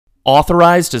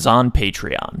Authorized is on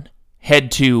Patreon. Head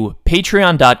to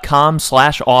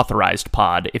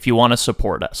patreon.com/authorizedpod if you want to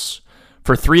support us.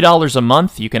 For $3 a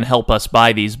month, you can help us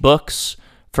buy these books.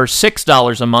 For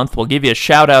 $6 a month, we'll give you a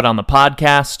shout-out on the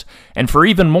podcast. And for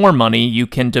even more money, you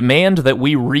can demand that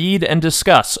we read and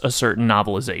discuss a certain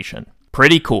novelization.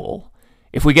 Pretty cool.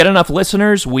 If we get enough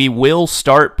listeners, we will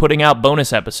start putting out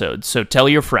bonus episodes, so tell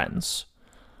your friends.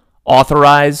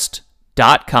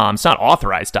 Authorized.com. It's not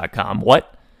authorized.com.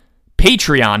 What?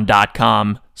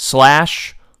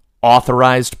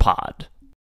 Patreon.com/authorizedpod.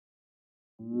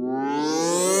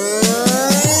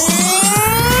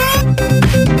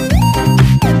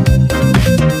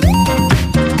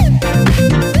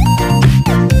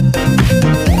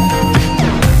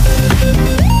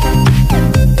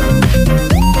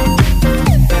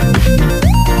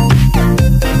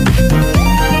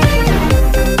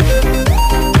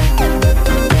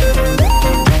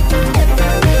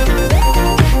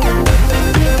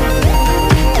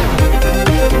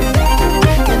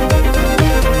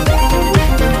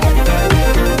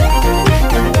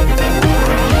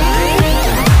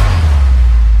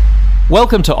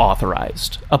 Welcome to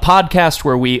Authorized, a podcast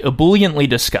where we ebulliently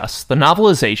discuss the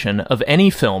novelization of any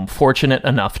film fortunate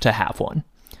enough to have one.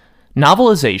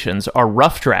 Novelizations are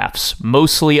rough drafts,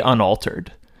 mostly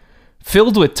unaltered.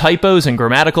 Filled with typos and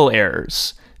grammatical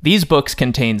errors, these books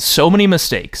contain so many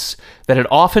mistakes that it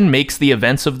often makes the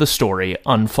events of the story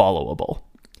unfollowable.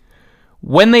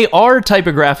 When they are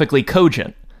typographically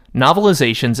cogent,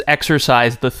 novelizations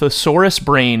exercise the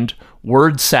thesaurus-brained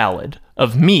word salad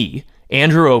of me,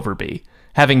 Andrew Overby,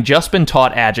 having just been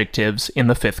taught adjectives in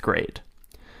the 5th grade.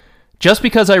 Just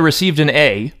because I received an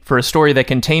A for a story that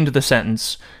contained the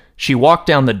sentence, "She walked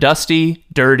down the dusty,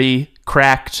 dirty,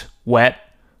 cracked, wet,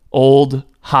 old,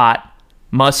 hot,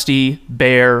 musty,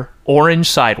 bare, orange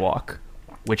sidewalk,"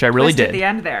 which I really did. At the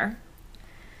end there.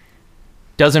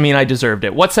 Doesn't mean I deserved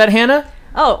it. What's that, Hannah?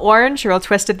 Oh, orange, real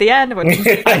twist at the end. I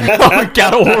know,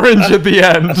 got orange at the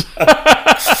end.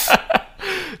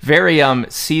 Very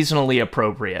seasonally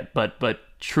appropriate, but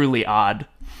truly odd.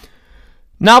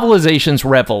 Novelizations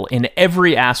revel in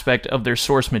every aspect of their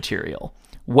source material.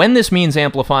 When this means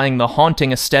amplifying the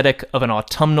haunting aesthetic of an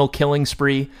autumnal killing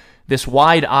spree, this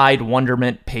wide-eyed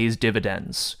wonderment pays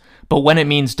dividends. But when it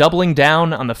means doubling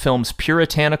down on the film's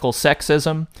puritanical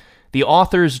sexism, the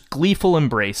author's gleeful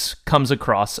embrace comes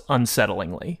across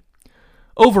unsettlingly.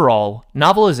 Overall,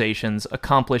 novelizations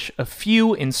accomplish a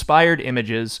few inspired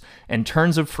images and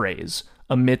turns of phrase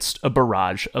amidst a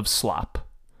barrage of slop.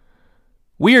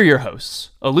 We are your hosts,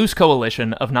 a loose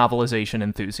coalition of novelization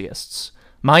enthusiasts.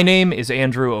 My name is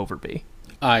Andrew Overby.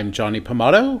 I'm Johnny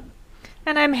Pomato.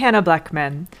 And I'm Hannah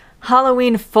Bleckman.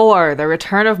 Halloween 4, The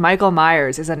Return of Michael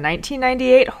Myers, is a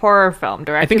 1998 horror film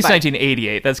directed by... I think it's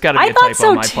 1988. That's got to be a typo typo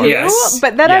on my part. I thought so too,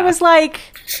 but then I was like,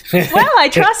 well, I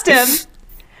trust him.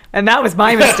 And that was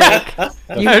my mistake.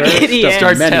 You idiot.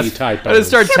 Start typos.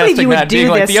 Start testing that, being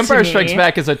like, The Empire to Strikes me.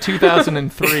 Back is a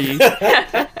 2003. Well,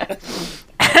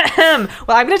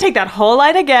 I'm going to take that whole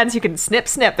line again so you can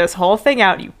snip this whole thing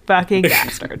out, you fucking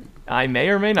bastard. I may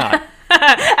or may not.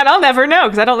 And I'll never know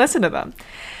because I don't listen to them.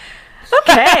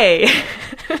 Okay.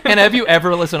 And have you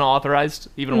ever listened to Authorized,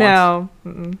 even once?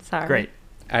 No. Sorry. Great.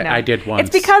 I did once. It's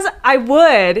because I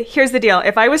would. Here's the deal.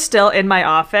 If I was still in my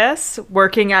office,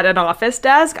 working at an office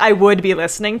desk, I would be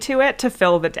listening to it to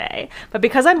fill the day. But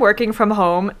because I'm working from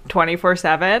home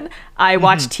 24/7, I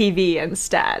watch TV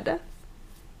instead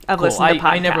of listening to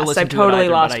podcasts. I never listened I've to totally it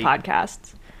either, lost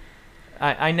podcasts.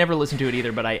 I never listened to it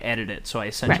either, but I edit it, so I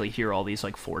essentially hear all these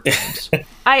like 4 times.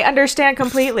 I understand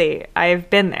completely. I've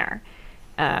been there.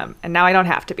 And now I don't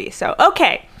have to be. So,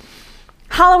 okay.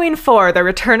 Halloween 4, The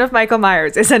Return of Michael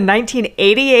Myers, is a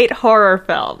 1988 horror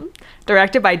film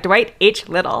directed by Dwight H.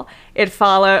 Little. It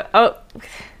follows... Oh,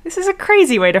 this is a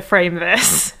crazy way to frame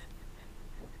this.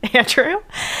 Andrew?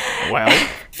 Well...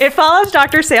 It follows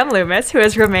Dr. Sam Loomis, who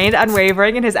has remained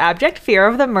unwavering in his abject fear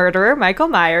of the murderer, Michael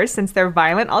Myers, since their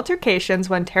violent altercations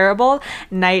one terrible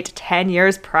night 10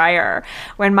 years prior.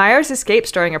 When Myers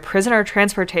escapes during a prisoner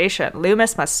transportation,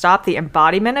 Loomis must stop the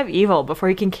embodiment of evil before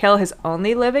he can kill his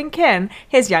only living kin,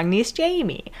 his young niece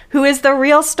Jamie, who is the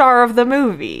real star of the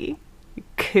movie.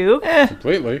 Kook.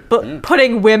 Completely.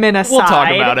 Putting women aside. We'll talk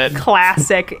about it.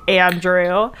 Classic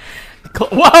Andrew.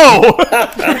 Whoa!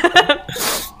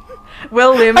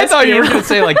 Will Loomis I thought you were able- going to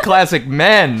say, like, classic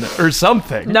men or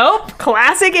something. Nope.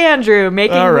 Classic Andrew,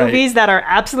 making movies that are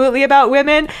absolutely about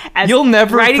women and You'll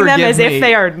never writing them forgive as me. if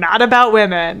they are not about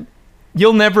women.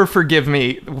 You'll never forgive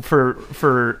me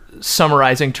for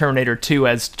summarizing Terminator 2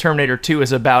 as Terminator 2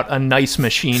 is about a nice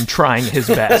machine trying his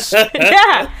best.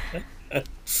 Yeah.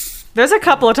 There's a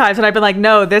couple of times when I've been like,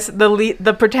 no,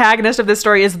 the protagonist of this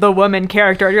story is the woman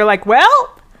character. And you're like,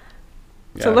 well,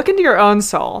 so look into your own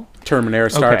soul. Terminator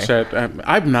starts at,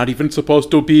 I'm not even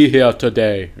supposed to be here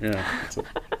today. Yeah.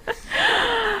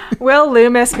 Will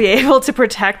Loomis be able to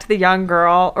protect the young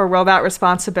girl, or will that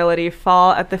responsibility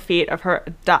fall at the feet of her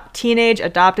teenage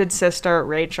adopted sister,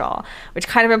 Rachel? Which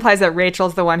kind of implies that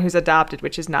Rachel's the one who's adopted,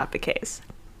 which is not the case.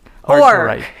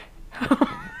 Right.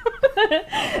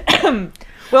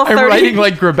 Will I'm writing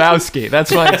like Grabowski.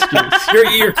 That's my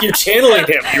excuse. You're channeling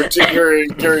him. You're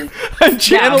I'm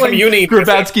channeling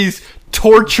Grabowski's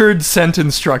tortured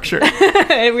sentence structure.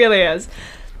 It really is.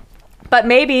 But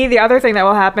maybe the other thing that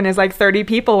will happen is like 30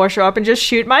 people will show up and just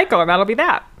shoot Michael, and that'll be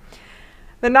that.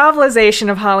 The novelization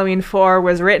of Halloween 4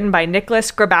 was written by Nicholas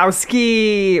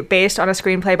Grabowski, based on a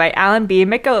screenplay by Alan B.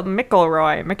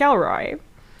 McElroy.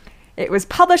 It was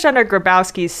published under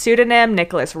Grabowski's pseudonym,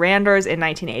 Nicholas Randers, in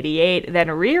 1988,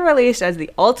 then re-released as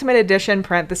the Ultimate Edition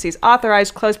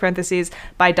 (authorized)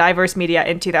 by Diverse Media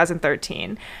in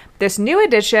 2013. This new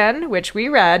edition, which we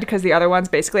read because the other one's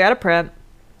basically out of print,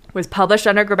 was published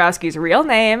under Grabowski's real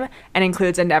name and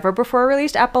includes a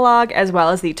never-before-released epilogue, as well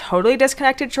as the totally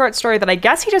disconnected short story that I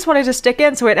guess he just wanted to stick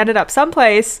in, so it ended up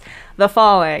someplace, The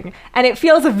Falling. And it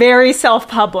feels very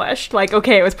self-published. Like,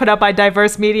 okay, it was put out by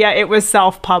Diverse Media, it was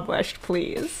self-published,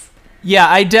 please. Yeah,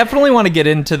 I definitely want to get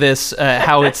into this,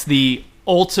 how it's the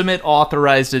ultimate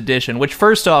authorized edition, which,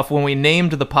 first off, when we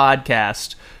named the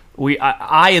podcast,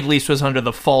 I at least was under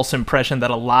the false impression that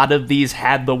a lot of these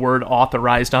had the word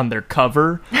authorized on their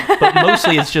cover, but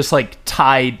mostly it's just like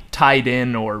tied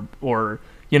in or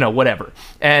whatever.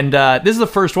 And this is the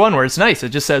first one where it's nice. It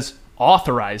just says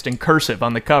authorized in cursive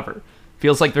on the cover.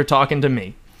 Feels like they're talking to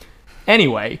me.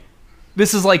 Anyway,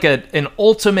 this is like an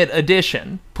ultimate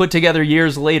edition put together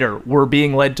years later, we're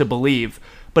being led to believe,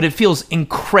 but it feels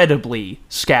incredibly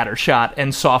scattershot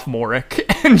and sophomoric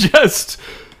and just...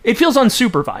 It feels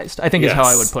unsupervised, I think is how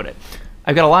I would put it.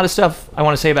 I've got a lot of stuff I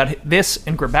want to say about this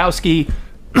and Grabowski,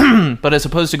 but as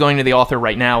opposed to going to the author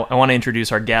right now, I want to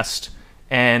introduce our guest,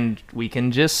 and we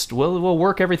can we'll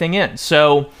work everything in.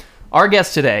 So, our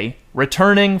guest today,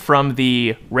 returning from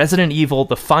the Resident Evil,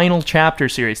 the Final Chapter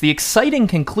series, the exciting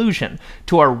conclusion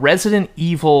to our Resident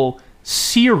Evil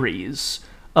series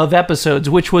of episodes,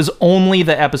 which was only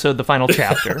the episode, The Final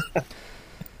Chapter.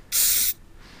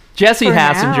 Jesse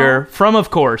Hassinger from, of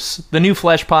course, the New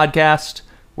Flesh podcast,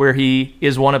 where he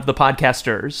is one of the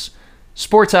podcasters,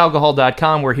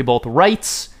 sportsalcohol.com, where he both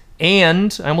writes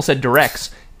and, I almost said directs,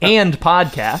 and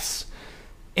podcasts.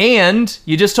 And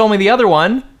you just told me the other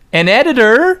one, an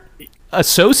editor,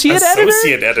 associate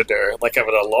editor, like I'm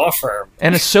at a law firm.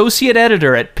 An associate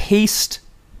editor at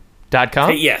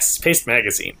Paste.com? Yes,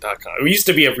 pastemagazine.com. It used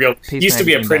to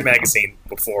be a print magazine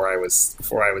before I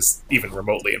was even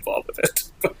remotely involved with it.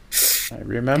 I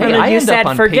remember. Hey, you said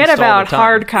forget about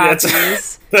hard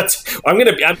copies. I'm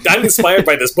inspired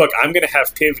by this book. I'm gonna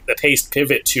have the Paste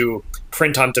pivot to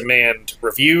print on demand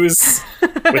reviews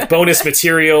with bonus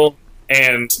material,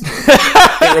 and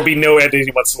there will be no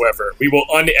editing whatsoever. We will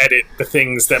unedit the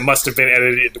things that must have been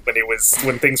edited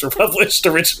when things were published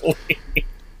originally.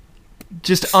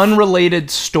 Just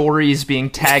unrelated stories being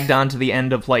tagged onto the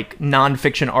end of like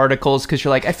nonfiction articles because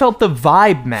you're like, I felt the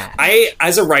vibe match.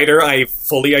 As a writer, I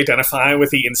fully identify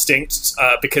with the instinct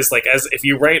because like if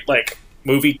you write like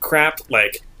movie crap,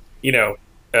 like like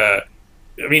the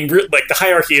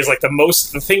hierarchy is like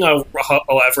the thing I'll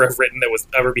ever have written that was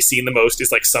ever be seen the most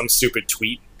is like some stupid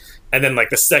tweet, and then like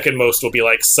the second most will be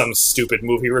like some stupid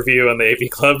movie review on the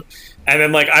AV Club. And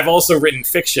then, like, I've also written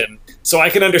fiction, so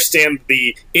I can understand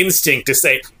the instinct to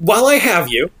say, while I have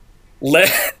you,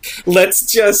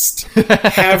 let's just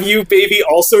have you, baby,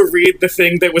 also read the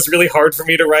thing that was really hard for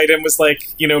me to write and was,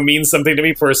 like, means something to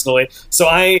me personally. So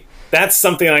that's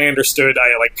something I understood.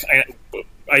 I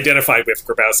identified with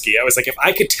Grabowski. I was like, if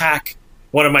I could tack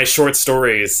one of my short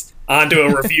stories onto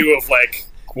a review of, like,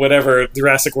 whatever,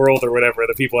 Jurassic World or whatever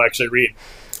the people actually read,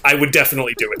 I would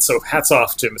definitely do it. So hats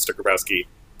off to Mr. Grabowski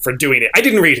for doing it. I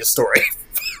didn't read his story,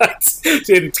 but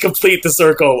to complete the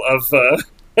circle of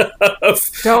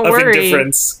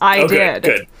indifference. I did.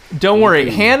 Good. Don't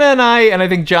worry. Hannah and I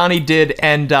think Johnny did,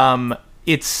 and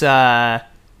it's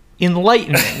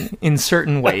enlightening in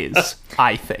certain ways,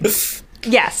 I think.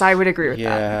 Yes, I would agree with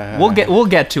that. We'll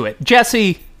get to it.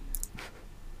 Jesse,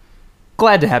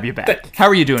 glad to have you back. How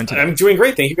are you doing today? I'm doing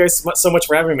great. Thank you guys so much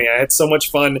for having me. I had so much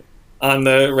fun on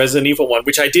the Resident Evil one,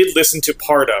 which I did listen to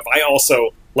part of. I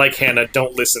also, like Hannah,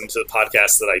 don't listen to the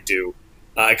podcasts that I do,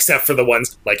 except for the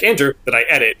ones, like Andrew, that I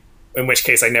edit, in which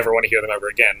case I never want to hear them ever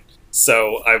again.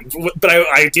 So,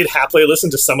 I did happily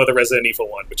listen to some of the Resident Evil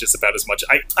one, which is about as much.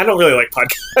 I don't really like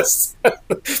podcasts.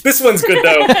 This one's good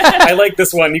though. I like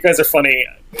this one. You guys are funny.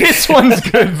 This one's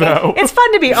good though. It's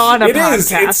fun to be on a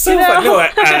podcast. It's so fun.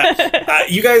 No,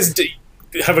 you guys do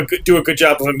a good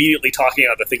job of immediately talking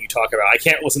about the thing you talk about. I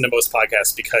can't listen to most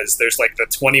podcasts because there's like the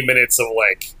 20 minutes of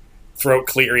like throat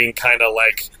clearing kind of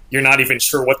like you're not even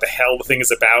sure what the hell the thing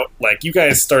is about. Like, you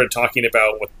guys started talking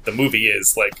about what the movie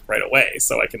is, like, right away,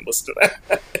 so I can listen to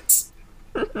that.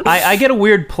 I get a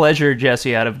weird pleasure,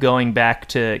 Jesse, out of going back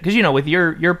to... Because, you know, with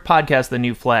your podcast, The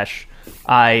New Flesh,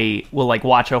 I will, like,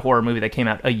 watch a horror movie that came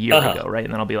out a year ago, right?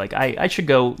 And then I'll be like, I should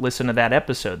go listen to that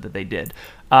episode that they did.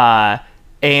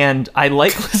 And I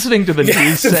like listening to the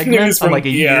news segment from, like, a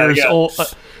year's old...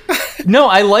 No,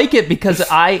 I like it because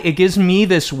it gives me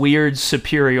this weird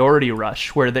superiority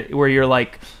rush where you're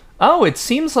like, oh, it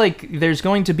seems like there's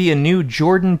going to be a new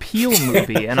Jordan Peele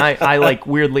movie, and I like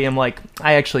weirdly am like,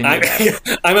 I actually know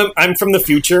that. I'm from the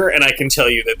future, and I can tell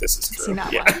you that this is true.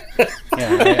 Yeah,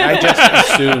 I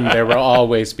just assume there will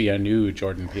always be a new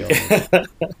Jordan Peele movie.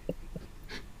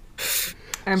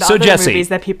 And so, other Jesse, movies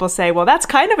that people say, well, that's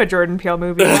kind of a Jordan Peele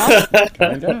movie, huh?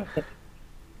 Kinda.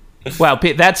 Wow,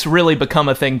 that's really become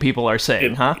a thing people are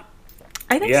saying, huh?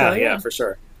 I think so, yeah, for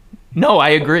sure. No, I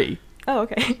agree. Oh,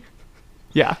 okay.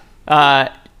 Yeah.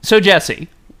 So, Jesse,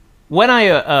 when I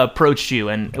approached you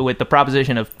and with the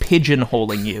proposition of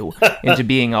pigeonholing you into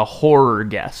being a horror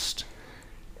guest,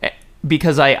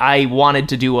 because I wanted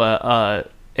to do an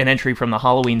entry from the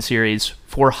Halloween series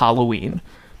for Halloween,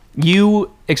 you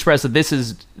expressed that this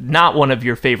is not one of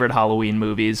your favorite Halloween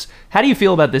movies. How do you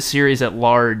feel about this series at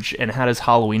large, and how does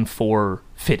Halloween 4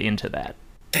 fit into that?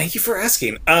 Thank you for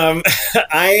asking. I'm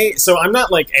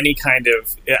not like any kind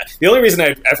of... the only reason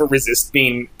I ever resist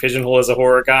being pigeonholed as a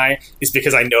horror guy is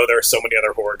because I know there are so many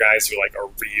other horror guys who like are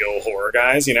real horror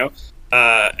guys, you know?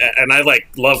 And I like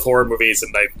love horror movies,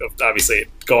 and I obviously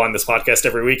go on this podcast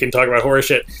every week and talk about horror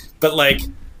shit. But like,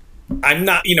 I'm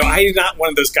not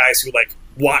one of those guys who like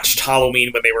watched Halloween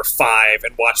when they were 5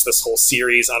 and watched this whole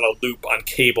series on a loop on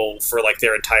cable for like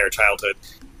their entire childhood.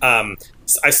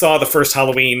 I saw the first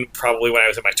Halloween probably when I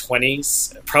was in my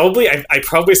 20s. I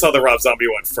probably saw the Rob Zombie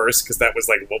one first because that was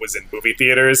like what was in movie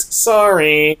theaters.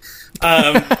 Sorry.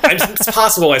 It's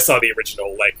possible I saw the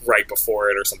original like right before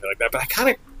it or something like that, but I kind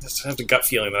of just have the gut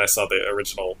feeling that I saw the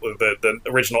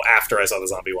original after I saw the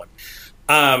zombie one.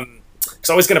 Because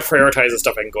I'm always going to prioritize the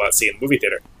stuff I can go out and see in the movie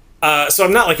theater. So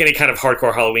I'm not like any kind of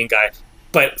hardcore Halloween guy.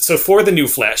 But so for The New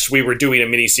Flesh, we were doing a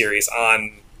mini-series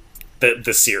on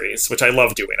the series, which I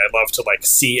love doing. I love to like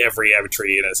see every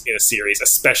entry in a series,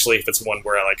 especially if it's one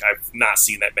where I've not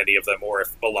seen that many of them, or if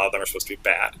a lot of them are supposed to be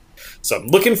bad. So I'm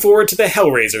looking forward to the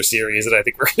Hellraiser series that I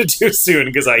think we're going to do soon,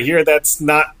 because I hear that's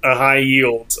not a high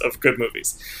yield of good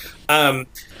movies.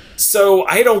 So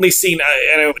I had only seen,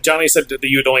 I know Johnny said that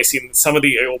you had only seen some of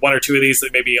the one or two of these,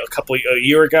 maybe a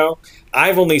year ago.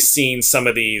 I've only seen some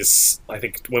of these, I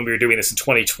think, when we were doing this in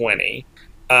 2020.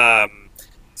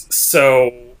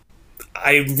 So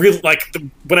I really like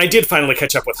when I did finally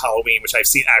catch up with Halloween, which have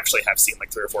seen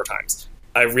like 3 or 4 times.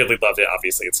 I really loved it.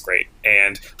 Obviously, it's great.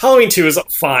 And Halloween 2 is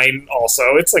fine.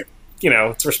 Also, it's like,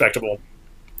 it's respectable.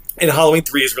 And Halloween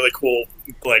 3 is really cool.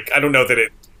 Like, I don't know that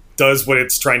it does what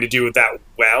it's trying to do that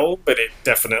well, but it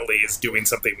definitely is doing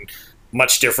something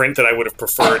much different that I would have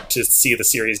preferred to see the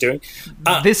series doing.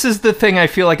 This is the thing I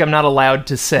feel like I'm not allowed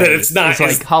to say. That it's not. It's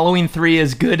like Halloween 3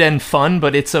 is good and fun,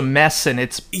 but it's a mess and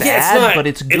it's bad, but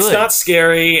it's good. It's not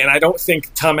scary, and I don't think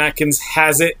Tom Atkins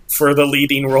has it for the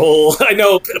leading role. I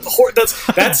know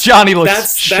that's Johnny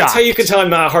looks shocked. That's how you can tell I'm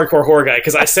not a hardcore horror guy,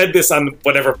 because I said this on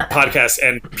whatever podcast,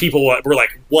 and people were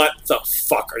like, "What the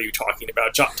fuck are you talking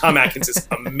about?" Tom Atkins is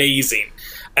amazing.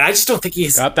 And I just don't think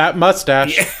he's got that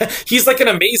mustache. Yeah, he's like an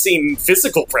amazing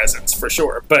physical presence for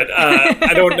sure, but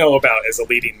I don't know about as a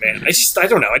leading man. I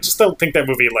don't know. I just don't think that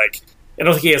movie I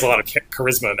don't think he has a lot of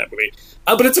charisma in that movie.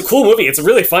 But it's a cool movie. It's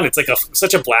really fun. It's like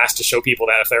such a blast to show people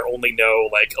that if they only know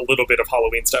like a little bit of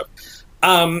Halloween stuff.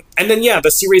 And then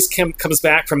the series comes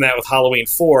back from that with Halloween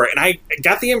 4, and I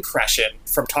got the impression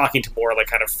from talking to more like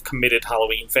kind of committed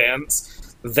Halloween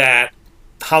fans that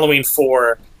Halloween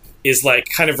 4 is like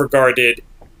kind of regarded.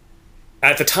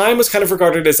 At the time, was kind of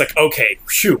regarded as like, okay,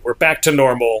 phew, we're back to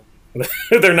normal.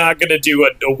 They're not going to do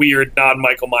a weird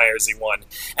non-Michael Myers-y one.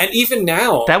 And even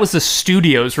now... That was the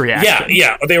studio's reaction.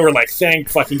 Yeah. They were like, thank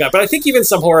fucking God. But I think even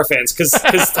some horror fans, because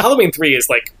Halloween 3 is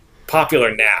like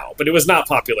popular now, but it was not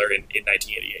popular in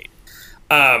 1988.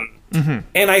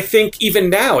 And I think even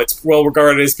now it's well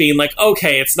regarded as being like,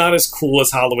 okay, it's not as cool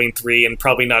as Halloween 3 and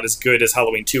probably not as good as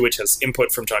Halloween 2, which has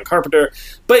input from John Carpenter.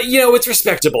 But, it's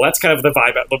respectable. That's kind of the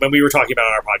vibe. When we were talking about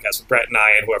it on our podcast with Brett and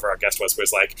I and whoever our guest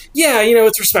was like, yeah,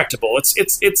 it's respectable.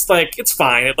 It's like, it's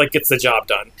fine. It like gets the job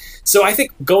done. So I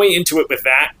think going into it with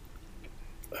that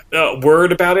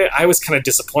word about it, I was kind of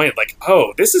disappointed. Like,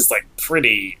 oh, this is like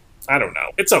pretty... I don't know.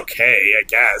 It's okay, I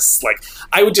guess. Like,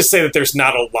 I would just say that there's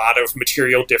not a lot of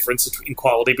material difference in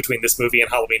quality between this movie and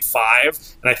Halloween 5.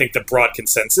 And I think the broad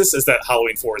consensus is that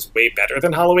Halloween 4 is way better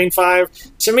than Halloween 5.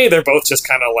 To me, they're both just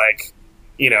kind of like,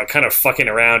 kind of fucking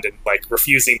around and like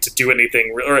refusing to do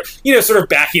anything or, sort of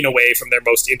backing away from their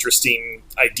most interesting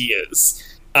ideas.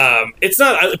 It's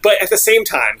not, but at the same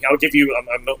time, I'll give you.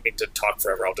 I don't mean to talk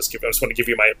forever. I just want to give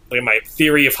you my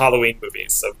theory of Halloween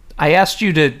movies. So I asked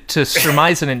you to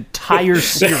surmise an entire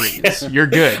series. You're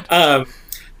good.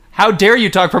 How dare you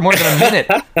talk for more than a minute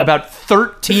about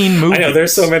 13 movies? I know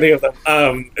there's so many of them.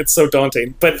 It's so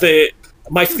daunting. But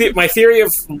my theory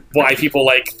of why people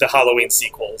like the Halloween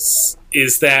sequels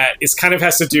is that it kind of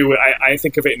has to do. I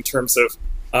think of it in terms of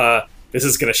this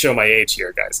is going to show my age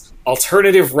here, guys.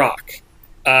 Alternative rock.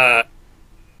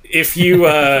 If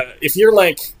you're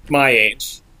like my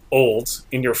age, old,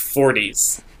 in your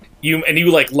 40s,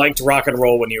 you liked rock and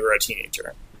roll when you were a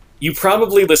teenager, you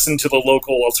probably listened to the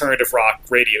local alternative rock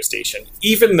radio station,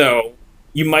 even though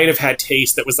you might have had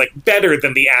taste that was like better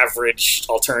than the average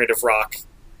alternative rock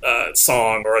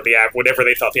song or whatever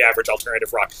they thought the average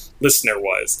alternative rock listener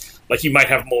was. Like, you might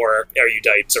have more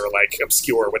erudite or like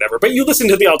obscure or whatever, but you listen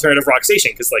to the alternative rock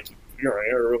station because like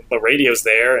the radio's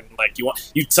there, and like you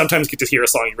sometimes get to hear a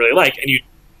song you really like, and you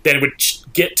then would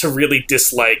get to really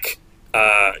dislike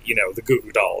the Goo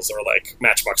Goo Dolls or like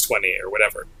Matchbox 20 or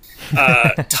whatever,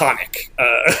 Tonic,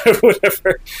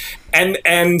 whatever, and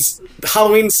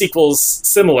Halloween sequels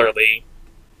similarly.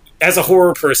 As a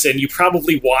horror person, you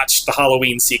probably watched the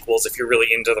Halloween sequels if you're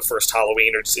really into the first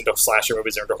Halloween or just into slasher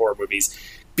movies or into horror movies,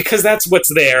 because that's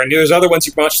what's there. And there's other ones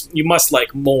you must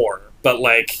like more, but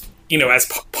like, as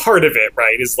part of it,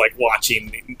 right, is like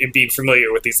watching and being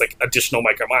familiar with these like additional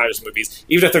Michael Myers movies.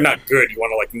 Even if they're not good, you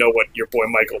want to like know what your boy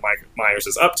Michael Myers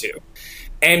is up to.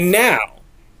 And now,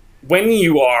 when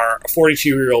you are a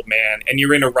 42-year-old man and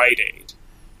you're in a Rite Aid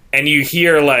and you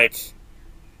hear like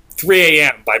 3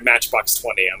 a.m. by Matchbox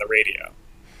 20 on the radio,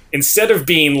 instead of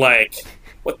being like,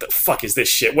 what the fuck is this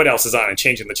shit? What else is on? And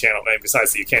changing the channel.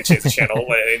 Besides that, you can't change the channel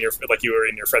like you were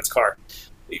in your friend's car.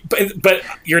 But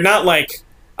you're not like,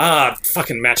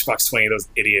 fucking Matchbox 20, those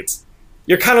idiots.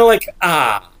 You're kind of like,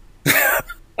 I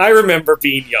remember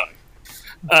being young.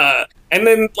 And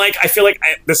then, like, I feel like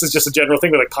this is just a general thing,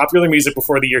 but like popular music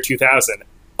before the year 2000,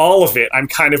 all of it I'm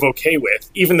kind of okay with.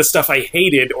 Even the stuff I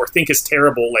hated or think is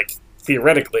terrible, like,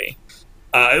 theoretically,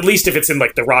 at least if it's in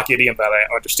like the rock idiom that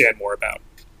I understand more about,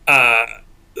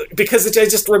 because I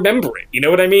just remember it. You know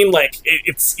what I mean? Like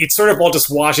it sort of all just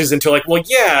washes into like, well,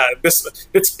 yeah, it's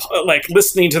like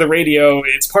listening to the radio.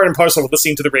 It's part and parcel of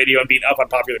listening to the radio and being up on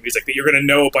popular music that you're going to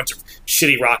know a bunch of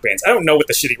shitty rock bands. I don't know what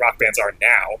the shitty rock bands are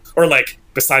now, or like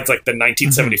besides like the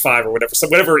 1975 or whatever. So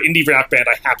whatever indie rock band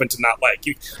I happen to not like,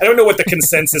 I don't know what the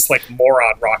consensus like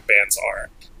moron rock bands are.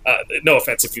 No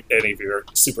offense if any of you are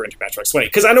super into Matchbox 20,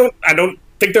 because I don't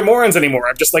think they're morons anymore.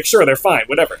 I'm just like, sure, they're fine,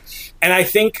 whatever. And I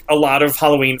think a lot of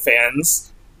Halloween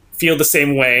fans feel the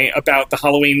same way about the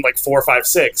Halloween like 4, 5,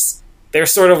 6. They're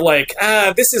sort of like,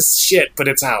 this is shit, but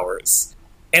it's ours.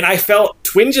 And I felt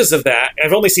twinges of that.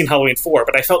 I've only seen Halloween 4,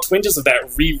 but I felt twinges of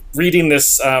that reading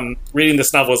this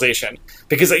novelization,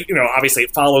 because obviously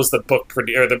it follows the book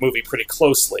or the movie pretty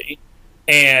closely,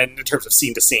 and in terms of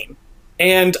scene to scene.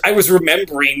 And I was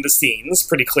remembering the scenes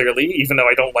pretty clearly, even though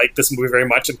I don't like this movie very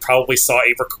much and probably saw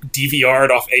a DVR'd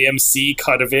off AMC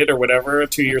cut of it or whatever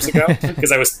 2 years ago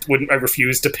because I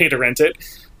refused to pay to rent it.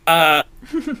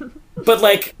 But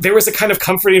like there was a kind of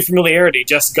comforting familiarity,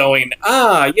 just going,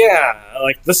 yeah,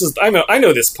 like this is I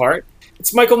know this part.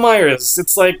 It's Michael Myers.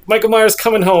 It's like Michael Myers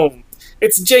coming home.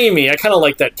 It's Jamie. I kind of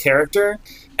like that character.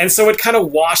 And so it kind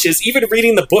of washes, even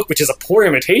reading the book, which is a poor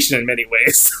imitation in many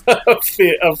ways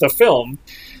of the film,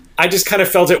 I just kind of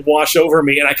felt it wash over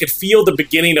me, and I could feel the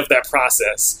beginning of that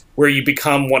process where you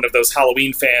become one of those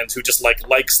Halloween fans who just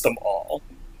likes them all.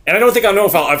 And I don't know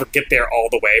if I'll ever get there all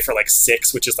the way for like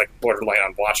 6, which is like borderline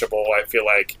unwatchable, I feel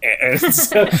like.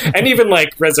 And even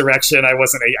like Resurrection, I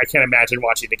can't imagine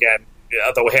watching again,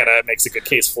 although Hannah makes a good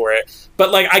case for it. But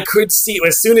like I could see,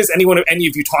 as soon as any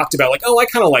of you talked about like, I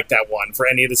kind of like that one for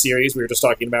any of the series we were just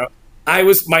talking about,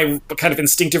 my kind of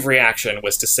instinctive reaction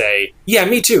was to say, yeah,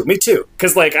 me too.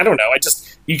 Because like, I don't know,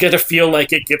 you get to feel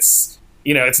like it gets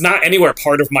it's not anywhere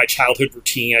part of my childhood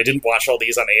routine. I didn't watch all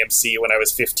these on AMC when I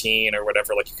was 15 or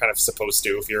whatever, like you're kind of supposed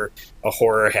to if you're a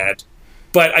horror head.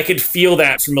 But I could feel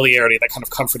that familiarity, that kind of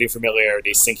comforting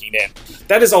familiarity sinking in.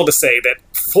 That is all to say that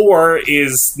 4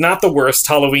 is not the worst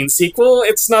Halloween sequel.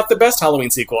 It's not the best Halloween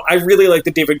sequel. I really like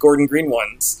the David Gordon Green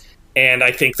ones. And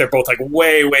I think they're both like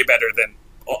way, way better than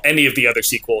any of the other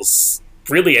sequels.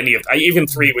 Really, even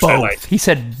 3, which both. I like. He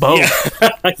said both.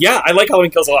 Yeah. Yeah, I like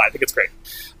Halloween Kills a lot. I think it's great.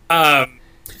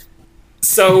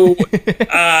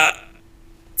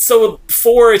 So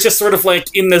 4 is just sort of like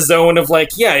in the zone of like,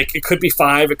 yeah, it could be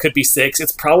 5, it could be 6.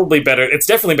 It's probably better. It's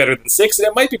definitely better than 6, and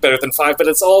it might be better than 5, but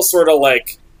it's all sort of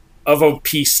like of a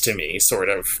piece to me, sort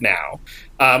of now,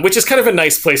 which is kind of a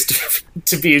nice place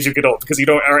to be as you get old, because you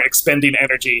aren't expending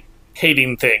energy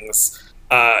hating things.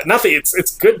 Not that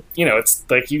it's good, it's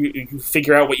like you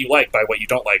figure out what you like by what you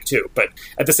don't like too. But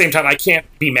at the same time, I can't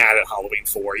be mad at Halloween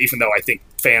 4, even though I think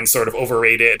fans sort of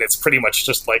overrate it. It's pretty much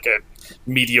just like a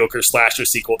mediocre slasher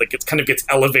sequel that gets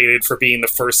elevated for being the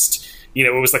first. It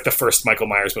was like the first Michael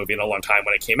Myers movie in a long time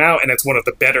when it came out, and it's one of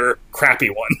the better crappy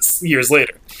ones years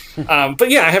later. But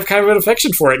yeah, I have kind of an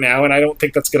affection for it now, and I don't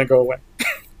think that's going to go away.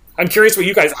 I'm curious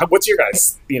what's your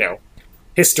guys'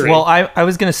 history? Well, I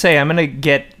was going to say I'm going to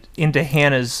get into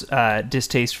Hannah's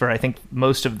distaste for, I think,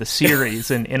 most of the series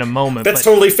in a moment. That's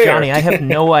totally fair. Johnny, I have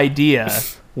no idea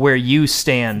where you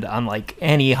stand on like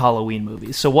any Halloween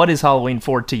movies. So what is Halloween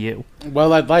 4 to you?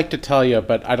 Well, I'd like to tell you,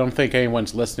 but I don't think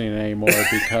anyone's listening anymore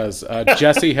because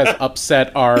Jesse has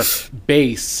upset our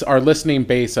listening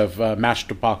base of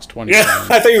Mashed Box 20. Yeah,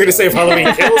 I thought you were going to say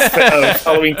Halloween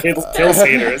Kills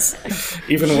haters.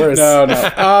 Even worse.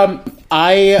 No.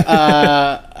 I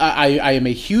am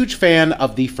a huge fan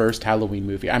of the first Halloween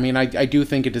movie. I mean, I do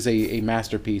think it is a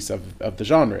masterpiece of the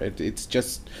genre. It's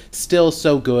just still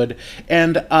so good.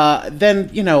 And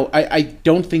then, I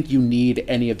don't think you need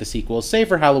any of the sequels, save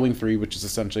for Halloween 3, which is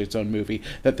essentially its own movie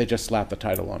that they just slapped the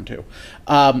title onto.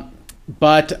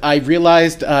 But I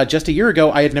realized just a year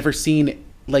ago I had never seen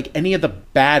like any of the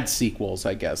bad sequels,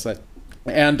 I guess.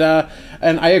 And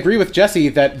I agree with Jesse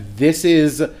that this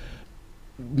is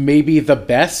maybe the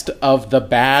best of the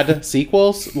bad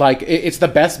sequels. Like it's the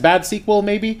best bad sequel,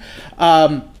 maybe.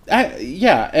 It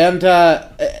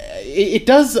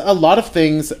does a lot of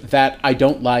things that I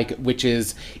don't like, which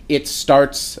is it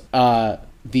starts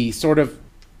the sort of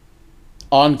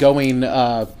ongoing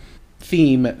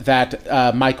theme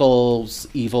that Michael's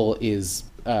evil is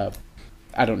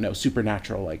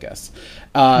supernatural, I guess.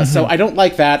 So I don't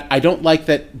like that. I don't like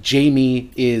that Jamie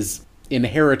is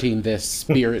inheriting this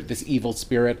spirit, this evil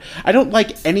spirit. I don't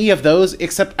like any of those,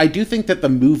 except I do think that the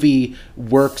movie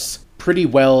works pretty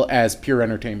well as pure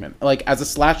entertainment. Like as a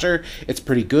slasher, it's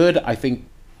pretty good. I think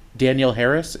Danielle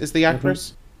Harris is the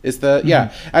actress.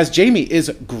 As Jamie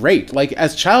is great. Like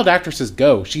as child actresses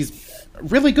go, she's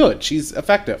really good. She's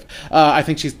effective. I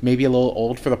think she's maybe a little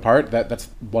old for the part. That's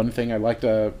one thing I liked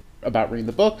about reading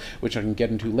the book, which I can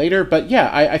get into later. But yeah,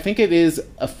 I think it is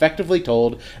effectively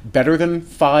told, better than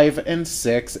 5 and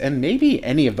 6, and maybe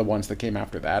any of the ones that came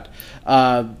after that.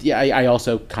 I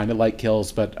also kind of like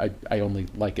Kills, but I only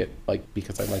like it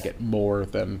because I like it more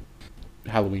than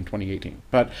Halloween 2018.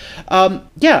 But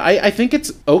I think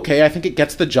it's okay. I think it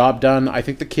gets the job done. I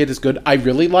think the kid is good. I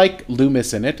really like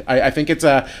Loomis in it. I think it's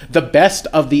the best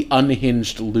of the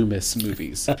unhinged Loomis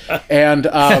movies. And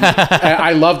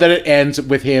I love that it ends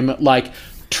with him like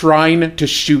trying to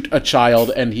shoot a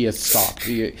child and he has stopped.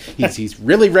 He's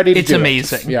really ready to do it. It's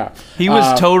amazing. Yeah. He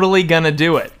was totally gonna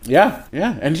do it. Yeah.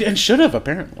 And should have,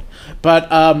 apparently. But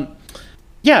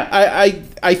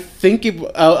I think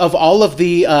of all of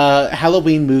the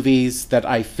Halloween movies that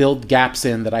I filled gaps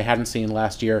in that I hadn't seen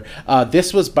last year,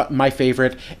 this was my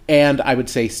favorite, and I would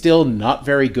say still not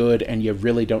very good, and you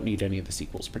really don't need any of the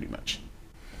sequels, pretty much.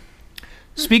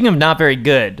 Speaking of not very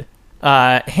good,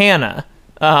 Hannah,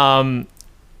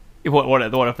 what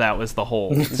if that was the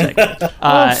whole segment?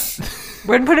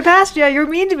 Wouldn't put it past you. You're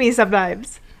mean to me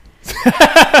sometimes.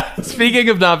 Speaking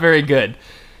of not very good,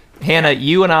 Hannah,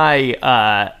 you and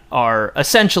I are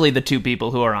essentially the two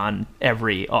people who are on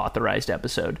every authorized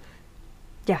episode.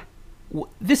 Yeah.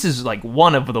 This is like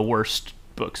one of the worst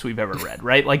books we've ever read,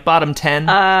 right? Like bottom 10?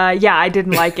 Yeah, I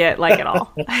didn't like it at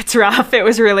all. It's rough. It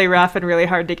was really rough and really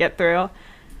hard to get through.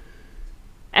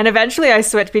 And eventually I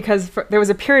switched because there was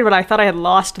a period when I thought I had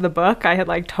lost the book. I had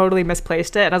like totally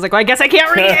misplaced it. And I was like, well, I guess I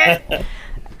can't read it.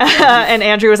 And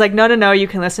Andrew was like, no, you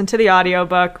can listen to the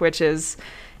audiobook, which is,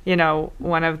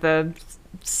 one of the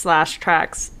slash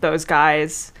tracks, those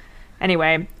guys.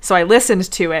 Anyway, so I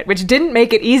listened to it, which didn't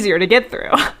make it easier to get through.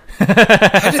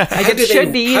 How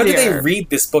do they read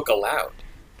this book aloud?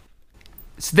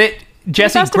 So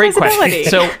Jesse, Best of great visibility. question.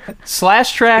 So,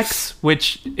 Slash Tracks,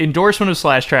 which endorsement of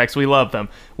Slash Tracks, we love them.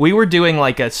 We were doing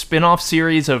like a spin-off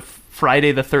series of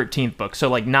Friday the 13th books, so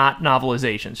like not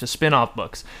novelizations, just spin-off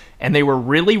books. And they were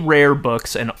really rare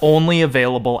books and only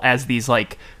available as these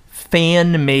like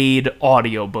fan-made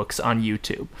audiobooks on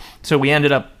YouTube. So we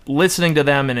ended up listening to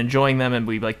them and enjoying them, and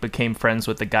we like became friends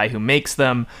with the guy who makes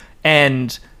them.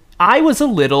 And I was a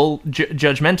little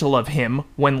judgmental of him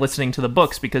when listening to the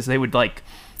books because they would like,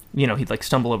 you know, he'd like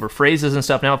stumble over phrases and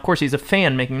stuff. Now, of course, he's a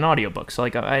fan making an audiobook, so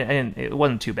like it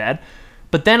wasn't too bad.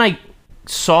 But then I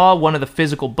saw one of the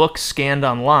physical books scanned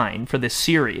online for this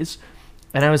series,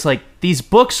 and I was like, these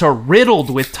books are riddled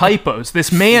with typos.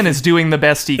 This man is doing the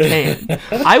best he can.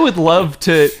 I would love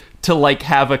to like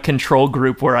have a control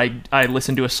group where I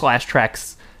listen to a Slash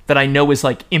Tracks that I know is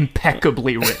like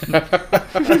impeccably written.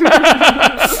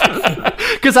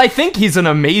 Because I think he's an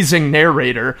amazing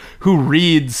narrator who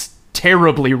reads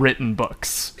terribly written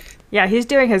books. Yeah, he's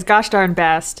doing his gosh darn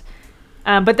best.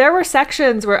 But there were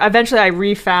sections where eventually I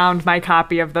refound my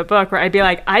copy of the book where I'd be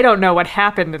like, I don't know what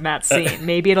happened in that scene.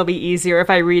 Maybe it'll be easier if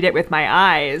I read it with my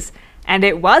eyes. And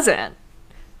it wasn't,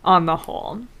 on the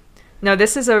whole. No,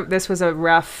 this was a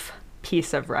rough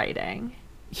piece of writing.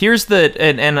 Here's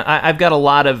and I've got a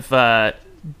lot of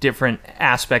different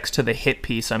aspects to the hit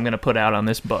piece I'm going to put out on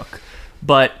this book.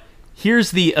 But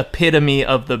here's the epitome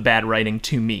of the bad writing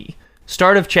to me.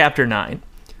 Start of chapter 9.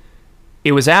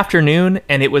 It was afternoon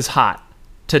and it was hot.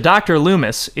 To Dr.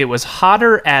 Loomis, it was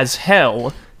hotter as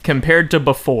hell compared to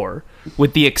before,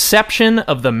 with the exception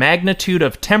of the magnitude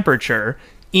of temperature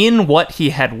in what he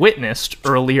had witnessed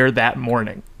earlier that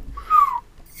morning.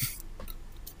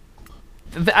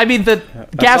 I mean, the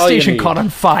gas station caught on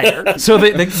fire. So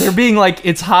they're being like,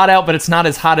 it's hot out, but it's not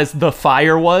as hot as the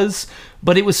fire was.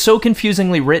 But it was so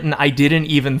confusingly written, I didn't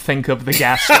even think of the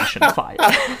gas station fire.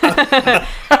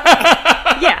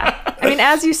 Yeah. I mean,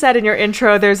 as you said in your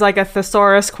intro, there's like a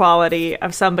thesaurus quality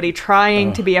of somebody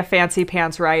trying to be a fancy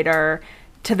pants writer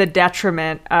to the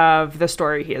detriment of the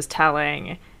story he is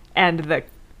telling and the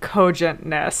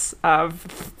cogentness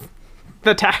of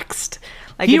the text.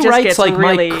 Like, he it just writes gets like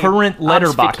really my current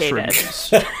Letterboxd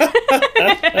reviews.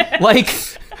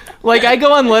 like I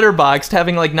go on Letterboxd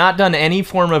having like not done any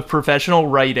form of professional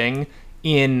writing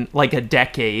in like a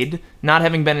decade, not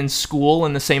having been in school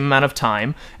in the same amount of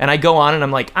time, and I go on and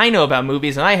I'm like, I know about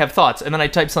movies and I have thoughts, and then I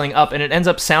type something up and it ends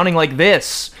up sounding like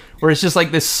this, where it's just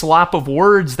like this slop of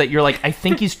words that you're like, I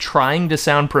think he's trying to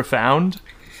sound profound.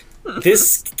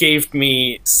 This gave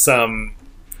me some,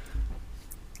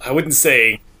 I wouldn't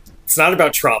say, it's not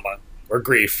about trauma or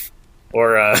grief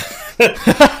or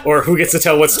or who gets to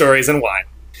tell what stories and why.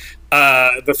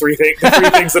 The three things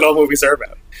that all movies are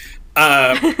about.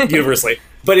 Universally.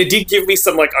 But it did give me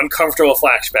some like uncomfortable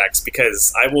flashbacks,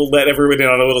 because I will let everyone in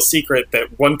on a little secret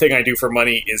that one thing I do for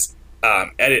money is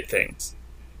edit things.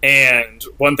 And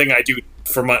one thing I do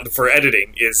for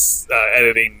editing is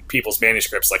editing people's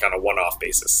manuscripts like on a one-off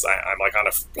basis. I'm like on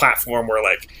a platform where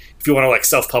like if you want to like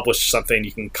self-publish something,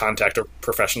 you can contact a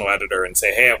professional editor and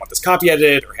say, hey, I want this copy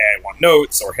edited, or hey, I want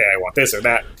notes, or hey, I want this or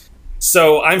that.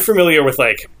 So I'm familiar with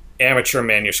like amateur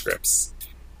manuscripts.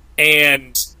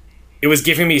 And it was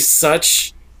giving me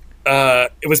such,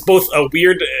 it was both a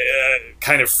weird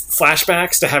kind of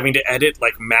flashbacks to having to edit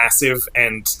like massive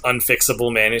and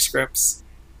unfixable manuscripts,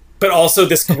 but also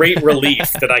this great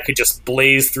relief that I could just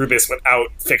blaze through this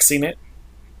without fixing it.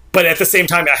 But at the same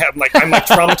time, I'm like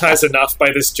traumatized enough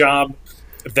by this job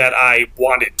that I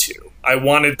wanted to. I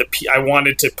wanted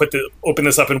to open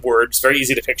this up in Word. It's very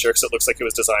easy to picture because it looks like it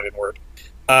was designed in Word,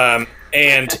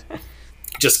 and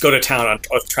just go to town on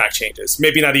track changes.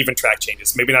 Maybe not even track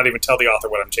changes. Maybe not even tell the author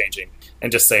what I'm changing,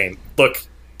 and just saying, look,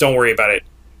 don't worry about it.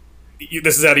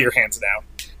 This is out of your hands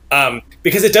now.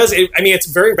 Because it does, it's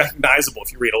very recognizable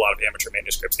if you read a lot of amateur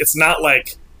manuscripts. It's not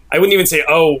like, I wouldn't even say,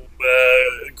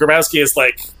 Grabowski is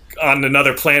like on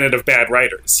another planet of bad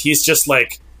writers. He's just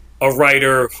like a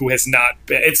writer who has not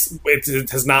been, it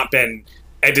has not been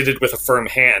edited with a firm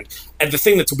hand. And the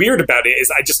thing that's weird about it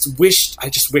is I just wish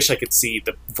I could see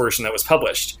the version that was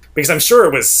published, because I'm sure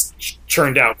it was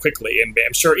churned out quickly, and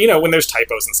I'm sure, when there's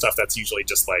typos and stuff, that's usually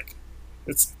just like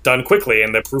it's done quickly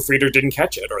and the proofreader didn't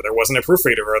catch it, or there wasn't a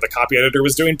proofreader, or the copy editor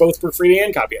was doing both proofreading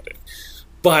and copy editing.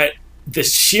 But the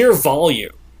sheer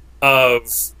volume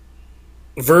of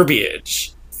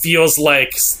verbiage feels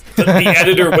like the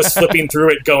editor was flipping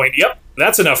through it going, yep,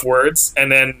 that's enough words,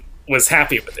 and then was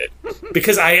happy with it.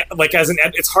 Because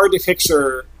it's hard to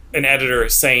picture an editor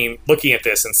looking at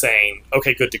this and saying,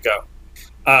 okay, good to go.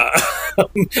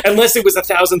 Unless it was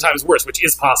 1,000 times worse, which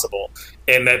is possible,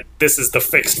 and that this is the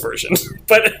fixed version.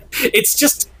 But it's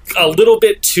just a little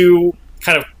bit too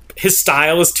kind of, his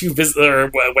style is too visible, or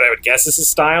what I would guess is his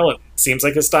style, and seems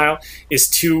like his style, is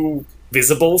too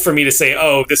visible for me to say,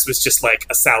 oh, this was just like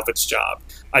a salvage job.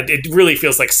 It really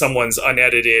feels like someone's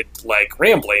unedited like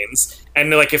ramblings, and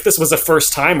like if this was a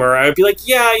first timer, I would be like,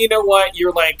 yeah, you know what,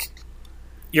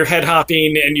 you're head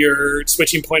hopping and you're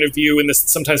switching point of view in this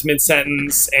sometimes mid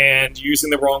sentence, and using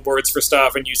the wrong words for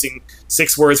stuff, and using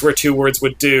 6 words where 2 words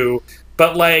would do.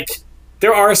 But like,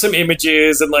 there are some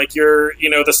images, and like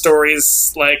the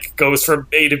stories like goes from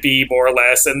A to B more or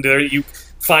less, and there you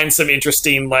find some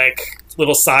interesting like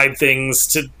little side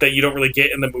things that you don't really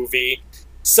get in the movie.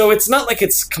 So it's not like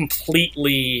it's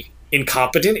completely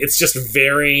incompetent. It's just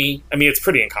it's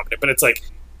pretty incompetent, but it's like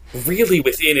really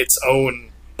within its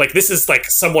own. Like, this is like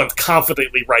someone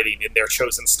confidently writing in their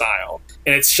chosen style,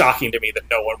 and it's shocking to me that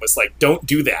no one was like, "Don't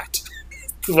do that."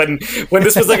 when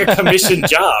this was like a commissioned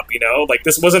job, like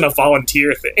this wasn't a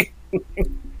volunteer thing.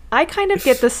 I kind of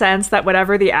get the sense that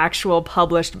whatever the actual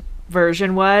published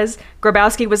version was,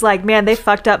 Grabowski was like, "Man, they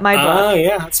fucked up my book." Oh,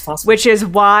 yeah, that's possible. Which is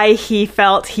why he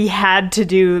felt he had to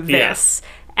do this. Yeah.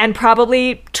 And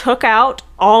probably took out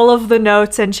all of the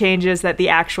notes and changes that the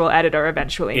actual editor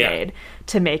eventually made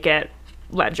to make it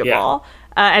legible.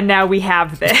 Yeah. And now we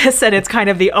have this, and it's kind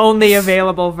of the only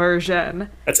available version.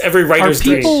 That's every writer's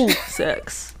dream.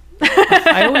 6.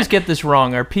 I always get this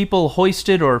wrong. Are people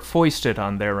hoisted or foisted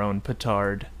on their own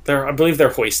petard? I believe they're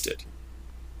hoisted.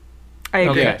 I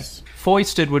agree. Okay.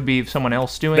 Foisted would be someone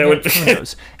else doing it. Who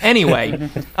knows? Anyway,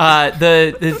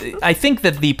 I think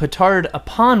that the petard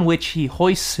upon which he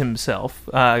hoists himself,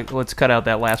 let's cut out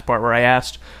that last part where I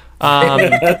asked,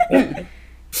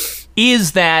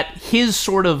 is that his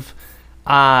sort of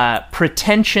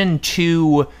pretension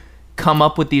to come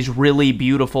up with these really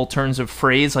beautiful turns of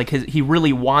phrase. Like, he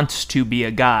really wants to be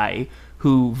a guy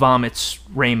who vomits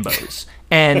rainbows.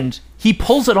 And he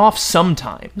pulls it off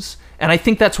sometimes. And I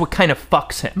think that's what kind of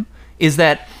fucks him, is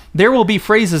that there will be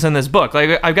phrases in this book.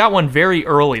 Like, I've got one very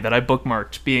early that I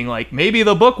bookmarked being like, maybe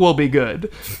the book will be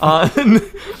good.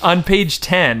 On page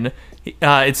 10,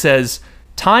 it says,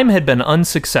 "Time had been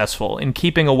unsuccessful in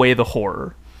keeping away the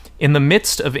horror. In the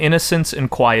midst of innocence and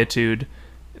quietude,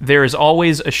 there is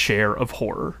always a share of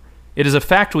horror. It is a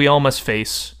fact we all must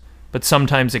face, but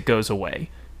sometimes it goes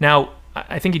away." Now,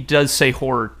 I think he does say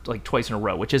horror like twice in a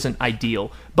row, which isn't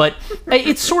ideal, but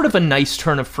it's sort of a nice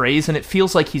turn of phrase, and it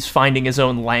feels like he's finding his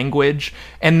own language.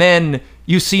 And then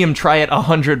you see him try it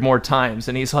 100 more times,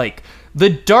 and he's like, "The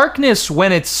darkness,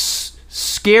 when it's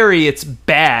scary, it's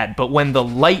bad, but when the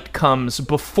light comes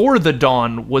before the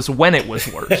dawn was when it was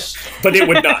worse." But it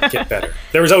would not get better.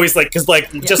 There was always just like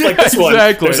this one,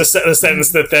 there's a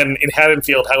sentence that then in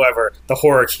Haddonfield, however, the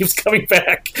horror keeps coming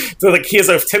back. So like he has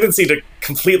a tendency to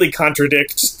completely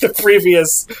contradict the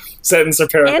previous sentence or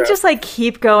paragraph. And just like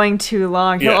keep going too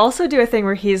long. He'll also do a thing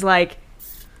where he's like,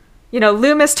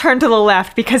 Loomis turned to the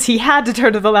left because he had to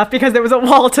turn to the left because there was a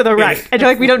wall to the right. And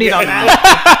you're like, we don't need all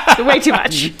that. Way too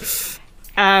much.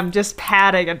 Just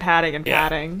padding and padding and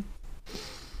padding.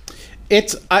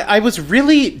 I was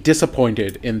really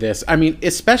disappointed in this. I mean,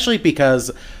 especially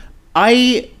because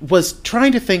I was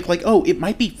trying to think like, oh, it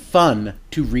might be fun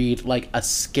to read like a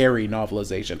scary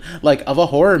novelization, like of a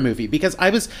horror movie, because I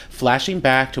was flashing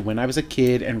back to when I was a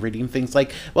kid and reading things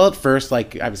like, well, at first,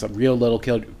 like I was a real little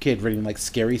kid reading like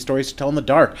scary stories to tell in the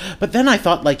dark. But then I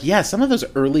thought like, yeah, some of those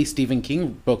early Stephen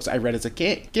King books I read as a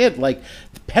kid, like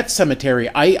Pet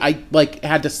Sematary, I like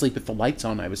had to sleep with the lights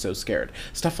on. I was so scared.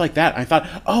 Stuff like that. I thought,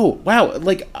 oh, wow,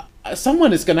 like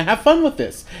someone is going to have fun with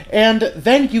this. And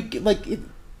then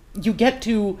you get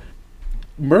to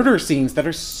murder scenes that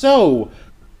are so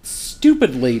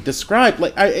stupidly described.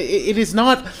 Like it is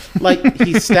not like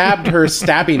he stabbed her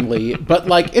stabbingly, but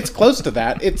like it's close to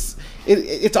that.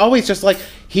 It's always just like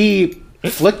he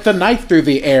flicked the knife through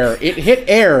the air, it hit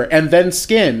air and then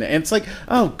skin, and it's like,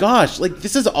 oh gosh, like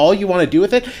this is all you want to do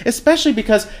with it, especially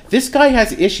because this guy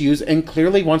has issues and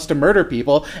clearly wants to murder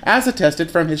people, as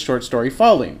attested from his short story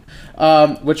Falling,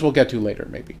 which we'll get to later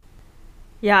maybe.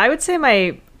 Yeah, I would say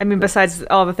besides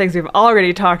all the things we've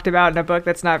already talked about in a book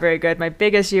that's not very good, my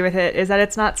big issue with it is that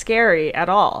it's not scary at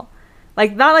all.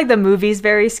 Like, not like the movie's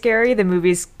very scary. The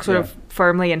movie's sort of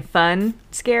firmly in fun,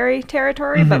 scary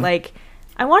territory. Mm-hmm. But, like,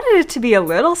 I wanted it to be a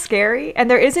little scary. And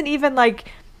there isn't even,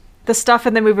 like, the stuff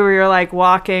in the movie where you're, like,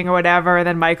 walking or whatever, and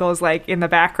then Michael's, like, in the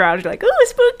background. You're like, ooh,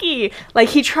 spooky. Like,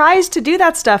 he tries to do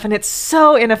that stuff, and it's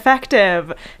so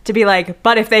ineffective to be like,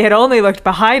 but if they had only looked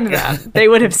behind them, they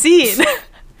would have seen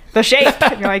the shape.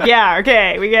 And you're like, yeah,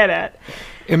 okay, we get it.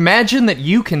 Imagine that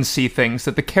you can see things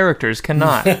that the characters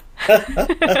cannot.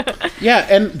 Yeah,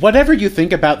 and whatever you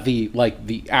think about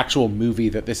the actual movie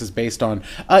that this is based on,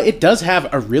 it does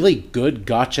have a really good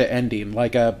gotcha ending,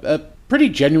 like a pretty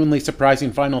genuinely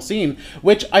surprising final scene,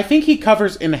 which I think he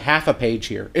covers in half a page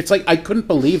here. It's like I couldn't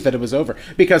believe that it was over,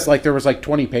 because like there was like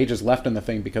 20 pages left in the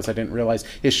thing, because I didn't realize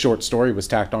his short story was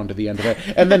tacked on to the end of it.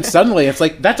 And then suddenly it's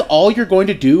like, that's all you're going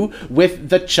to do with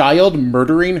the child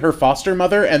murdering her foster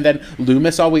mother and then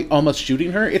Loomis almost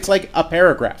shooting her? It's like a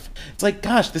paragraph. It's like,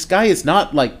 gosh, this guy is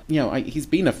not like, he's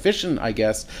being efficient, I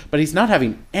guess, but he's not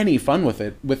having any fun with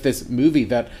it, with this movie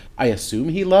that I assume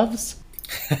he loves.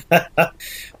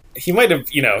 He might have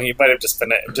just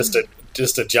been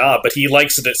just a job, but he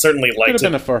likes it. It certainly likes it. Could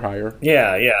have been a for hire.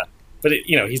 Yeah. But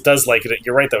he does like it.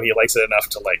 You're right, though. He likes it enough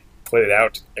to like put it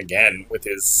out again with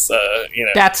his.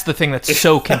 That's the thing that's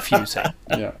so confusing.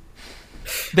 Yeah.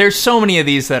 There's so many of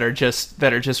these that are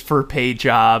just for pay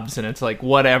jobs, and it's like,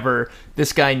 whatever.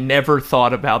 This guy never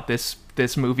thought about this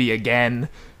movie again.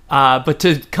 But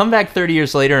to come back 30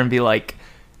 years later and be like,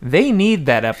 they need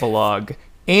that epilogue.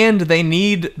 And they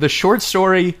need the short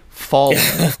story Falling,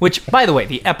 which, by the way,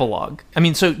 the epilogue. I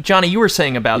mean, so Johnny, you were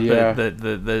saying about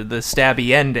the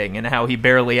stabby ending and how he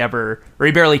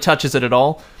barely touches it at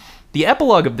all. The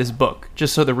epilogue of this book,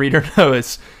 just so the reader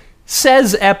knows,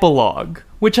 says epilogue,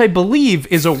 which I believe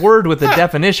is a word with a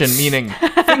definition meaning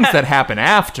things that happen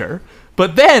after.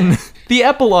 But then the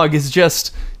epilogue is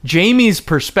just Jamie's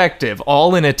perspective,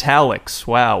 all in italics.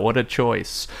 Wow, what a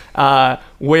choice.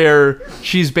 Where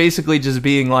she's basically just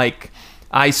being like,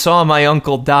 I saw my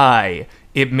uncle die.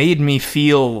 It made me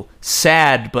feel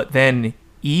sad, but then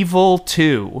evil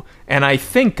too. And I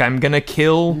think I'm going to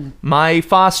kill my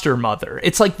foster mother.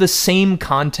 It's like the same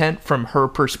content from her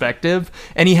perspective.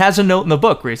 And he has a note in the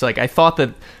book where he's like, I thought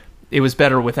that it was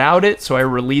better without it, so I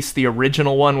released the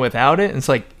original one without it. And it's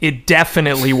like, it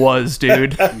definitely was,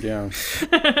 dude. Yeah.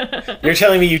 You're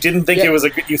telling me you didn't think it was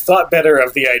you thought better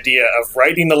of the idea of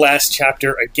writing the last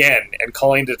chapter again and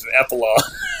calling it an epilogue.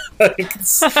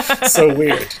 It's so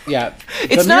weird. Yeah.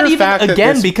 It's not even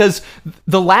again because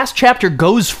the last chapter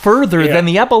goes further than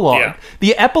the epilogue. Yeah.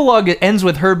 The epilogue ends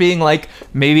with her being like,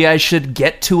 maybe I should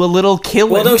get to a little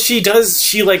killing. Well, no, she does.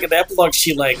 She, like, in the epilogue,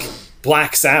 she, like,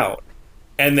 blacks out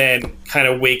and then kind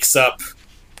of wakes up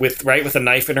with a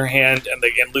knife in her hand and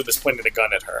Loomis pointing a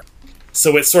gun at her.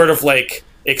 So it sort of, like,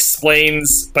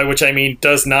 explains, by which I mean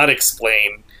does not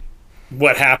explain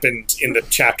what happened in the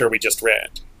chapter we just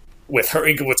read. With her,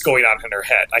 what's going on in her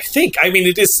head. I think. I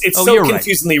mean, it's so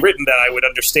confusingly written that I would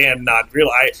understand.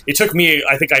 It took me.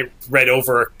 I think I read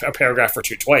over a paragraph or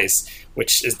two twice,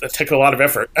 it took a lot of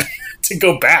effort to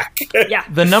go back. Yeah,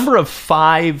 the number of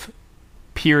 5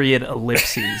 period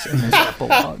ellipses in this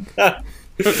epilogue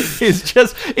is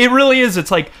just. It really is. It's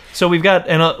like, so we've got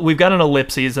an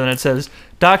ellipses, and it says,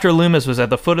 Dr. Loomis was at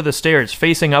the foot of the stairs,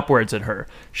 facing upwards at her,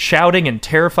 shouting in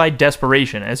terrified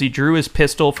desperation as he drew his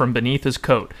pistol from beneath his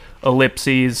coat.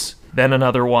 Ellipses, then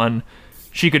another one.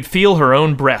 She could feel her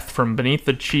own breath from beneath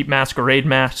the cheap masquerade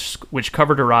mask which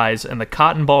covered her eyes, and the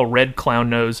cotton ball red clown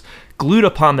nose glued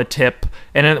upon the tip.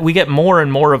 And we get more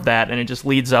and more of that, and it just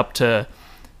leads up to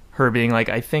her being like,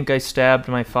 I think I stabbed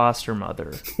my foster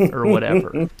mother, or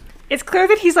whatever. It's clear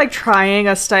that he's, like, trying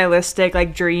a stylistic,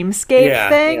 like, dreamscape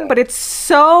thing, but it's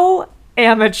so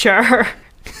amateur.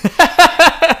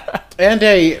 And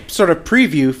a sort of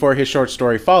preview for his short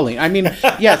story Falling. I mean,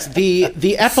 yes,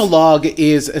 the epilogue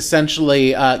is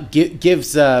essentially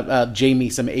gives Jamie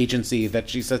some agency that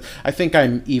she says, I think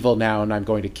I'm evil now and I'm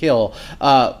going to kill.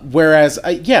 Whereas,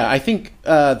 I think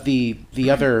the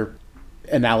other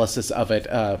analysis of it,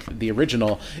 the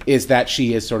original, is that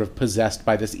she is sort of possessed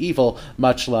by this evil,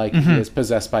 much like he is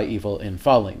possessed by evil in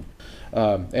Falling.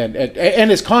 And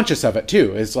is conscious of it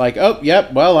too. It's like, oh,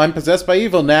 yep, well, I'm possessed by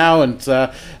evil now, and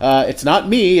it's not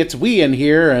me, it's we in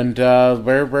here, and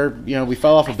we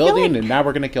fell off a building, and now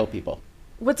we're gonna kill people.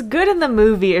 What's good in the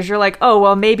movie is you're like, oh,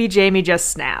 well, maybe Jamie just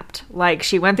snapped. Like,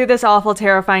 she went through this awful,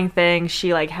 terrifying thing.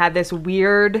 She, like, had this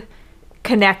weird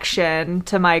connection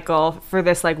to Michael for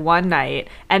this, like, one night,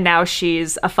 and now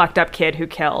she's a fucked up kid who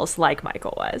kills like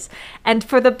Michael was. And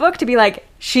for the book to be like,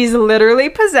 she's literally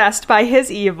possessed by his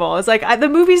evil, it's like, the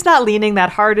movie's not leaning that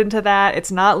hard into that.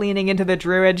 It's not leaning into the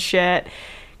druid shit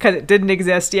because it didn't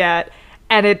exist yet,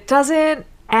 and it doesn't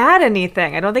add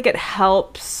anything. I don't think it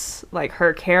helps, like,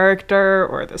 her character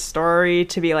or the story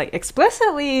to be like,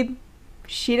 explicitly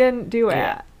she didn't do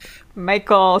it.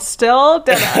 Michael still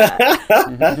did it.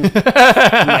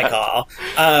 Michael.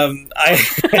 I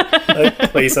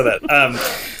said that.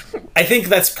 I think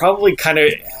that's probably kind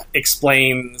of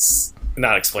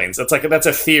that's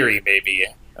a theory, maybe.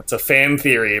 That's a fan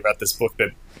theory about this book that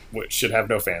should have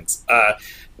no fans.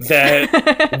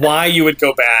 That why you would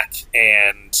go back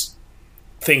and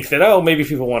think that, oh, maybe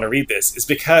people want to read this is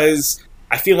because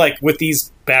I feel like with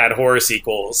these bad horror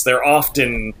sequels, there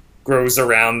often grows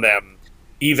around them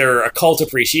either a cult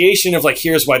appreciation of like,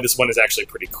 here's why this one is actually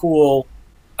pretty cool,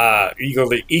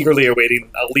 eagerly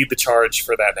awaiting, I'll lead the charge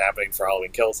for that happening for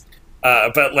Halloween Kills.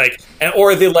 But like,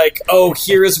 or they're like, oh,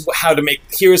 here's how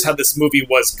this movie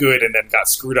was good and then got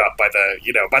screwed up by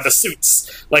the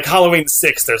suits. Like Halloween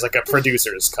 6, there's like a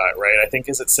producer's cut, right? I think,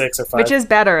 is it 6 or 5? Which is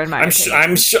better in my opinion.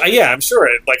 I'm sure. Yeah, I'm sure.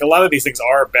 Like a lot of these things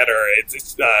are better.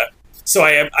 So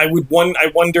I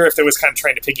wonder if there was kind of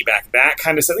trying to piggyback that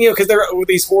kind of stuff, because there are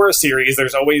these horror series.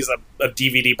 There's always a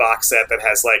DVD box set that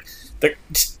has like the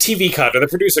TV cut or the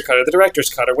producer cut or the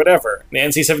director's cut or whatever, the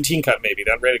NC-17 cut, maybe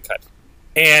the unrated cut.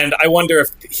 And I wonder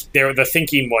if the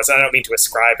thinking was, I don't mean to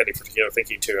ascribe any particular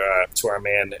thinking to our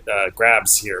man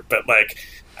Grabs here, but like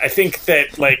I think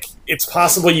that like it's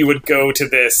possible you would go to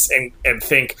this and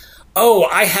think, oh,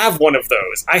 I have one of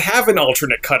those. I have an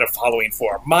alternate cut of Halloween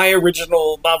 4. My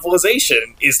original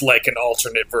novelization is like an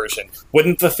alternate version.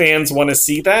 Wouldn't the fans want to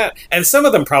see that? And some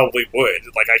of them probably would.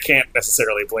 Like, I can't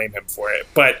necessarily blame him for it.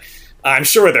 But I'm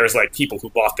sure there's like people who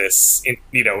bought this,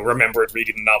 remembered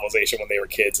reading the novelization when they were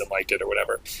kids and liked it or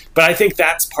whatever. But I think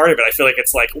that's part of it. I feel like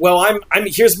it's like, well, I'm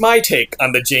here's my take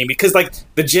on the Jamie, because like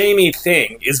the Jamie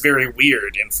thing is very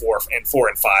weird in 4 and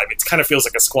 5. It kind of feels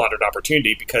like a squandered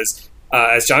opportunity because,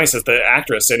 as Johnny says, the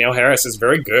actress Danielle Harris is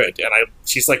very good, and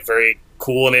she's like very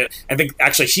cool in it. I think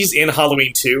actually she's in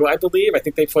Halloween 2, I believe. I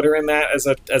think they put her in that as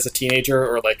a teenager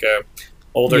or like a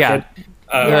older kid.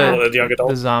 A young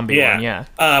adult. The zombie one,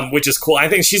 yeah. Which is cool. I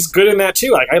think she's good in that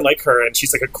too. Like, I like her, and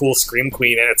she's like a cool scream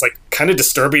queen, and it's like kind of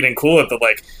disturbing and cool that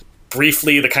like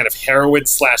briefly the kind of heroine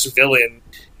 / villain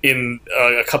in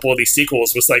a couple of these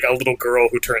sequels was like a little girl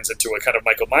who turns into a kind of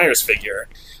Michael Myers figure.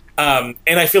 And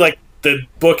I feel like the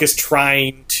book is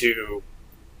trying to,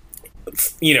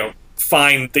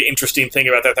 find the interesting thing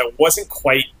about that wasn't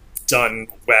quite done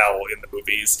well in the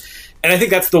movies. And I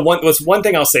think that's one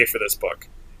thing I'll say for this book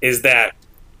is that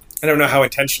I don't know how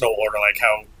intentional or like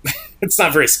how it's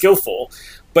not very skillful,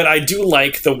 but I do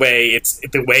like the way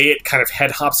it kind of head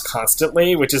hops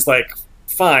constantly, which is like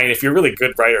fine. If you're a really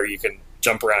good writer, you can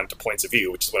jump around to points of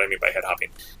view, which is what I mean by head hopping.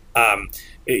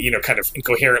 Kind of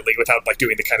incoherently without like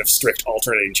doing the kind of strict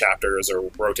alternating chapters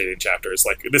or rotating chapters.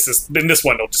 Like in this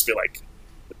one, it'll just be like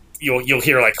you'll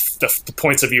hear like the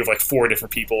points of view of like 4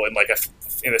 different people in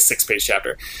a 6-page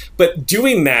chapter. But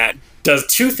doing that does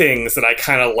 2 things that I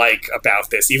kind of like about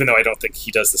this, even though I don't think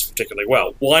he does this particularly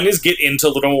well. One is get a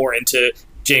little more into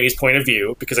Jamie's point of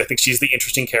view, because I think she's the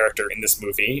interesting character in this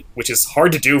movie, which is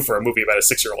hard to do for a movie about a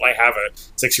 6-year-old. I have a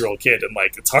 6-year-old kid, and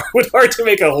like it's hard to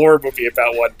make a horror movie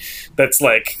about one that's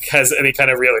like has any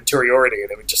kind of real interiority, and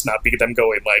it would just not be them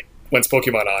going like, when's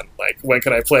Pokemon on? Like, when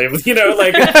can I play?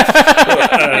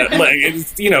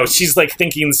 She's like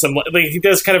thinking he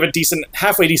does kind of a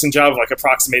halfway decent job of like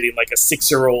approximating like a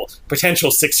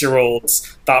potential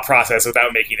 6-year-old's thought process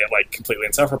without making it like completely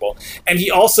insufferable. And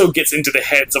he also gets into the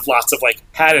heads of lots of like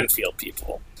Haddonfield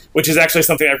people, which is actually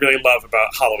something I really love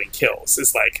about Halloween Kills,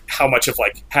 is like how much of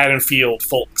like Haddonfield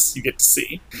folks you get to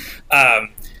see.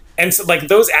 And so, like,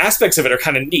 those aspects of it are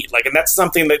kind of neat. Like, and that's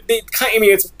something that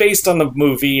it's based on the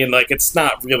movie, and like, it's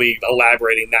not really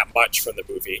elaborating that much from the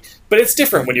movie. But it's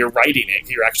different when you're writing it.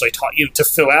 You're actually taught to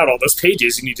fill out all those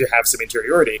pages. You need to have some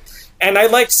interiority. And I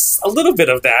liked a little bit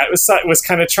of that. It was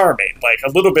kind of charming. Like a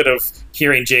little bit of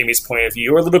hearing Jamie's point of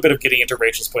view, or a little bit of getting into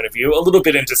Rachel's point of view, a little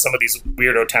bit into some of these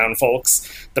weirdo town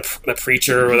folks, the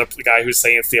preacher or the guy who's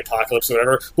saying it's the apocalypse or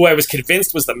whatever, who I was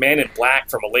convinced was the Man in Black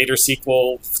from a later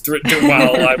sequel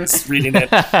while I was reading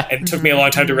it. And it took me a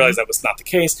long time to realize that was not the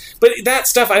case. But that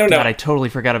stuff, I don't know. God, I totally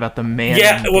forgot about the Man in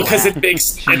Black. Well, because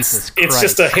it's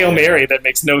just a Hail Mary that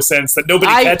makes no sense, that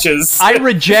nobody catches. I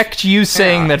reject you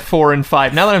saying that 4 and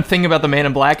 5. Now that I'm thinking about the Man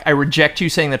in Black, I reject you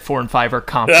saying that 4 and 5 are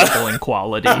comparable in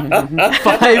quality.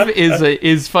 5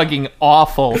 is fucking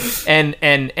awful,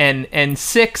 and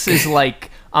 6 is like,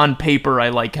 on paper I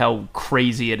like how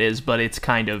crazy it is, but it's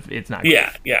not good.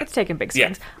 Yeah. It's taking big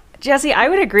swings. Yeah. Jesse, I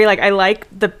would agree. Like, I like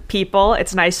the people.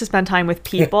 It's nice to spend time with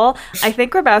people. I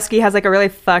think Grabowski has like a really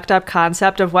fucked up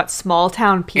concept of what small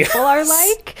town people are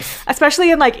like,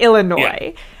 especially in like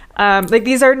Illinois. Yeah. Like,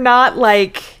 these are not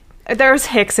like, there's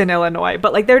Hicks in Illinois,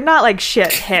 but like they're not like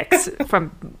shit Hicks from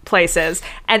places.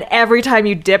 And every time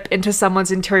you dip into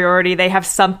someone's interiority, they have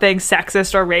something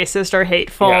sexist or racist or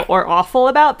hateful or awful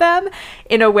about them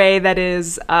in a way that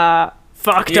is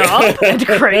fucked up and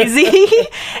crazy.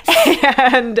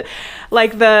 And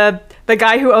like the the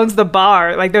guy who owns the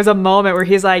bar, like there's a moment where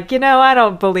he's like, I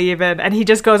don't believe in, and he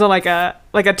just goes on like a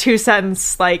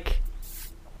 2-sentence, like,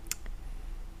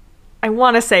 I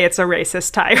want to say it's a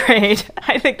racist tirade.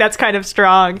 I think that's kind of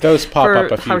strong. Those pop for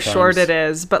up a few how times. short it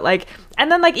is. But like,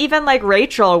 and then like even like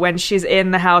Rachel, when she's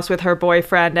in the house with her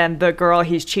boyfriend and the girl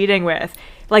he's cheating with,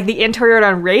 like the interior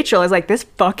on Rachel is like, this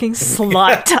fucking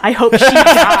slut. I hope she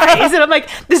dies. And I'm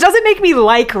like, this doesn't make me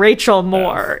like Rachel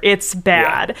more. It's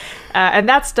bad. And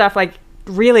that stuff like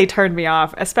really turned me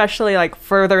off, especially like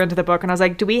further into the book. And I was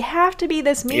like, do we have to be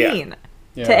this mean?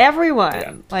 Yeah. To everyone.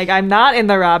 Yeah. Like, I'm not in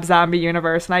the Rob Zombie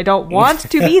universe, and I don't want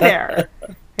to be there.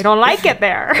 I don't like it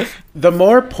there. The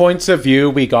more points of view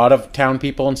we got of town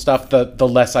people and stuff, the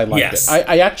less I liked Yes. it.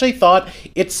 I actually thought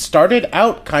it started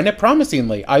out kind of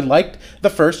promisingly. I liked the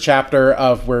first chapter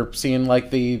of we're seeing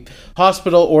like the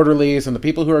hospital orderlies and the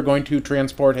people who are going to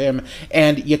transport him,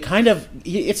 and you kind of,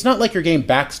 it's not like you're getting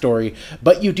backstory,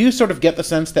 but you do sort of get the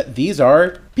sense that these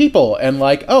are people, and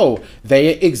like, oh, they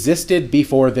existed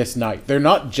before this night. They're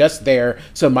not just there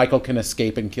so Michael can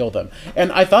escape and kill them.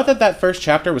 And I thought that first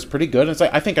chapter was pretty good. It's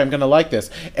like, I think I'm gonna like this.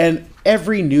 And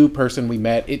every new person we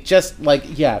met, it just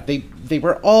like, yeah, they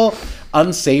were all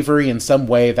unsavory in some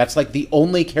way. That's like the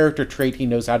only character trait he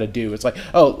knows how to do. It's like,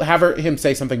 oh, him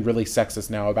say something really sexist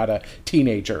now about a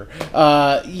teenager.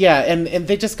 And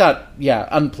they just got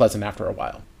unpleasant after a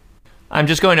while. I'm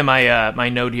just going to my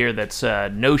note here that's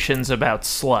notions about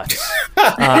sluts.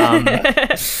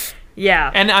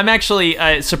 Yeah. And I'm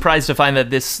actually surprised to find that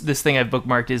this thing I've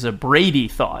bookmarked is a Brady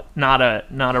thought, not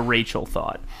a Rachel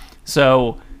thought.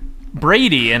 So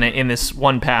Brady in this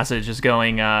one passage is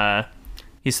going,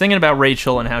 he's thinking about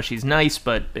Rachel and how she's nice,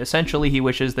 but essentially he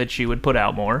wishes that she would put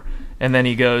out more. And then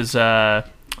he goes,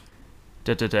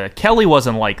 Kelly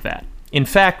wasn't like that. In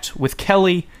fact, with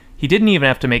Kelly, he didn't even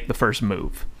have to make the first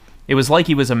move. It was like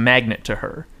he was a magnet to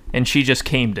her, and she just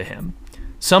came to him.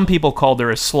 Some people called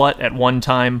her a slut at one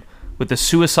time, with the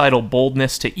suicidal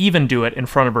boldness to even do it in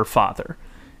front of her father.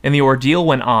 And the ordeal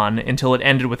went on until it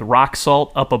ended with rock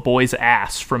salt up a boy's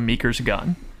ass from Meeker's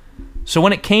gun. So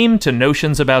when it came to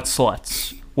notions about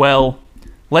sluts, well,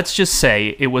 let's just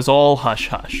say it was all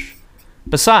hush-hush.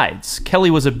 Besides,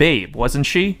 Kelly was a babe, wasn't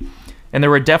she? And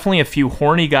there were definitely a few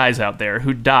horny guys out there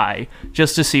who'd die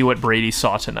just to see what Brady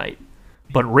saw tonight.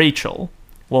 But Rachel,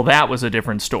 well, that was a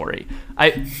different story.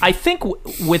 I think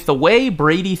with the way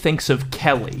Brady thinks of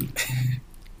Kelly,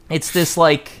 it's this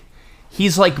like,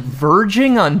 he's like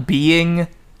verging on being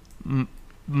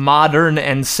modern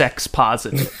and sex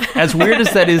positive. As weird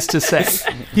as that is to say.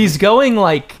 He's going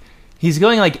like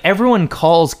everyone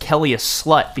calls Kelly a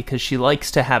slut because she likes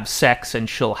to have sex and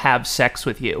she'll have sex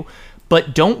with you.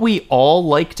 But don't we all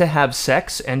like to have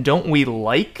sex, and don't we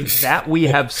like that we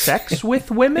have sex with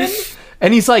women?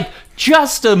 And he's like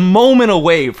just a moment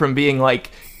away from being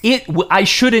like, I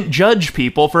shouldn't judge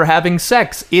people for having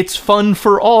sex. It's fun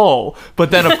for all.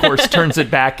 But then, of course, turns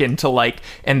it back into like,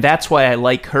 and that's why I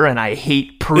like her and I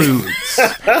hate prudes.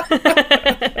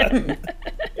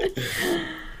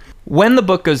 When the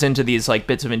book goes into these like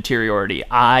bits of interiority,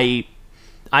 I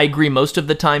agree most of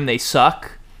the time they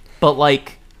suck. But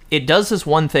like, it does this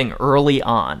one thing early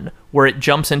on where it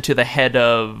jumps into the head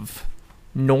of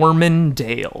Norman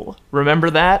Dale. Remember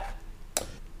that?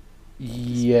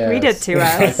 Yes. Read it to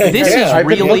us. This is I've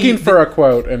been really looking for a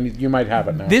quote, and you might have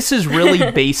it now. This is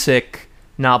really basic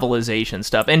novelization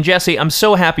stuff. And Jesse, I'm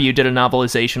so happy you did a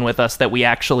novelization with us that we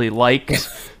actually liked,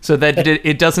 so that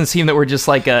it doesn't seem that we're just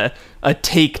like a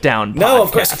takedown podcast. No,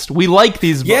 of course. We like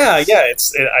these books. Yeah.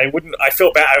 I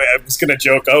feel bad. I was gonna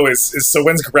joke. Oh, so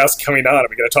when's Grabowski coming on? Are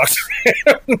we gonna talk to him?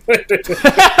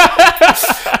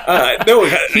 No,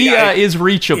 He is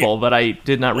reachable, but I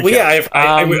did not reach well, yeah,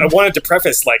 out. I wanted to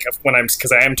preface like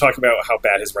because I am talking about how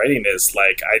bad his writing is.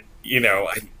 Like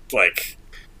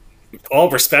all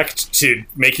respect to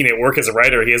making it work as a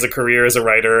writer. He has a career as a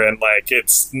writer, and like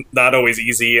it's not always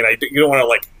easy. And you don't want to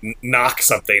like knock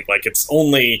something. Like it's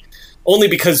only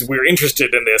because we're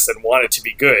interested in this and want it to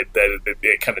be good that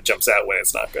it kind of jumps out when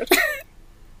it's not good.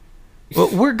 Well,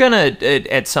 we're gonna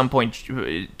at some point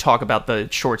talk about the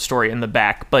short story in the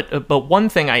back, but one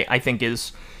thing I think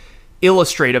is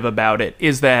illustrative about it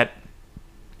is that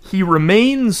he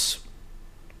remains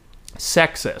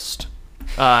sexist.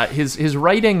 His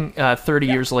writing 30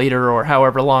 years later, or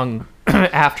however long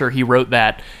after he wrote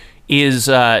that, is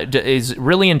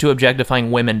really into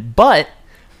objectifying women. But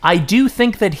I do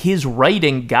think that his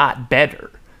writing got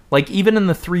better. Like, even in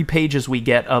the 3 pages we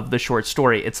get of the short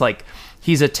story, it's like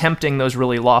he's attempting those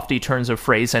really lofty turns of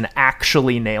phrase and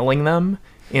actually nailing them.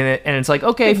 And it's like,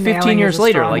 okay, 15 years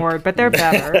later, like, word, but they're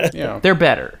better. Yeah. They're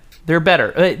better.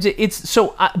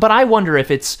 But I wonder if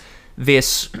it's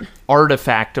this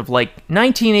artifact of like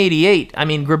 1988. I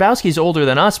mean, Grabowski's older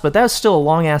than us, but that's still a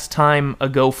long ass time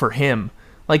ago for him.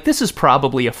 Like, this is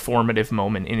probably a formative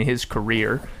moment in his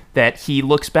career that he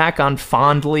looks back on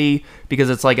fondly because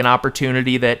it's like an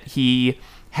opportunity that he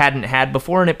hadn't had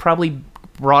before, and it probably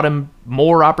brought him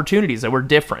more opportunities that were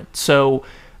different. So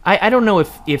I don't know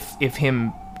if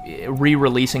him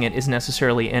re-releasing it is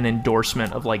necessarily an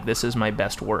endorsement of like, this is my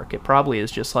best work. It probably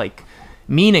is just like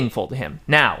meaningful to him.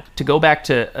 Now, to go back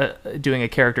to doing a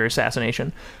character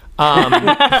assassination,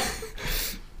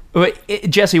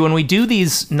 Jesse, when we do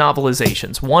these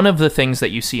novelizations, one of the things that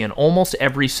you see in almost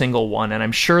every single one, and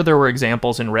I'm sure there were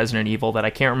examples in Resident Evil that I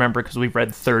can't remember because we've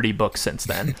read 30 books since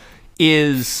then,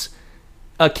 is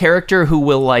a character who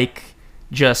will like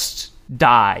just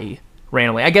die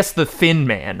randomly. I guess the Thin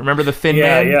Man. Remember the Thin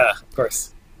Man? Yeah, of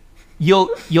course.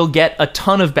 You'll get a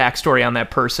ton of backstory on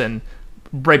that person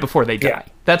right before they die. Yeah.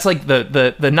 That's like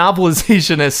the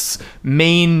novelizationist's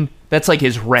main. That's like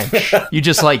his wrench. You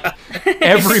just like,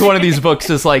 every one of these books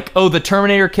is like, oh, the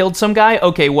Terminator killed some guy?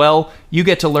 Okay, well, you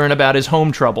get to learn about his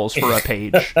home troubles for a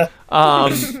page.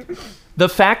 The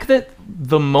fact that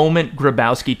the moment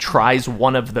Grabowski tries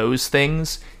one of those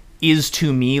things is,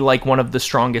 to me, like one of the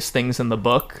strongest things in the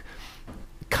book,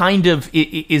 kind of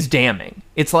is damning.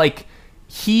 It's like,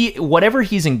 whatever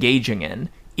he's engaging in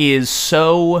is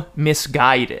so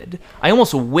misguided. I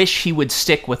almost wish he would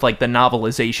stick with like the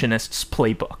novelizationist's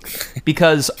playbook,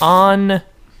 because on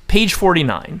page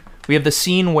 49 we have the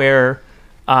scene where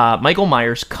Michael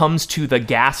Myers comes to the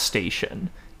gas station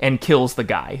and kills the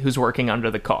guy who's working under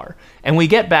the car, and we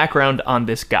get background on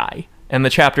this guy, and the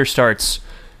chapter starts: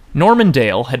 Norman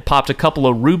Dale had popped a couple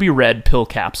of ruby red pill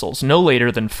capsules no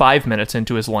later than 5 minutes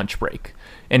into his lunch break,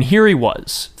 and here he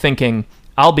was thinking,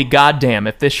 I'll be goddamn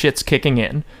if this shit's kicking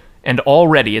in, and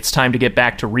already it's time to get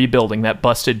back to rebuilding that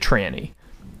busted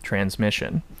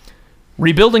transmission.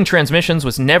 Rebuilding transmissions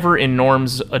was never in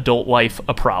Norm's adult life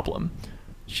a problem.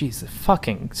 Jeez, the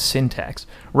fucking syntax.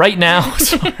 Right now,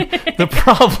 the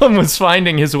problem was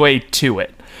finding his way to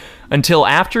it. Until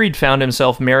after he'd found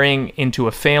himself marrying into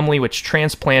a family which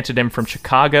transplanted him from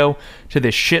Chicago to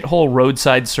this shithole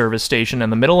roadside service station in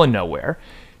the middle of nowhere,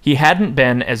 he hadn't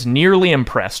been as nearly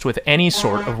impressed with any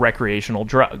sort of recreational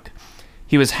drug.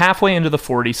 He was halfway into the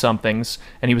 40-somethings,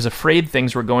 and he was afraid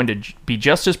things were going to be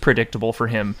just as predictable for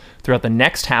him throughout the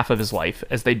next half of his life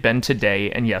as they'd been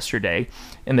today and yesterday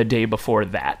and the day before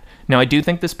that. Now, I do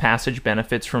think this passage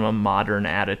benefits from a modern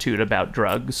attitude about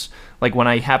drugs. Like, when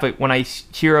I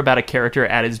hear about a character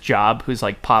at his job who's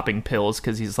like popping pills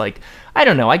because he's like, I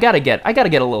don't know, I gotta get a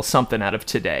little something out of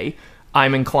today,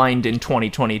 I'm inclined in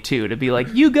 2022 to be like,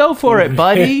 you go for it,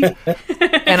 buddy.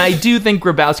 And I do think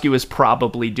Grabowski was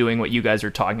probably doing what you guys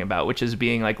are talking about, which is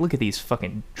being like, look at these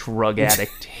fucking drug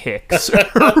addict hicks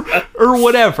or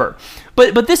whatever.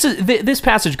 But this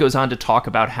passage goes on to talk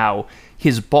about how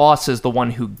his boss is the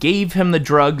one who gave him the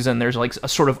drugs, and there's like a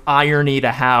sort of irony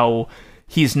to how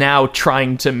he's now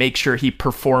trying to make sure he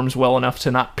performs well enough to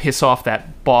not piss off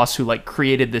that boss who like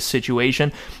created this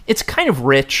situation. It's kind of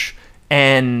rich.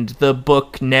 And the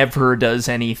book never does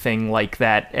anything like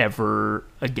that ever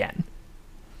again.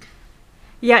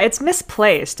 Yeah, it's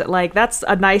misplaced. Like, that's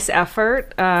a nice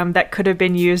effort that could have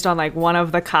been used on, like, one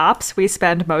of the cops we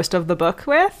spend most of the book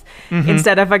with,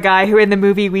 instead of a guy who in the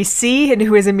movie we see and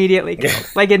who is immediately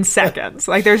killed, like, in seconds.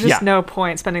 Like, there's just no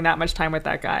point spending that much time with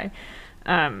that guy.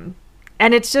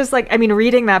 And it's just like, I mean,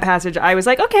 reading that passage, I was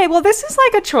like, okay, well, this is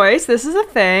like a choice. This is a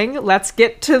thing. Let's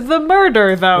get to the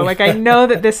murder, though. Like, I know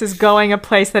that this is going a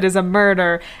place that is a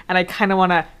murder, and I kind of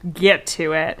want to get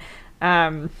to it.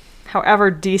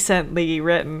 However decently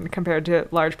written compared to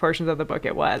large portions of the book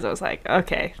it was, I was like,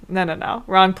 okay, no.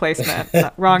 Wrong placement,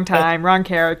 wrong time, wrong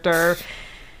character,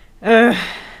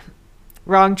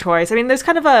 wrong choice. I mean, there's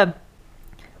kind of a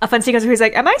fun sequence where he's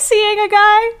like, am I seeing a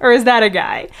guy or is that a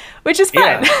guy? Which is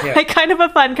fun. Yeah. Like, kind of a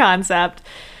fun concept.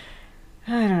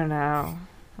 I don't know.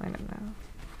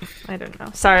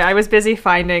 Sorry, I was busy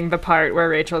finding the part where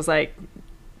Rachel's like,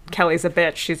 Kelly's a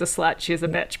bitch, she's a slut, she's a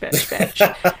bitch.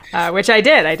 Which I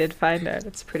did. I did find it.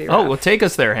 It's pretty rough. Oh, well, take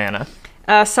us there, Hannah.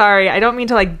 Sorry, I don't mean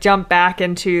to like jump back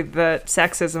into the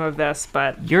sexism of this,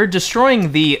 but you're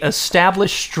destroying the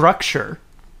established structure.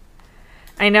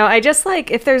 I know. I just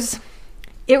like, if there's...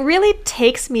 It really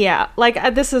takes me out.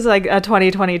 Like, this is like a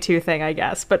 2022 thing, I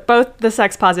guess. But both the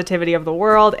sex positivity of the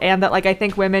world and that, like, I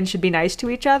think women should be nice to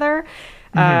each other.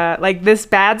 Like, this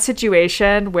bad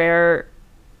situation where,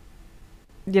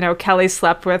 you know, Kelly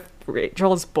slept with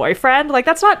Rachel's boyfriend. Like,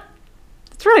 it's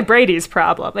really Brady's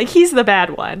problem. Like, he's the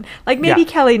bad one. Like, maybe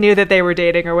Kelly knew that they were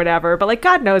dating or whatever. But, like,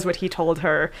 God knows what he told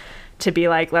her to be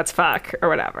like, let's fuck or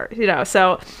whatever, you know?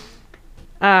 So,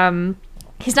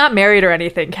 he's not married or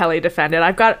anything, Kelly defended.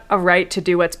 I've got a right to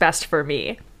do what's best for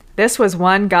me. This was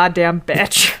one goddamn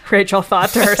bitch, Rachel thought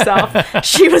to herself.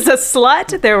 She was a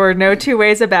slut. There were no two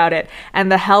ways about it.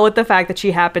 And the hell with the fact that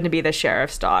she happened to be the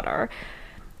sheriff's daughter.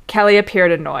 Kelly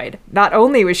appeared annoyed. Not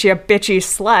only was she a bitchy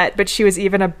slut, but she was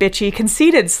even a bitchy,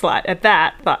 conceited slut at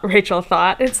that, Rachel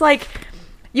thought. It's like,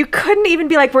 you couldn't even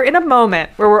be like, we're in a moment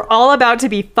where we're all about to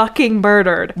be fucking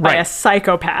murdered by a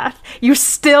psychopath. You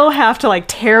still have to like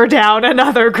tear down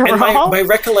another girl. And my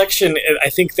recollection, I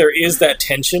think there is that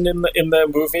tension in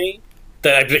the movie.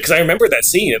 Because I remember that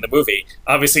scene in the movie.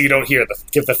 Obviously, you don't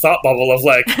give the thought bubble of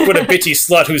like, what a bitchy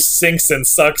slut who sinks and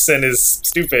sucks and is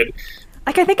stupid.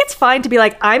 Like, I think it's fine to be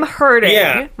like, I'm hurting.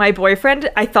 Yeah. My boyfriend,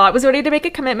 I thought, was ready to make a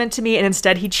commitment to me, and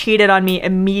instead he cheated on me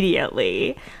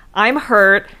immediately. I'm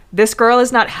hurt. This girl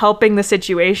is not helping the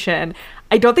situation.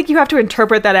 I don't think you have to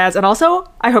interpret that as, and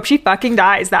also, I hope she fucking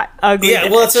dies, that ugly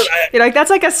bitch. Well, that's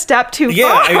like a step too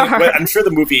far. I'm sure the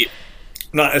movie,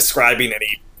 not ascribing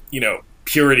any,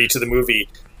 purity to the movie,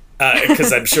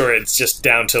 because I'm sure it's just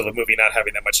down to the movie not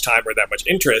having that much time or that much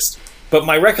interest. But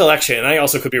my recollection, and I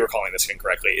also could be recalling this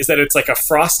incorrectly, is that it's like a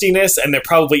frostiness, and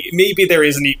maybe there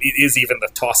is even the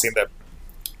tossing the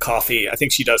coffee. I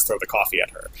think she does throw the coffee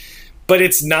at her. But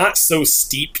it's not so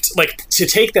steeped. Like, to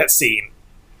take that scene,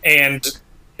 and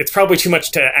it's probably too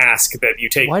much to ask that you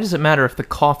take... Why does it matter if the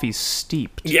coffee's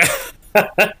steeped? Yeah.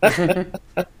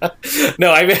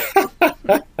 No, I mean,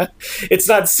 it's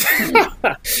not.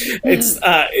 It's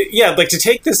like to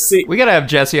take this scene. We gotta have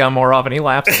Jesse on more often. He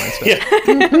laughs at my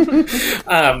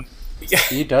stuff.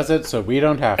 He does it, so we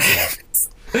don't have to.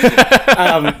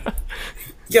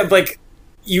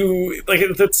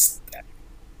 That's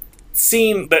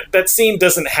scene that scene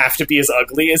doesn't have to be as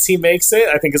ugly as he makes it.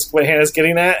 I think is what Hannah's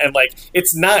getting at, and like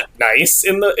it's not nice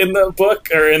in the book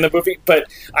or in the movie, but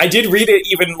I did read it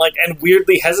even and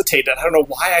weirdly hesitated. I don't know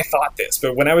why I thought this,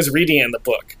 but when I was reading it in the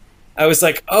book, I was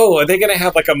like, oh, are they going to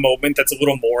have a moment that's a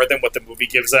little more than what the movie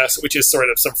gives us, which is sort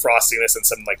of some frostiness and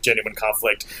some genuine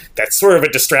conflict that's sort of a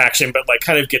distraction, but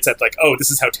kind of gets at oh, this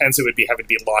is how tense it would be having to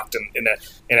be locked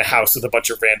in a house with a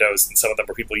bunch of randos, and some of them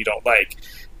are people you don't like.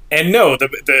 And no,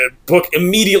 the book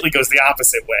immediately goes the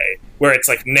opposite way, where it's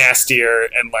nastier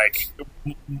and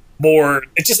more.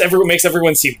 It just makes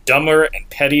everyone seem dumber and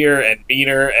pettier and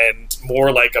meaner and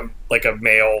more like a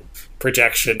male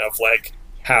projection of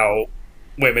how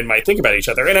women might think about each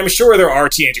other. And I'm sure there are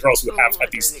teenage girls who have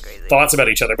had these thoughts about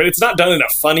each other, but it's not done in a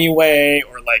funny way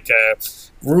or a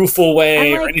rueful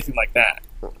way or anything like that.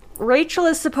 Rachel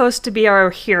is supposed to be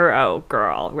our hero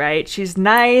girl, right? She's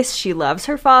nice. She loves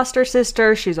her foster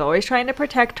sister. She's always trying to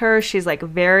protect her. She's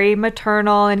very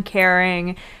maternal and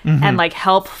caring and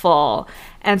helpful.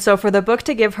 And so for the book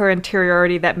to give her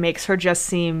interiority that makes her just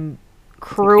seem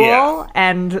cruel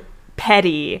and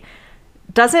petty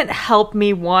doesn't help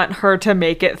me want her to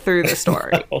make it through the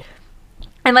story. No.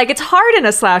 And it's hard in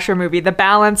a slasher movie, the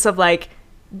balance of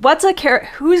what's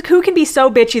who can be so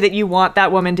bitchy that you want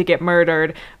that woman to get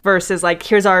murdered versus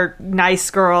here's our nice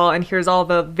girl and here's all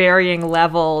the varying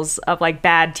levels of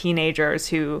bad teenagers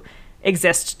who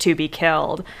exist to be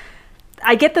killed.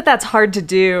 I get that that's hard to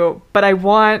do, but I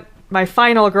want my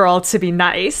final girl to be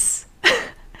nice.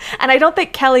 And I don't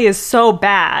think Kelly is so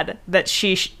bad that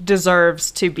she deserves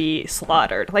to be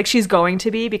slaughtered. She's going to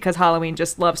be, because Halloween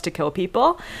just loves to kill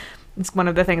people. It's one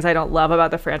of the things I don't love about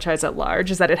the franchise at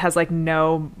large, is that it has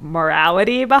no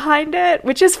morality behind it,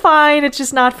 which is fine. It's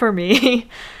just not for me.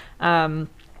 And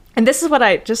this is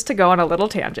what just to go on a little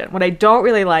tangent, what I don't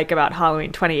really like about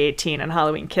Halloween 2018 and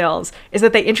Halloween Kills is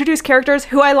that they introduce characters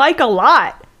who I like a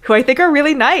lot, who I think are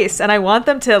really nice, and I want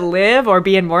them to live or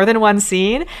be in more than one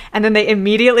scene, and then they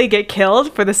immediately get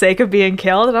killed for the sake of being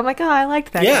killed, and I'm like, oh, I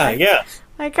liked that guy. Yeah.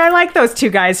 I like those two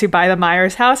guys who buy the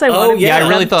Myers house. I wanted I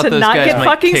really thought to those not guys get might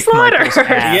fucking kick slaughtered. Michael's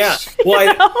ass. Yeah.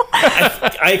 Well,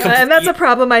 and that's a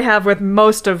problem I have with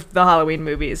most of the Halloween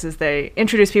movies, is they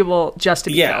introduce people just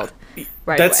to be killed.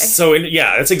 Right that's away.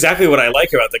 that's exactly what I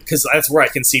like about them, because that's where I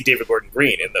can see David Gordon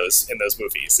Green in those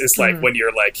movies. It's when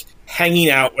you're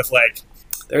hanging out with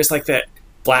there's that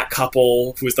black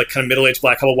couple who's kind of middle-aged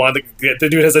black couple. One, the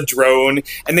dude has a drone,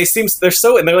 and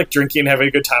they're drinking and having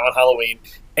a good time on Halloween,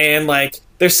 and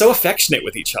they're so affectionate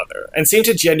with each other and seem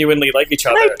to genuinely like each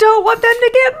other. I don't want them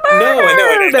to get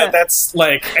murdered. No, that's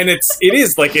and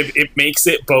it makes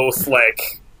it both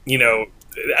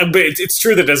but it's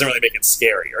true that it doesn't really make it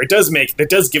scary, or it does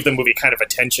give the movie kind of a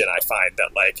tension. I find that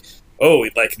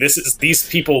these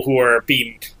people who are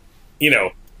being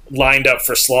lined up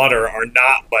for slaughter are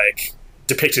not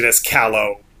depicted as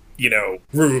callow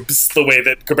rubes, the way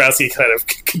that Grabowski kind of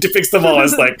depicts them all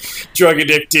as like drug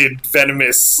addicted,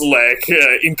 venomous, like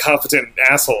incompetent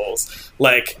assholes.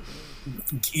 Like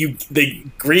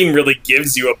Green really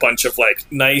gives you a bunch of like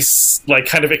nice, like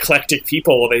kind of eclectic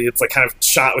people. It's like kind of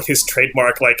shot with his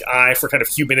trademark like eye for kind of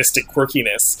humanistic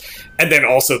quirkiness, and then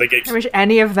also they get. I wish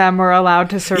any of them were allowed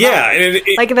to survive. Yeah, and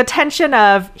like the tension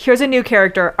of here's a new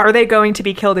character. Are they going to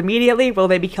be killed immediately? Will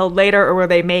they be killed later, or will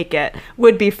they make it?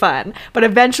 Would be fun. But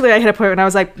eventually, I hit a point when I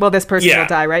was like, well, this person will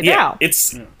die right now.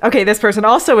 It's okay. This person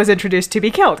also was introduced to be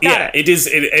killed. Got it. It is.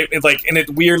 It like, and it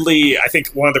weirdly, I think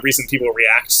one of the reasons people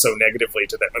react so negatively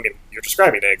to that. I mean, you're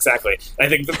describing it exactly. I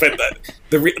think,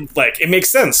 like it makes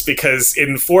sense because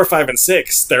in 4, 5, and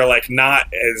 6, they're like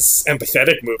not as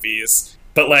empathetic movies,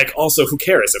 but like also who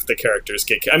cares if the characters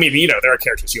get killed? I mean, there are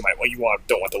characters don't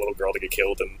want the little girl to get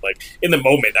killed, and like in the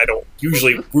moment, I don't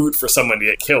usually root for someone to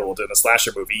get killed in a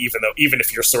slasher movie, even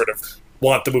if you're sort of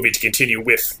want the movie to continue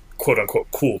with quote unquote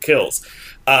cool kills.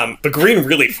 But Green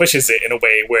really pushes it in a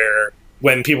way where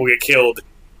when people get killed,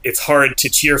 it's hard to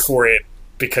cheer for it,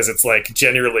 because it's like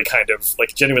genuinely kind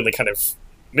of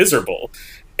miserable.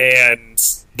 And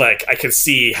like I could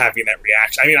see having that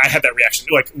reaction. I mean, I had that reaction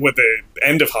like with the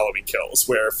end of Halloween Kills,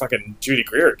 where fucking Judy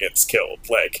Greer gets killed.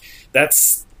 Like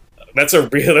that's a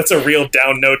real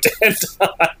down note to end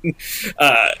on.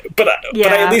 But I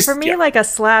at least for me, like a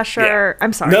slasher.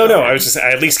 I'm sorry. No. I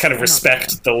at least kind of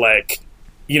respect the like.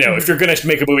 If you're going to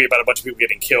make a movie about a bunch of people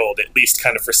getting killed, at least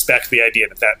kind of respect the idea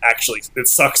that actually it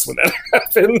sucks when that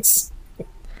happens.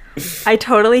 I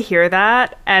totally hear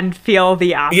that and feel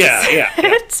the opposite. Yeah.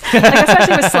 Like,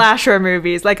 especially with slasher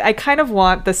movies. Like, I kind of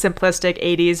want the simplistic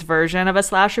 80s version of a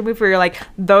slasher movie where you're like,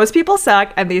 those people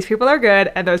suck and these people are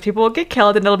good and those people will get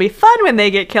killed and it'll be fun when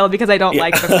they get killed because I don't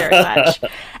like them very much.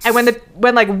 And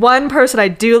when like one person I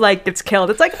do like gets killed,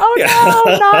 it's like, oh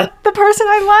no, not the person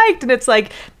I liked. And it's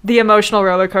like the emotional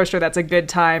roller coaster that's a good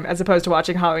time, as opposed to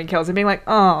watching Halloween Kills and being like,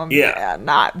 oh man,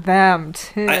 not them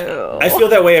too. I feel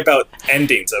that way about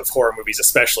endings of horror movies,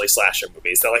 especially slasher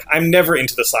movies. They're like, I'm never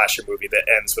into the slasher movie that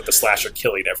ends with the slasher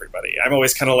killing everybody. I'm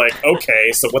always kind of like,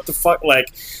 okay, so what the fuck? Like,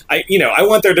 I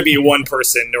want there to be one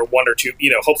person or one or two,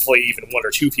 hopefully even one or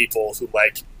two people who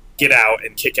like get out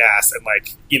and kick ass and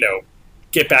like,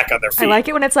 get back on their feet. I like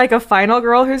it when it's like a final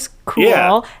girl who's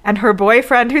cool and her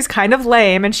boyfriend who's kind of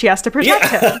lame and she has to protect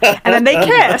him. And then they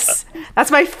kiss.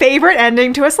 That's my favorite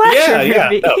ending to a slasher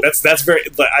movie. No, that's very...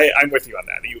 I'm with you on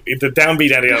that. The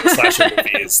downbeat ending of a slasher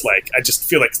movie is like... I just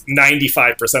feel like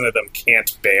 95% of them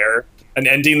can't bear an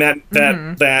ending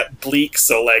that bleak,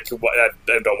 so like I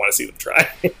don't want to see them try.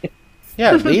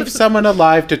 Yeah, leave someone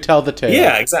alive to tell the tale.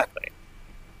 Yeah, exactly.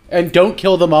 And don't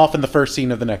kill them off in the first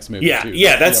scene of the next movie.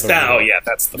 That's that. Oh, yeah,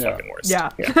 that's the fucking worst. Yeah.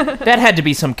 That had to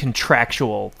be some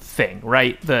contractual thing,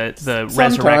 right? The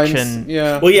resurrection.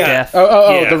 Yeah. Well, yeah.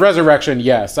 Death. The resurrection.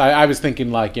 Yes, I was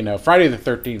thinking like Friday the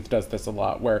 13th does this a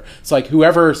lot, where it's like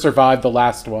whoever survived the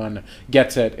last one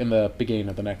gets it in the beginning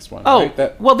of the next one. Oh,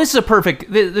 right? well, this is a perfect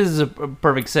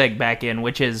seg back in,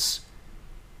 which is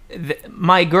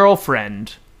my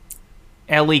girlfriend.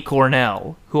 Ellie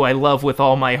Cornell, who I love with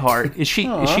all my heart. Is she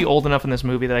old enough in this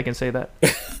movie that I can say that?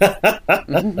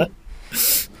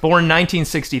 Born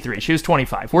 1963. She was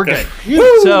 25. We're good.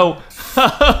 So,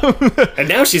 and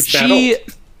now she's mad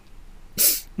old.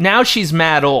 Now she's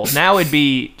mad old. Now it'd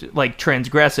be like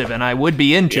transgressive, and I would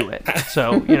be into it.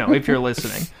 So if you're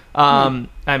listening,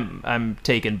 I'm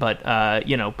taken. But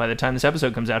by the time this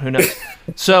episode comes out, who knows?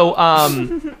 So,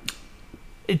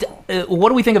 what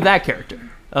do we think of that character?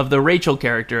 Of the Rachel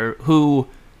character, who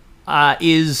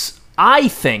is, I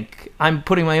think, I'm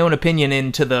putting my own opinion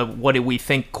into the what do we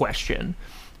think question,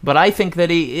 but I think that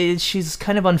she's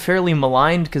kind of unfairly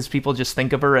maligned because people just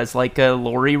think of her as like a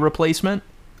Laurie replacement.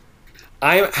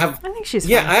 I think she's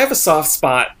fun. I have a soft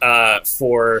spot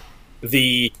for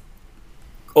the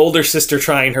older sister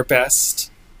trying her best.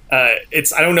 I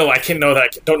don't know that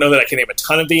I can name a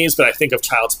ton of these, but I think of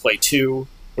Child's Play 2.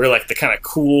 Where like the kind of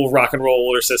cool rock and roll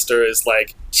older sister is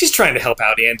like, she's trying to help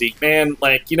out Andy, man.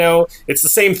 Like, it's the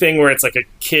same thing where it's like a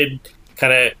kid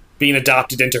kind of being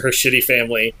adopted into her shitty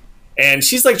family. And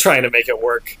she's like trying to make it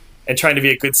work and trying to be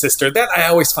a good sister. That I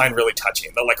always find really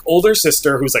touching. The like older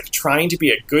sister who's like trying to be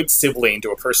a good sibling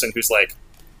to a person who's like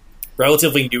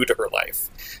relatively new to her life.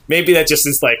 Maybe that just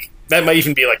is like, that might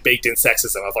even be like baked in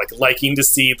sexism of like liking to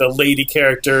see the lady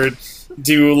character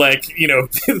do like,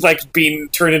 like being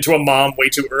turned into a mom way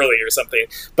too early or something.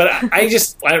 But I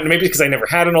don't know, maybe because I never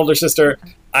had an older sister,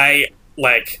 I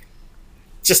like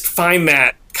just find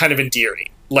that kind of endearing.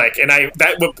 Like, and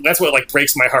that's what like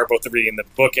breaks my heart both reading the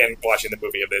book and watching the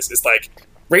movie of this is like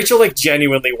Rachel like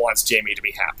genuinely wants Jamie to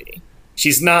be happy.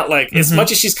 She's not like, as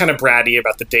much as she's kind of bratty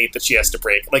about the date that she has to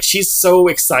break, like she's so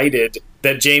excited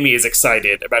that Jamie is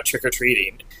excited about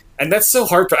trick-or-treating. And that's so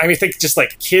hard. I think just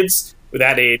like kids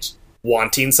that age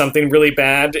wanting something really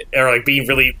bad or like being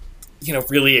really,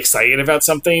 really excited about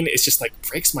something, it's just like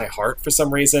breaks my heart for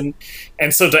some reason.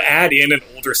 And so to add in an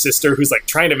older sister who's like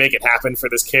trying to make it happen for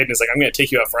this kid and is like, I'm going to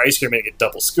take you out for ice cream and get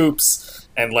double scoops.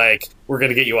 And like, we're going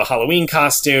to get you a Halloween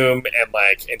costume.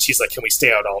 And she's like, can we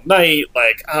stay out all night?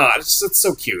 Like, it's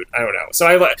so cute. I don't know. So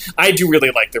I do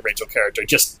really like the Rachel character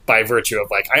just by virtue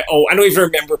of like, I don't even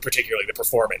remember particularly the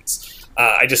performance.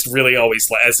 I just really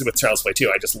always, as with Child's Play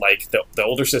 2, I just like the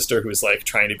older sister who's like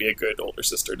trying to be a good older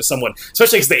sister to someone,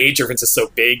 especially because the age difference is so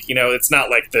big. It's not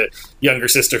like the younger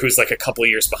sister who's like a couple of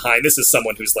years behind. This is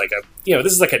someone who's like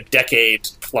this is like a decade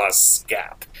plus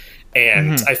gap.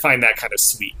 And I find that kind of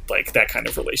sweet, like that kind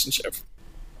of relationship.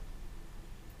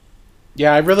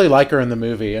 Yeah, I really like her in the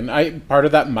movie, and part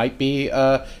of that might be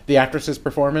the actress's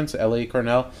performance, Ellie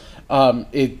Cornell. I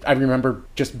remember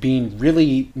just being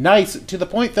really nice to the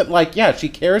point that, like, yeah, she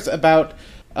cares about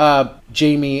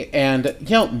Jamie, and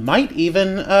might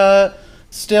even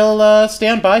still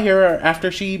stand by her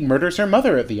after she murders her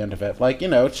mother at the end of it. Like,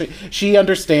 she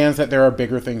understands that there are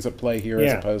bigger things at play here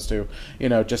as opposed to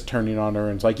just turning on her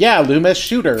and it's like, yeah, Loomis,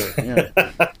 shoot her.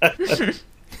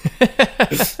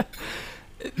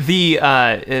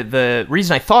 The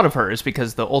reason I thought of her is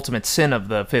because the ultimate sin of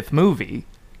the fifth movie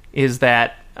is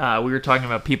that we were talking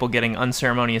about people getting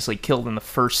unceremoniously killed in the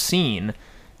first scene.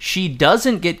 She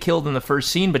doesn't get killed in the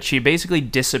first scene, but she basically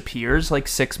disappears like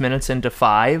 6 minutes into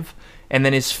 5 and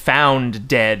then is found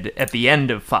dead at the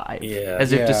end of 5,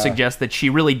 as if to suggest that she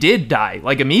really did die,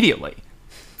 like, immediately.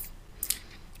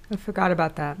 I forgot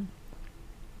about that.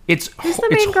 Who's the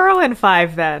main girl in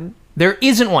 5, then? There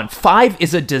isn't one. 5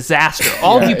 is a disaster.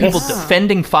 All you people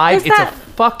defending 5, it's a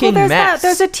fucking mess.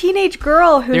 There's a teenage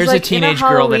girl who's in a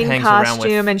Halloween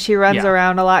costume, and she runs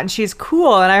around a lot, and she's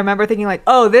cool. And I remember thinking, like,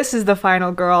 oh, this is the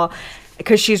final girl,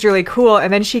 because she's really cool.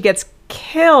 And then she gets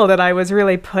killed, and I was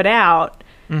really put out.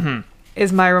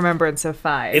 Is my remembrance of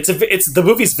 5. It's the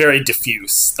movie's very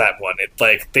diffuse, that one.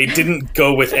 They didn't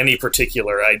go with any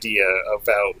particular idea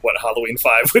about what Halloween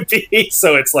 5 would be,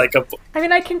 so it's like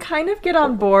I can kind of get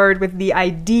on board with the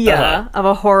idea of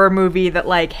a horror movie that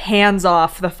like hands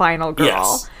off the final girl.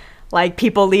 Yes. Like,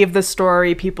 people leave the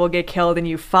story, people get killed, and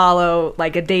you follow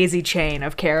like a daisy chain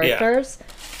of characters.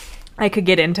 Yeah. I could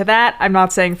get into that. I'm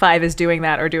not saying 5 is doing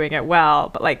that or doing it well,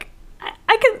 but like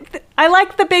I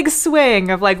like the big swing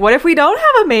of like, what if we don't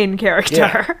have a main character?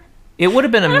 Yeah. It would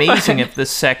have been amazing if the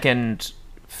second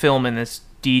film in this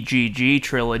DGG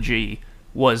trilogy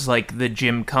was like the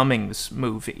Jim Cummings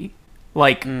movie.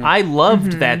 Like, I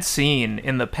loved that scene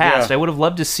in the past. Yeah. I would have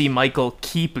loved to see Michael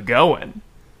keep going.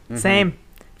 Same.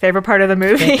 Favorite part of the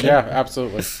movie. Yeah,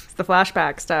 absolutely. It's the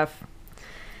flashback stuff.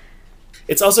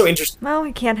 It's also interesting. Well,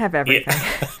 we can't have everything.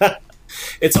 Yeah.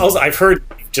 It's also, I've heard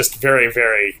just very,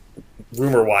 very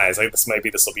rumor-wise, this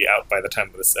will be out by the time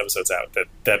this episode's out,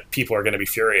 that people are going to be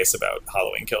furious about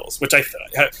Halloween Kills,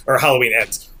 or Halloween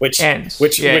Ends, which I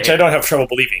don't have trouble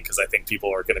believing, because I think people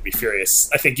are going to be furious.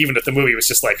 I think even if the movie was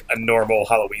just like a normal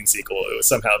Halloween sequel,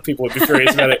 somehow people would be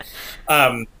furious about it.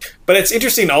 But it's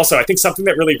interesting also, I think something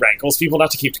that really rankles people,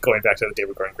 not to keep going back to the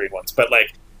David Gordon Green ones, but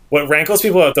like what rankles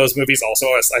people about those movies also,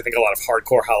 is I think a lot of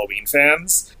hardcore Halloween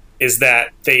fans, is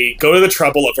that they go to the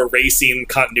trouble of erasing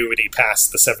continuity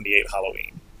past the 78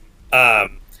 Halloween.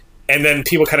 And then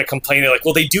people kind of complain, they're like,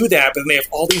 well, they do that, but then they have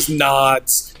all these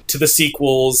nods to the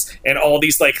sequels and all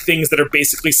these like things that are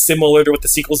basically similar to what the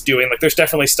sequel's doing. Like, there's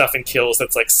definitely stuff in Kills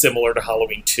that's like similar to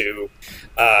Halloween 2.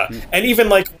 And even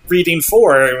like reading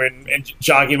 4 and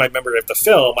jogging my memory of the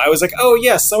film, I was like, oh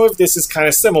yeah, some of this is kind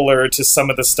of similar to some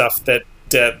of the stuff that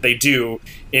they do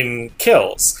in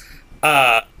Kills.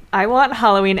 I want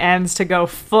Halloween Ends to go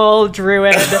full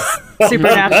druid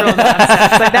supernatural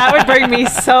nonsense. Like, that would bring me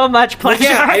so much pleasure.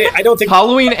 Yeah, I don't think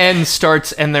Halloween Ends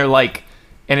starts and they're like,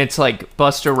 and it's like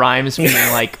Busta Rhymes being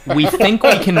like, we think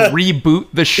we can reboot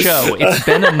the show. It's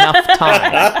been enough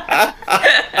time.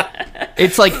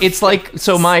 It's like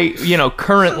so my,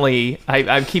 currently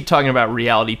I keep talking about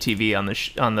reality TV on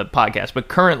the podcast, but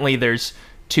currently there's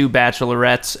 2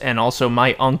 bachelorettes, and also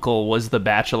my uncle was the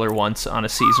bachelor once on a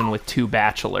season with 2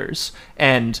 bachelors,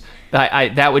 and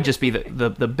that would just be the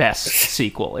best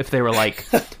sequel if they were like,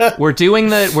 we're doing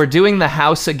the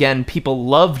house again. People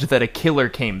loved that a killer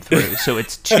came through, so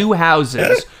it's 2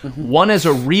 houses. One is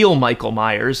a real Michael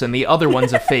Myers and the other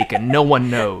one's a fake, and no one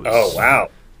knows. Oh wow,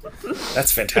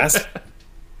 that's fantastic.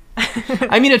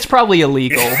 I mean, it's probably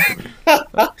illegal.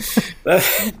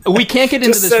 We can't get into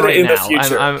Just this set right it in now. the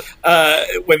future I'm-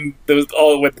 when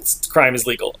when crime is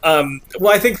legal.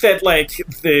 Well, I think that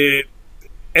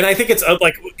and I think it's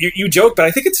like you joke, but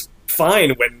I think it's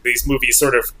fine when these movies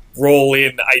sort of roll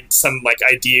in some like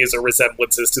ideas or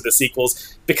resemblances to the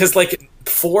sequels, because like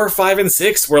 4, 5, and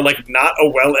 6 were like not a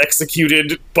well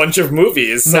executed bunch of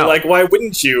movies. So No. like, why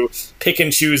wouldn't you pick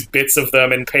and choose bits of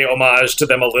them and pay homage to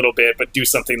them a little bit, but do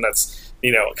something that's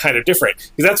kind of different?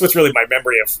 Because that's what's really my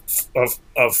memory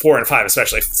of 4 and 5,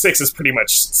 especially. 6 is pretty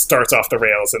much starts off the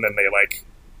rails and then they like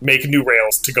make new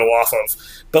rails to go off of.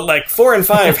 But like 4 and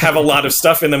 5 have a lot of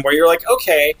stuff in them where you're like,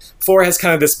 okay, 4 has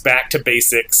kind of this back to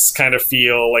basics kind of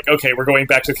feel, like, okay, we're going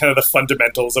back to kind of the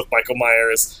fundamentals of Michael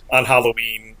Myers on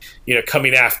Halloween,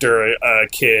 coming after a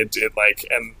kid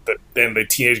and the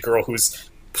teenage girl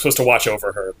who's supposed to watch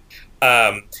over her.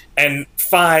 And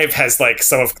 5 has like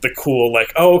some of the cool,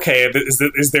 like, oh, okay,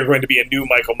 is there going to be a new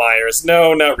Michael Myers?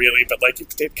 No, not really, but like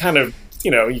it kind of,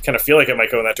 you kind of feel like it might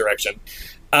go in that direction.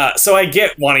 So I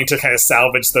get wanting to kind of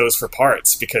salvage those for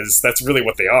parts, because that's really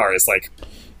what they are, is like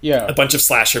a bunch of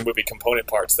slasher movie component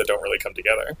parts that don't really come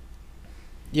together.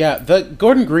 Yeah, the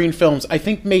Gordon Green films, I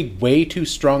think, made way too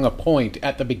strong a point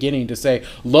at the beginning to say,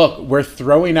 look, we're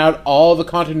throwing out all the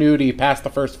continuity past the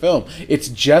first film. It's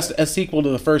just a sequel to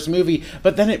the first movie,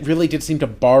 but then it really did seem to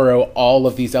borrow all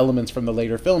of these elements from the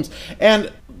later films.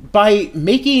 And by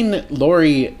making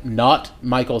Laurie not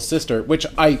Michael's sister, which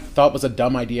I thought was a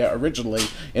dumb idea originally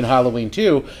in Halloween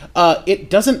 2, it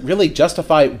doesn't really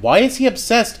justify why is he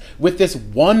obsessed with this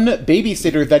one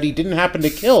babysitter that he didn't happen to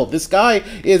kill. This guy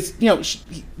is,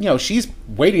 she's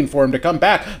waiting for him to come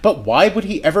back, but why would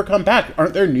he ever come back?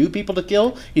 Aren't there new people to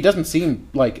kill? He doesn't seem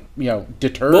like,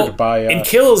 deterred by in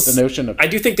Kills, the notion of... I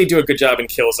do think they do a good job in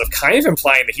Kills of kind of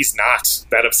implying that he's not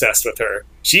that obsessed with her.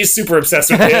 She's super obsessed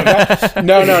with him.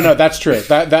 No, that's true.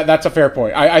 That's a fair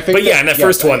point. I think. But in the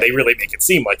first one, they really make it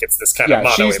seem like it's this kind of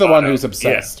motto. She's the one who's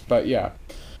obsessed. Yeah.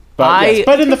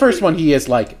 But in the first one, he is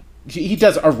like, he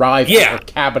does arrive at her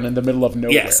cabin in the middle of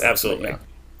nowhere. Yes, absolutely. Yeah.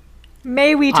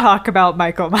 May we talk about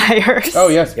Michael Myers? Oh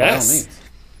yes, by all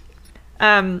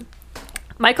means.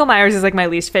 Michael Myers is like my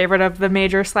least favorite of the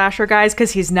major slasher guys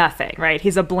because he's nothing, right?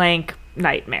 He's a blank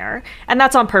nightmare, and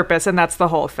that's on purpose, and that's the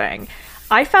whole thing.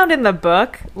 I found in the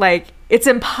book, like, it's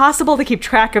impossible to keep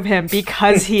track of him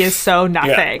because he is so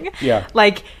nothing. Yeah.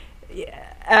 Like,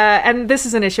 and this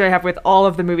is an issue I have with all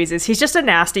of the movies, is he's just a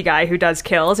nasty guy who does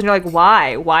kills, and you're like,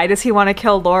 why? Why does he want to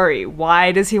kill Laurie?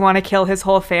 Why does he want to kill his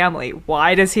whole family?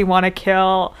 Why does he want to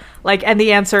kill... Like, and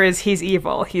the answer is he's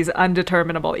evil. He's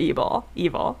undeterminable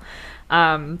evil.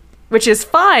 Which is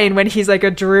fine when he's like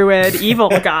a druid evil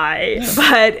guy.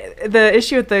 But the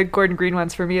issue with the Gordon Green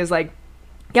ones for me is like,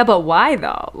 yeah, but why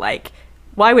though? Like,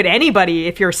 why would anybody,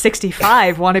 if you're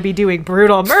 65, want to be doing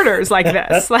brutal murders like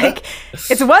this? Like,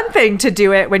 it's one thing to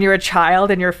do it when you're a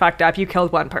child and you're fucked up. You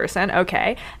killed one person.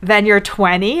 Okay. Then you're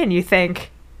 20 and you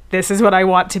think, this is what I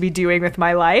want to be doing with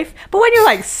my life. But when you're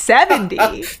like 70...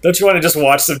 Don't you want to just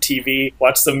watch some TV?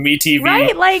 Watch some Me TV?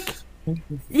 Right? Like,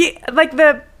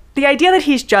 the idea that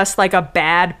he's just like a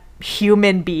bad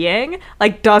human being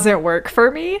like doesn't work for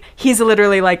me. He's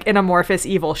literally like an amorphous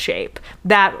evil shape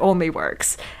that only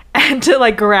works. And to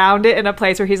like ground it in a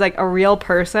place where he's like a real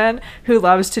person who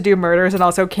loves to do murders and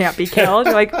also can't be killed,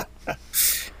 you're like,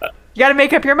 you got to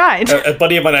make up your mind. A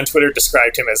buddy of mine on Twitter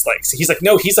described him as like, he's like,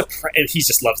 no, he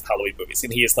just loves Halloween movies,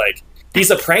 and he is like,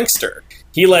 he's a prankster.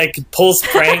 He like pulls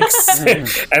pranks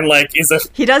and like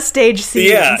he does stage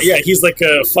scenes. Yeah. He's like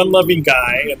a fun-loving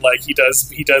guy, and like he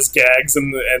does gags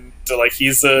and like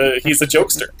he's a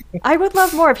jokester. I would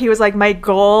love more if he was like, my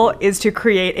goal is to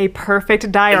create a perfect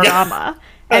diorama,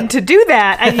 and to do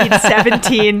that, I need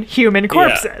 17 human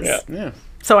corpses. Yeah.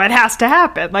 So it has to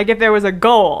happen. Like if there was a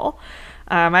goal,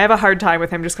 I have a hard time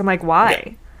with him. Just I'm like, why?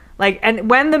 Yeah. Like, and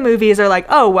when the movies are like,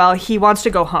 oh well, he wants to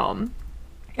go home.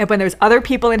 And when there's other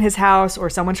people in his house or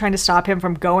someone trying to stop him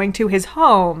from going to his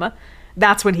home,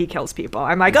 that's when he kills people.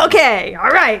 I'm like, okay, all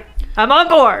right, I'm on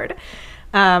board.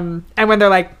 And when they're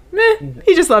like, meh,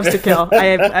 he just loves to kill,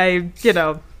 I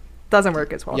doesn't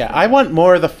work as well. Yeah, I want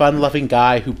more of the fun-loving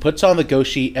guy who puts on the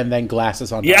ghost sheet and then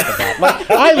glasses on top of that.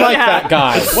 Like, I like that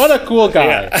guy. What a cool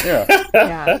guy.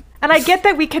 Yeah. And I get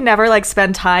that we can never like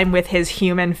spend time with his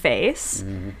human face.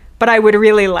 Mm-hmm. But I would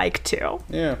really like to.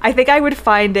 Yeah. I think I would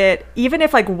find it, even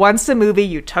if like once a movie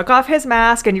you took off his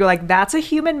mask and you're like, that's a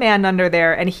human man under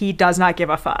there and he does not give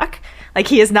a fuck. Like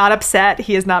he is not upset,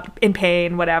 he is not in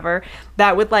pain, whatever.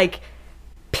 That would like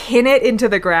pin it into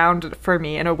the ground for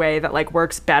me in a way that like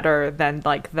works better than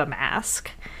like The Mask.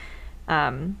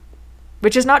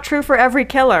 Which is not true for every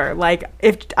killer. Like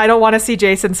if I don't want to see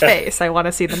Jason's face, I want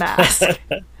to see The Mask.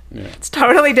 It's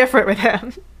totally different with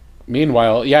him.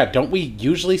 Meanwhile, don't we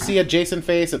usually see a Jason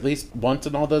face at least once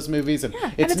in all those movies? And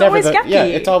it's never always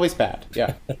it's always bad.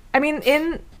 Yeah. I mean,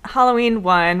 in Halloween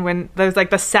 1, when there's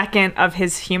like the second of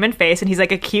his human face and he's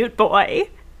like a cute boy,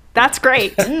 that's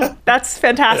great. That's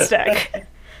fantastic.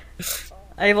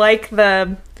 I like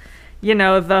the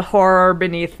horror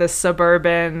beneath the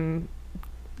suburban,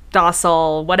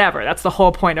 docile, whatever. That's the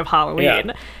whole point of Halloween.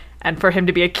 Yeah. And for him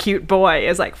to be a cute boy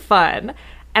is like fun.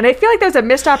 And I feel like there's a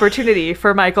missed opportunity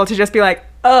for Michael to just be like,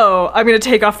 oh, I'm going to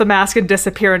take off the mask and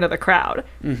disappear into the crowd.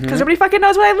 Because nobody fucking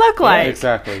knows what I look like. Yeah,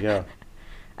 exactly, yeah.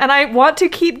 And I want to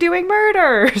keep doing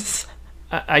murders.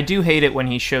 I do hate it when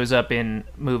he shows up in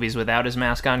movies without his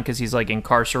mask on because he's like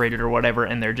incarcerated or whatever,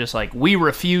 and they're just like, we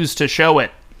refuse to show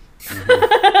it.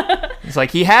 It's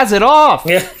like, he has it off.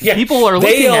 Yeah. People are looking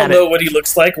at it. They all know what he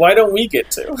looks like. Why don't we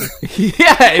get to?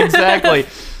 Yeah, exactly.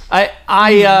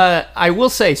 I will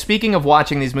say, speaking of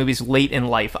watching these movies late in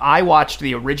life, I watched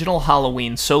the original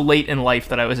Halloween so late in life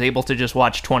that I was able to just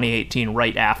watch 2018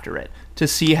 right after it to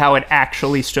see how it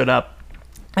actually stood up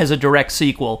as a direct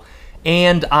sequel.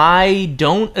 And I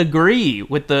don't agree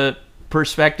with the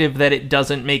perspective that it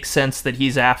doesn't make sense that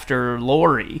he's after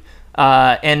Laurie.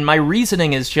 And my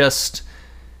reasoning is just,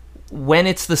 when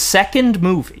it's the second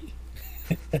movie,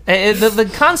 the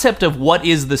concept of what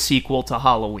is the sequel to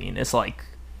Halloween is like,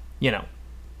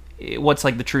 what's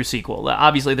like the true sequel?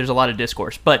 Obviously, there's a lot of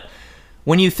discourse. But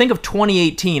when you think of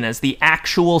 2018 as the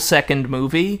actual second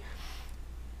movie,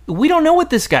 we don't know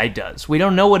what this guy does. We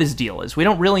don't know what his deal is. We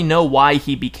don't really know why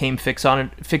he became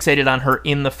fixated on her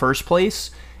in the first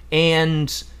place.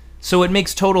 And so it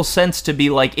makes total sense to be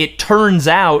like, it turns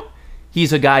out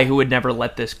he's a guy who would never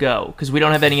let this go, because we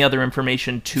don't have any other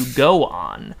information to go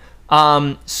on.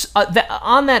 On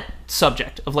that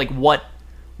subject of like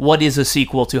what is a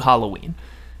sequel to Halloween,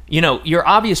 your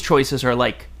obvious choices are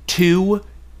like 2,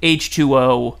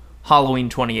 H2O, Halloween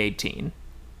 2018.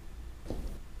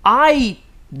 I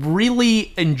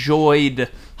really enjoyed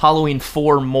Halloween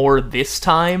 4 more this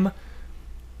time,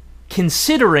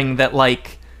 considering that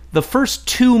like the first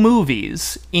 2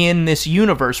 movies in this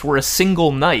universe were a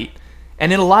single night,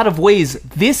 and in a lot of ways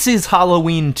this is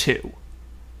Halloween 2.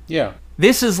 Yeah.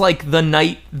 This is like the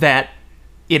night that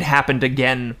it happened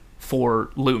again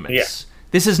for Loomis. Yeah.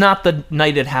 This is not the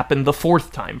night it happened the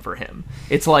 4th time for him.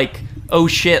 It's like, oh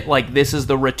shit, like this is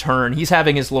the return. He's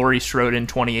having his Laurie Strode in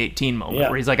 2018 moment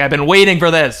where he's like, I've been waiting for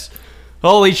this.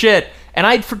 Holy shit. And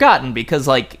I'd forgotten because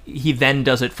like he then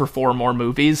does it for 4 more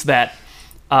movies that,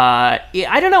 I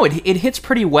don't know, it hits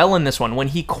pretty well in this one. When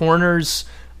he corners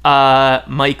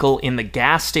Michael in the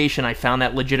gas station, I found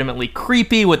that legitimately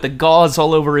creepy with the gauze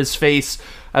all over his face.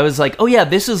 I was like, oh yeah,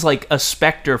 this is like a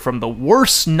specter from the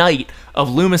worst night of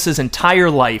Loomis's entire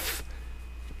life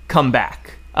come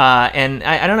back. And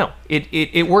I don't know.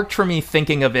 It worked for me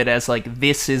thinking of it as like,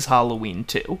 this is Halloween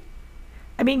 2.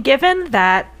 I mean, given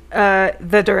that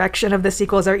the direction of the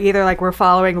sequels are either like we're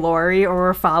following Laurie or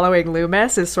we're following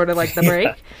Loomis is sort of like the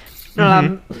break.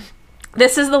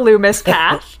 This is the Loomis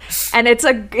path, and it's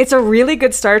a really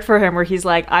good start for him where he's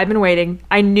like, I've been waiting.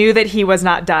 I knew that he was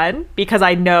not done because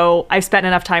I know I've spent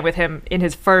enough time with him in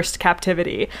his first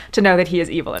captivity to know that he is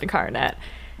evil incarnate.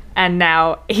 And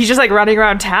now he's just like running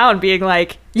around town being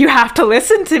like, you have to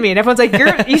listen to me. And everyone's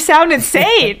like, you sound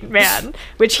insane, man,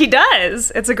 which he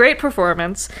does. It's a great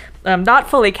performance. Not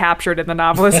fully captured in the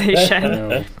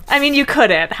novelization. I mean, you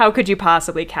couldn't. How could you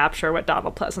possibly capture what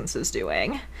Donald Pleasence is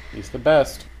doing? He's the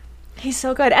best. He's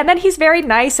so good. And then he's very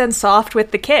nice and soft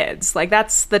with the kids. Like,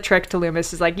 that's the trick to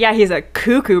Loomis, is like, yeah, he's a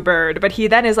cuckoo bird, but he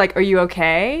then is like, are you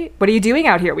okay? What are you doing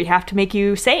out here? We have to make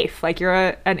you safe. Like,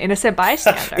 you're an innocent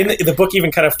bystander. in the book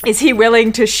even kind of... Is he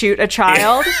willing to shoot a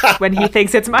child when he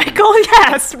thinks it's Michael?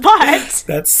 Yes, but...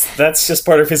 That's just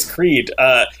part of his creed.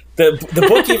 The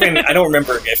book even, I don't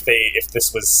remember if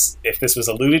this was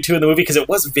alluded to in the movie, because it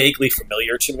was vaguely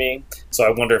familiar to me, so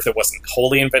I wonder if it wasn't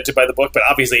wholly invented by the book, but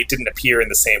obviously it didn't appear in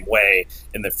the same way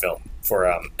in the film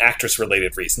for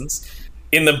actress-related reasons.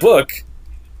 In the book,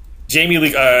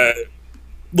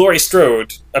 Laurie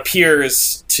Strode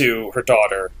appears to her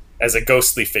daughter as a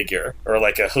ghostly figure, or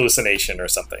like a hallucination or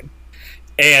something.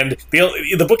 And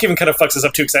the book even kind of fucks us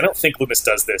up too, because I don't think Loomis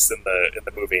does this in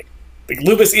the movie. Like,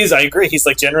 Loomis is, I agree, he's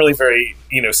like generally very,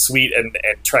 sweet and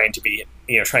trying to be,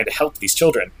 trying to help these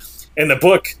children. In the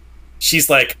book, she's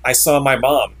like, I saw my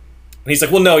mom. And he's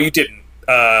like, well, no, you didn't.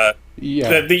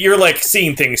 You're like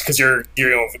seeing things because you're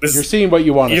seeing what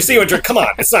you want. You're seeing what come on,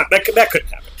 it's not that couldn't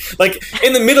happen. Like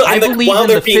in the middle, I believe in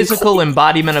the physical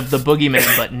embodiment of the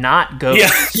boogeyman, but not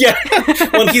ghosts. Yeah.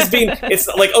 Well, it's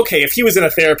like, okay, if he was in a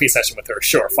therapy session with her,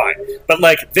 sure, fine. But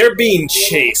like they're being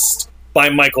chased by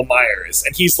Michael Myers.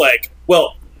 And he's like,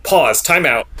 well, pause, time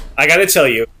out. I gotta tell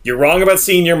you, you're wrong about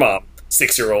seeing your mom.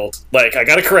 6-year-old. Like, I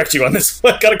gotta correct you on this.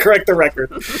 I gotta correct the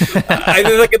record.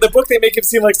 Like in the book, they make him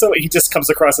seem like he just comes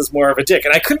across as more of a dick.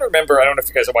 And I couldn't remember. I don't know if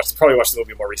you guys have probably watched the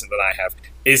movie more recent than I have.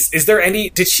 Is there any?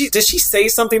 Does she say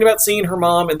something about seeing her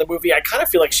mom in the movie? I kind of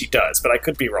feel like she does, but I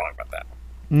could be wrong about that.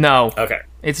 No. Okay.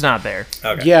 It's not there.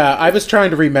 Okay. Yeah, I was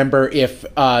trying to remember if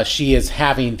she is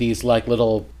having these like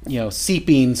little,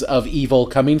 seepings of evil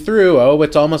coming through. Oh,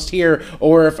 it's almost here.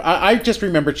 Or if I just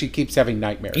remember she keeps having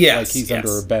nightmares. Yes, like he's under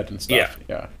her bed and stuff.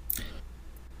 Yeah.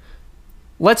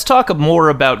 Let's talk more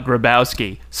about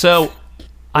Grabowski. So,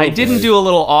 I didn't do a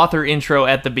little author intro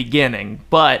at the beginning,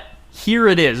 but here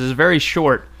it is. It's very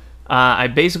short. I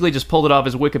basically just pulled it off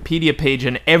his Wikipedia page,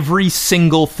 and every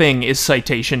single thing is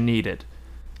citation needed.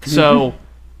 So,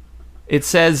 it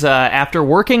says, after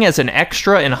working as an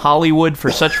extra in Hollywood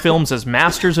for such films as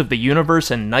Masters of the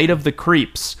Universe and Night of the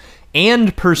Creeps,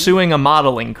 and pursuing a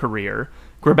modeling career,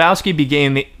 Grabowski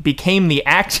became the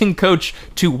acting coach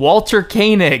to Walter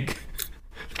Koenig,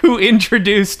 who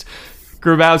introduced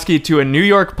Grabowski to a New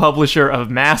York publisher of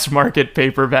mass-market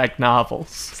paperback novels.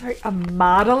 Sorry, a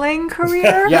modeling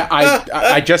career? Yeah,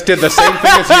 I just did the same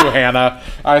thing as you, Hannah.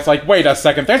 I was like, wait a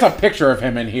second, there's a picture of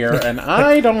him in here, and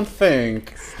I don't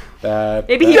think that...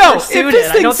 Maybe he pursued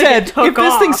it. I don't think it took if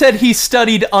this thing off. said he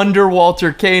studied under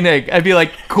Walter Koenig, I'd be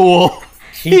like, cool.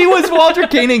 He was Walter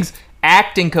Koenig's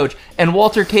acting coach, and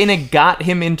Walter Koenig got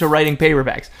him into writing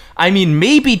paperbacks. I mean,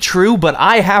 maybe true, but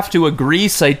I have to agree,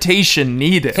 citation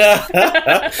needed.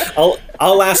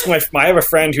 I'll ask I have a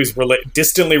friend who's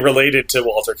distantly related to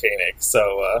Walter Koenig.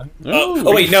 So,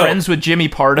 wait, no, friends with Jimmy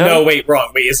Pardo. No, wait,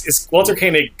 wrong. Wait, is Walter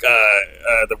Koenig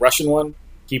the Russian one?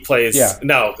 He plays. Yeah.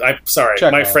 No, I'm sorry.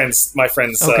 My friend's.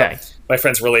 Okay. My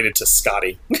friend's related to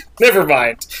Scotty. Never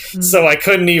mind. So I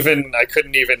couldn't even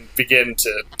begin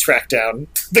to track down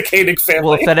the Koenig family.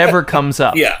 Well, if that ever comes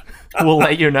up, yeah, we'll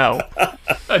let you know.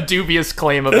 A dubious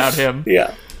claim about him.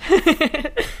 Yeah.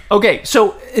 Okay,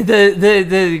 so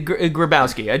the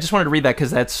Grabowski. I just wanted to read that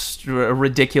because that's a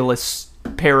ridiculous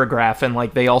paragraph, and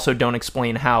like they also don't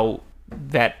explain how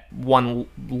that one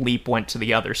leap went to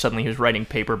the other. Suddenly he was writing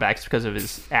paperbacks because of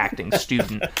his acting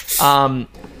student.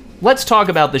 Let's talk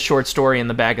about the short story in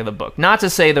the back of the book. Not to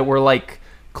say that we're like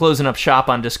closing up shop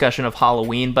on discussion of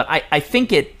Halloween, but I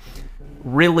think it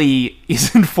really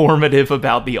is informative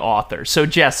about the author. So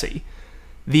Jesse,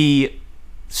 the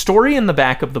story in the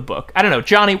back of the book. I don't know,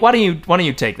 Johnny. Why don't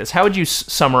you take this? How would you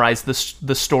summarize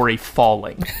the story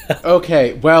Falling?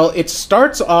 Okay, well, it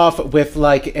starts off with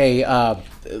like a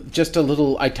just a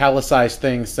little italicized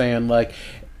thing saying like,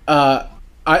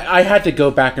 I had to go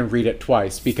back and read it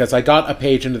twice because I got a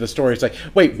page into the story. It's like,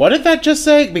 wait, what did that just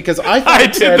say? Because I thought I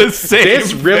it said, did the same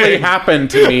this really thing.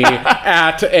 happened to me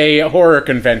at a horror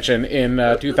convention in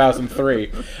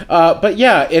 2003. But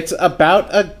yeah, it's about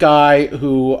a guy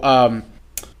who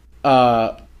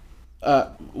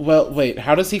well, wait.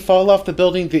 How does he fall off the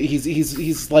building?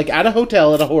 He's like at a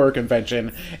hotel at a horror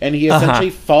convention, and he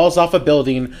essentially falls off a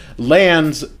building,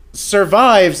 lands,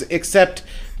 survives, except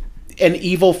an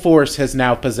evil force has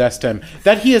now possessed him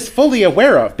that he is fully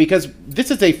aware of because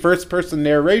this is a first-person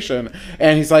narration,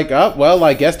 and he's like, oh, well,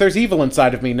 I guess there's evil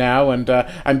inside of me now, and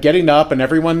I'm getting up, and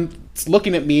everyone's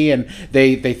looking at me, and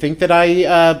they think that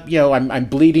I'm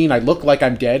bleeding. I look like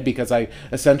I'm dead because I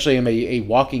essentially am a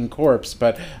walking corpse,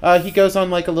 but he goes on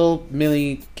like a little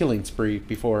mini killing spree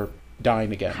before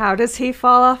dying again. How does he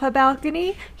fall off a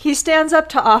balcony? He stands up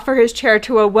to offer his chair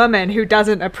to a woman who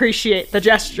doesn't appreciate the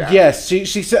gesture. Yes, she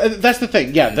that's the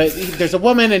thing. Yeah, there's a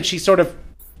woman, and she sort of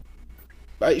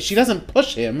she doesn't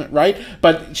push him, right?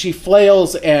 But she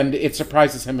flails, and it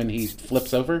surprises him, and he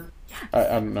flips over. I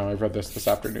don't know. I read this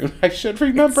afternoon. I should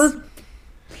remember.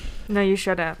 No, you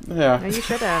shouldn't. Yeah. No, you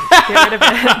shouldn't. Get rid of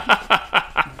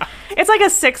it. It's like a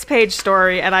 6-page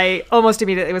story, and I almost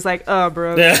immediately was like, oh,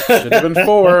 bro. Should have been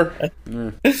 4.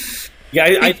 Yeah,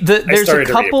 I There's started a to read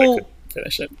it, but I couple. couldn't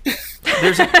finish it.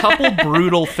 There's a couple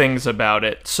brutal things about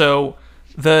it. So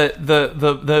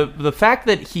the fact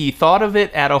that he thought of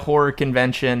it at a horror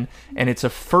convention, and it's a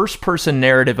first-person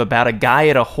narrative about a guy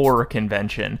at a horror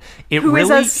convention. Who is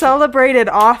a celebrated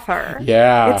author.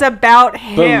 Yeah. It's about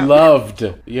him.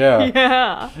 Beloved. Yeah.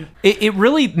 Yeah. It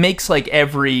really makes like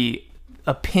every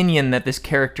opinion that this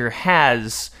character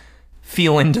has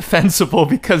feel indefensible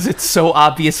because it's so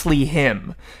obviously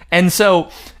him. And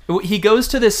so he goes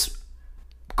to this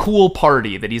cool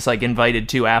party that he's like invited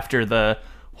to after the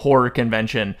horror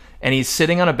convention, and he's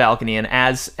sitting on a balcony, and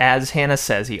as Hannah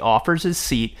says, he offers his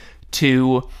seat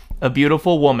to a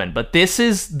beautiful woman. But this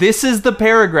is the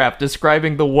paragraph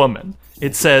describing the woman.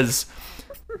 It says,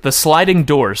 The sliding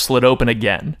door slid open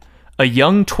again. A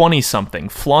young 20-something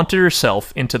flaunted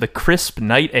herself into the crisp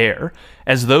night air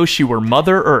as though she were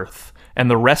Mother Earth and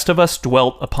the rest of us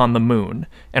dwelt upon the moon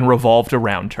and revolved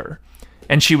around her.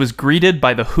 And she was greeted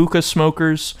by the hookah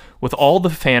smokers with all the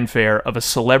fanfare of a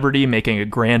celebrity making a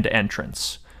grand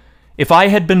entrance. If I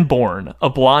had been born a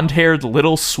blonde-haired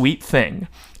little sweet thing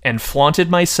and flaunted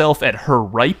myself at her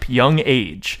ripe young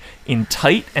age in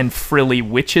tight and frilly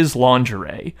witch's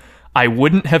lingerie, I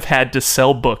wouldn't have had to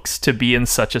sell books to be in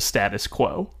such a status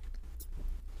quo.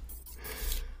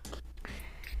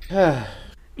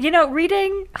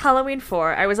 Reading Halloween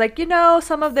 4, I was like,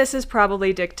 some of this is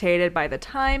probably dictated by the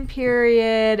time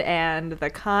period and the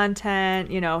content.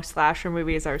 Slasher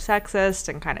movies are sexist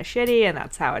and kind of shitty, and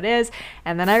that's how it is.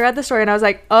 And then I read the story, and I was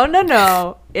like, oh,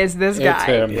 no, it's this guy. It's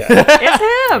him. Yeah.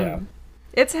 It's him. Yeah.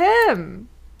 It's him.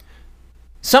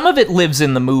 Some of it lives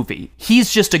in the movie.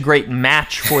 He's just a great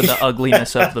match for the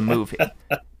ugliness of the movie.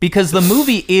 Because the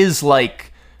movie is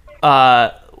like,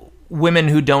 women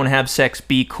who don't have sex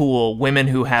be cool, women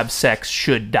who have sex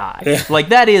should die. Like,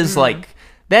 that is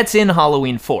that's in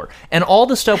Halloween 4. And all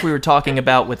the stuff we were talking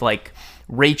about with like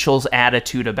Rachel's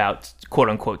attitude about quote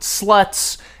unquote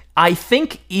sluts, I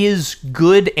think is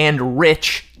good and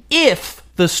rich if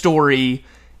the story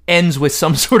ends with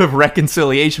some sort of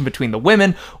reconciliation between the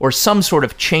women or some sort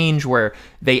of change where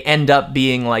they end up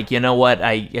being like, you know what,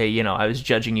 I was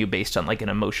judging you based on like an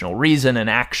emotional reason and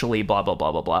actually blah, blah,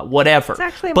 blah, blah, blah, whatever. It's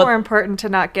actually more important to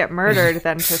not get murdered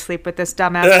than to sleep with this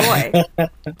dumbass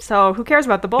boy. So who cares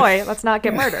about the boy? Let's not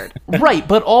get murdered. Right,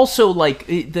 but also like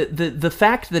the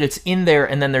fact that it's in there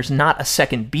and then there's not a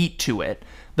second beat to it.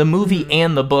 The movie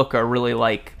and the book are really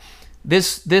like,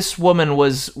 This woman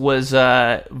was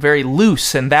very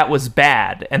loose and that was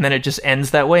bad, and then it just ends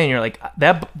that way, and you're like,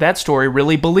 that story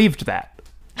really believed that.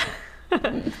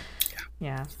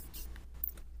 Yeah.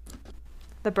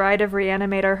 The Bride of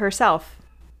Reanimator herself.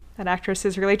 That actress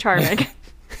is really charming.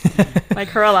 Like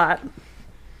her a lot.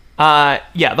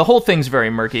 Yeah, the whole thing's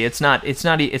very murky. It's not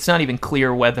even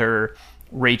clear whether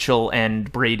Rachel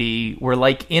and Brady were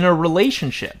like in a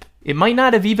relationship. It might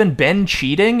not have even been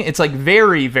cheating. It's like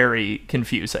very, very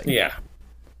confusing. Yeah.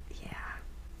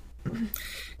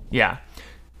 Yeah.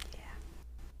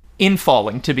 In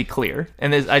Falling, to be clear,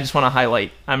 and I just want to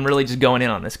highlight, I'm really just going in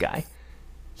on this guy.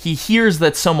 He hears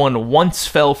that someone once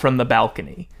fell from the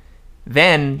balcony.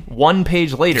 Then, 1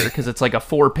 page later, because it's like a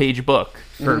 4-page book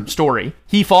or story,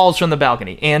 he falls from the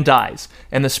balcony and dies.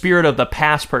 And the spirit of the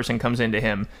past person comes into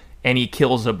him, and he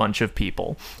kills a bunch of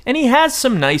people. And he has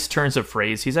some nice turns of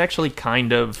phrase. He's actually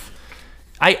kind of...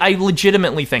 I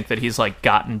legitimately think that he's like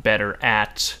gotten better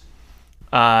at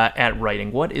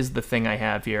writing. What is the thing I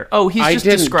have here? Oh, he's just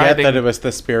describing... I didn't get that it was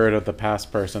the spirit of the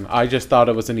past person. I just thought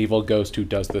it was an evil ghost who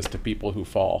does this to people who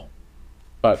fall.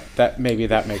 But maybe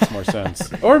that makes more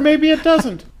sense. Or maybe it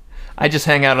doesn't. I just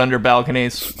hang out under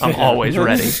balconies. I'm always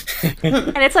ready.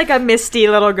 And it's like a misty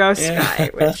little ghost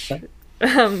guy, which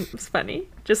is funny.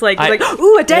 Just like,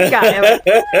 ooh, a dead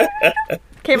guy.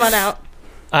 Came on out.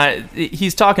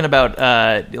 He's talking about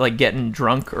like getting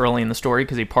drunk early in the story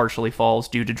because he partially falls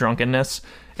due to drunkenness,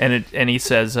 and he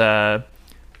says,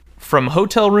 "From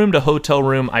hotel room to hotel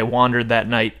room, I wandered that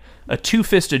night, a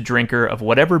two-fisted drinker of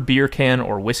whatever beer can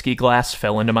or whiskey glass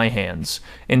fell into my hands,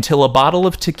 until a bottle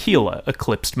of tequila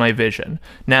eclipsed my vision."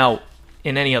 Now,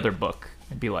 in any other book,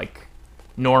 it'd be like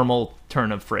normal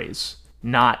turn of phrase,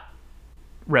 not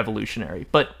revolutionary,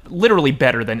 but literally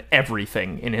better than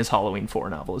everything in his Halloween 4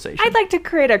 novelization. I'd like to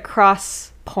create a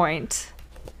cross point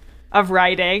of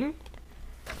writing.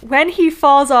 When he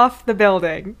falls off the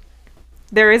building,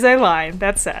 there is a line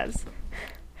that says,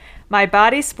 "My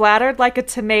body splattered like a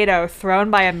tomato thrown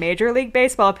by a Major League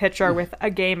Baseball pitcher with a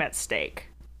game at stake,"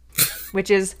 which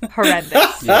is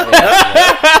horrendous.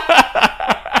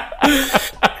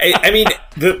 I mean,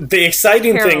 the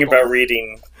exciting thing about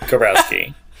reading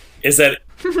Kurowski is that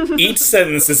each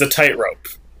sentence is a tightrope.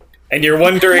 And you're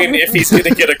wondering if he's going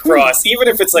to get across, even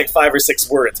if it's like 5 or 6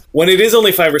 words. When it is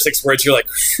only 5 or 6 words, you're like,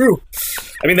 phew.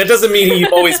 I mean, that doesn't mean he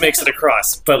always makes it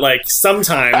across. But like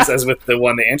sometimes, as with the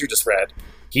one that Andrew just read,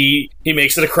 he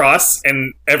makes it across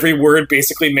and every word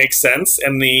basically makes sense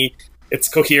and it's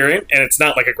coherent and it's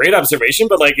not like a great observation,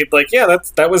 but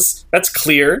that's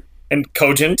clear and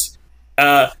cogent.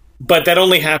 But that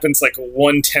only happens like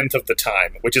 1/10 of the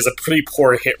time, which is a pretty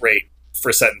poor hit rate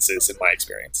for sentences in my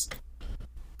experience.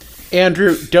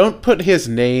 Andrew, don't put his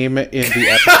name in the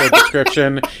episode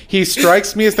description. He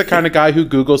strikes me as the kind of guy who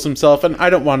Googles himself, and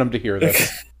I don't want him to hear this.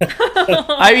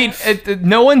 I mean,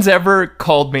 no one's ever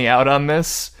called me out on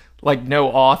this, like no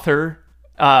author,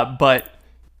 but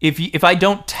if I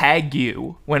don't tag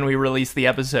you when we release the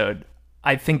episode,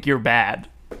 I think you're bad.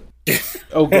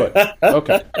 Oh, good.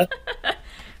 Okay.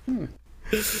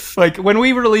 Like, when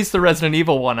we released the Resident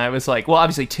Evil one, I was like, well,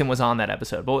 obviously Tim was on that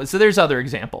episode, but so there's other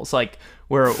examples, like,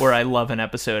 where I love an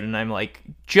episode, and I'm like,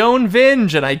 Joan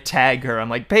Vinge, and I tag her. I'm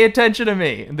like, pay attention to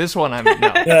me. And this one, I'm,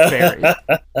 no, very.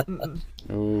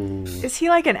 Ooh. Is he,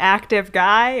 like, an active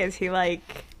guy? Is he,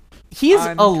 like... He's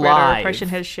on alive. Twitter pushing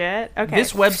his shit? Okay.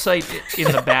 This website in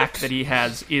the back that he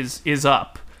has is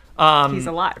up. He's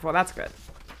alive. Well, that's good.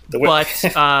 But,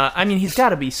 I mean, he's got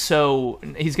to be so...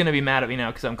 He's going to be mad at me now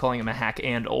because I'm calling him a hack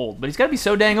and old. But he's got to be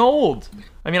so dang old.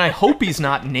 I mean, I hope he's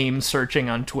not name-searching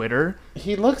on Twitter.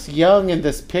 He looks young in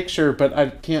this picture, but I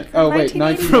can't... Oh, wait,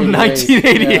 1988. From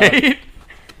 1988.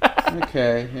 Yeah.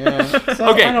 Okay, yeah. So,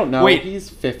 Okay, I don't know. wait. He's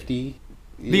 50.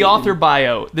 The author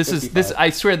bio, this 55.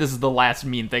 I swear this is the last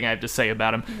mean thing I have to say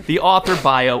about him. The author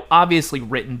bio, obviously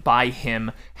written by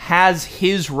him, has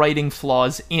his writing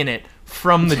flaws in it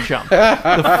from the jump.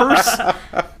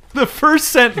 The first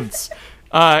sentence,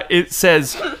 it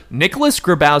says, Nicholas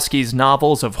Grabowski's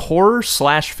novels of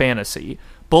horror/fantasy,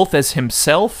 both as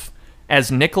himself,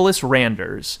 as Nicholas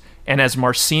Randers, and as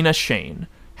Marcina Shane,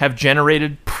 have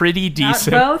generated pretty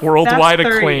decent both, worldwide that's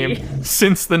 3. acclaim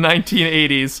since the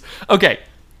 1980s. Okay,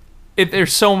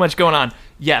 there's so much going on.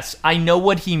 Yes, I know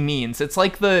what he means. It's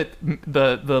like the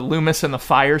Loomis and the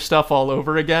Fire stuff all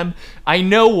over again. I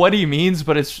know what he means,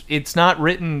 but it's not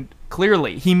written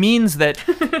clearly. He means that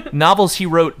novels he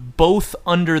wrote both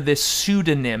under this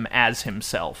pseudonym as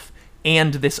himself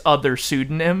and this other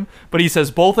pseudonym, but he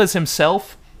says both as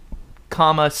himself,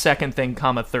 comma, second thing,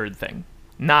 comma, third thing.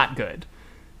 Not good.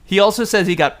 He also says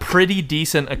he got pretty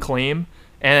decent acclaim,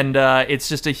 and it's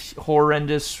just a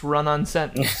horrendous run-on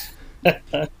sentence.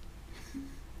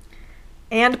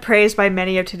 And praised by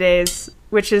many of today's,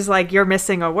 which is like, you're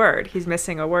missing a word. He's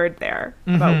missing a word there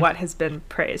about what has been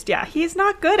praised. Yeah, he's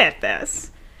not good at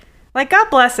this. Like, God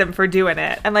bless him for doing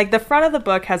it. And, like, the front of the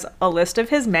book has a list of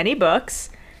his many books,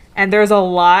 and there's a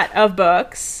lot of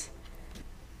books,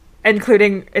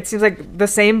 including, it seems like, the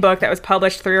same book that was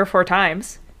published 3 or 4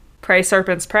 times, Pray,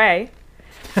 Serpents, Pray,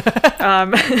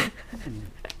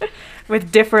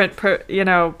 with different,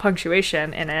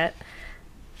 punctuation in it.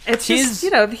 It's just,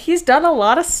 he's done a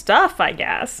lot of stuff, I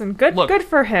guess, and good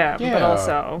for him, Yeah. but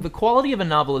also... The quality of a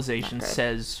novelization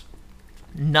says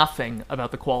nothing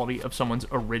about the quality of someone's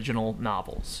original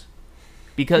novels.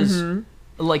 Because,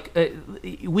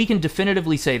 we can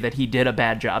definitively say that he did a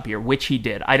bad job here, which he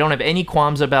did. I don't have any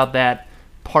qualms about that.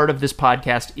 Part of this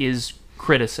podcast is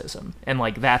criticism, and,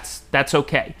 that's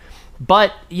okay.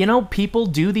 But, people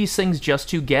do these things just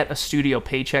to get a studio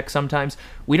paycheck sometimes.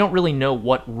 We don't really know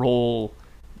what role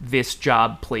this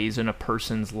job plays in a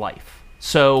person's life.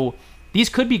 So these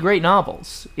could be great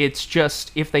novels. It's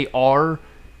just, if they are,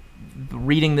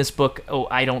 reading this book,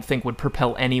 I don't think would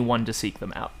propel anyone to seek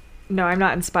them out. No, I'm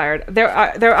not inspired. There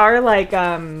are like,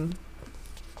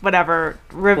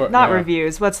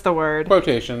 reviews. What's the word?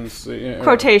 Quotations.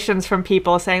 Quotations from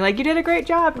people saying, like, you did a great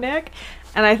job, Nick.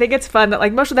 And I think it's fun that,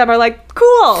 like, most of them are like,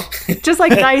 cool. Just,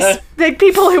 like, nice. Like,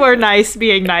 people who are nice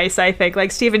being nice, I think.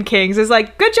 Like, Stephen King's is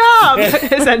like, good job,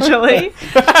 essentially.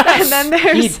 And then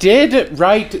there's... He did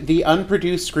write the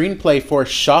unproduced screenplay for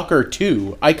Shocker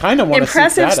 2. I kind of want to see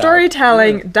that impressive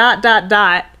storytelling, ...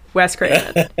 Wes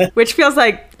Craven. Which feels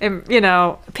like,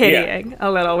 pitying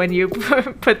a little when you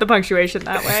put the punctuation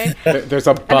that way. There's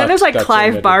a but. And then there's, like, that's Clive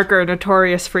omitted. Barker,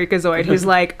 notorious freakazoid, who's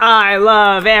like, I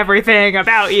love everything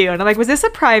about you. And I'm like, was this a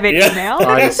private email that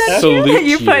I he sent you salute that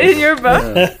you put in your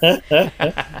book?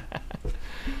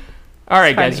 All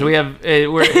right, guys. So we have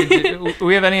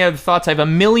we have any other thoughts? I have a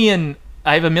million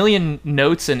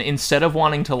notes, and instead of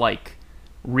wanting to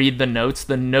read the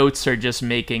notes are just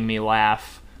making me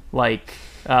laugh.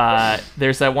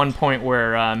 There's that one point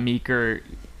where Meeker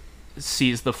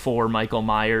sees the 4 Michael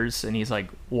Myers, and he's like,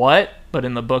 "What?" But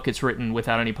in the book, it's written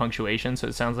without any punctuation, so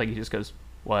it sounds like he just goes,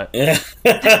 "What?" You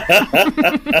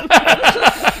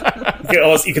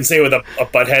can say it with a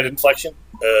butthead inflection.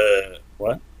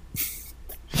 What?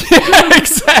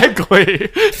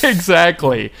 Exactly.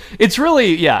 It's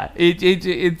really,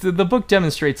 the book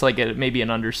demonstrates maybe an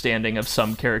understanding of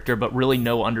some character, but really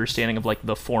no understanding of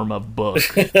the form of book.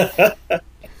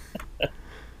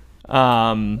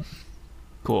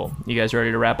 Cool. You guys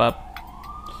ready to wrap up?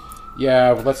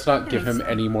 Yeah, well, let's not give him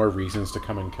any more reasons to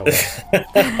come and kill us.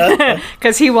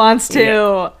 Because he wants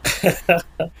to. Yeah.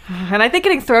 And I think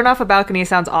getting thrown off a balcony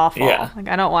sounds awful. Yeah.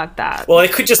 I don't want that. Well,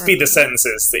 it could just be the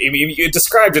sentences. You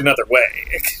described another way.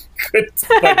 It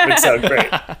would sound great.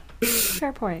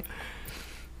 Fair point.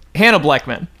 Hannah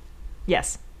Blackman.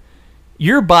 Yes.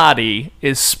 Your body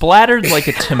is splattered like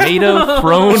a tomato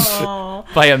thrown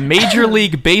by a Major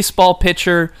League Baseball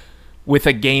pitcher with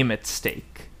a game at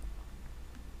stake.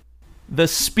 The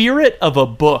spirit of a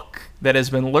book that has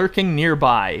been lurking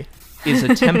nearby is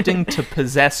attempting to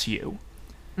possess you.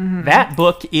 Mm-hmm. That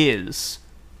book is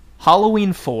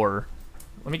Halloween 4.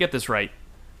 Let me get this right.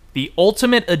 The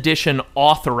Ultimate Edition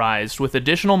authorized with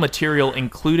additional material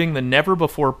including the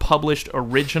never-before-published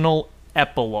original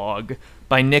epilogue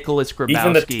by Nicholas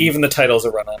Grabowski. Even the title's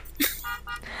a run-on.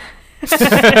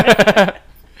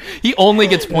 He only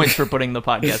gets points for putting the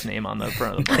podcast name on the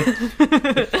front of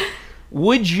the book.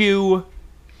 Would you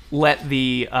let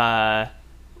the,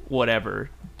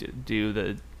 do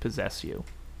the possess you?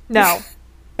 No.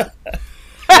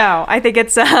 No, I think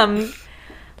it's,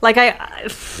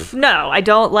 no, I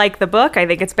don't like the book. I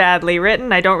think it's badly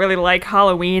written. I don't really like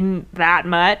Halloween that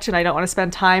much, and I don't want to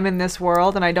spend time in this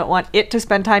world, and I don't want it to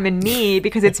spend time in me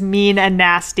because it's mean and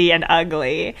nasty and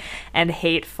ugly and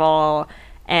hateful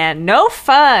and no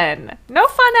fun. No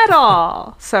fun at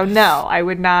all. So no, I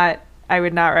would not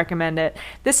recommend it.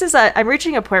 I'm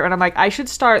reaching a point where I'm like, I should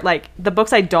start, like, the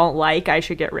books I don't like, I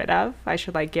should get rid of. I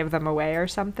should, like, give them away or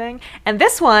something. And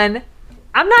this one,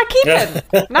 I'm not keeping.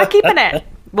 Not keeping it.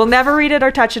 We'll never read it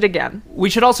or touch it again. We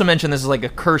should also mention this is like a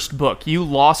cursed book. You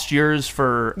lost yours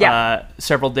for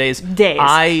several days.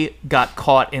 I got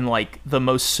caught in like the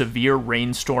most severe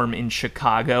rainstorm in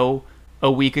Chicago a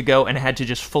week ago and had to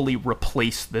just fully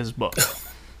replace this book.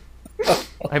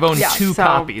 I've owned two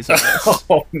copies of this.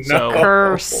 Oh, no.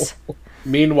 Curse.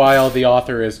 Meanwhile, the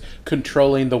author is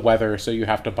controlling the weather, so you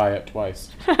have to buy it twice.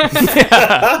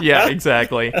 Yeah,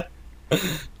 exactly.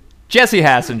 Jesse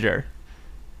Hassinger.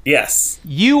 Yes.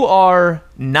 You are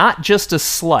not just a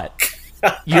slut.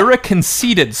 You're a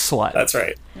conceited slut. That's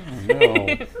right. Oh,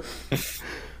 no.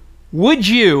 Would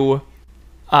you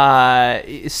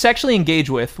sexually engage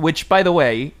with, which, by the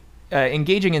way,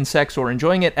 engaging in sex or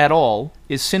enjoying it at all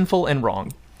is sinful and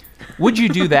wrong. Would you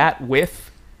do that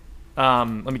with, let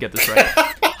me get this right,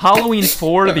 Halloween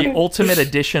 4, the Ultimate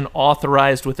Edition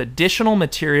authorized with additional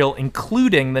material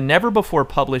including the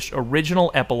never-before-published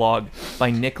original epilogue by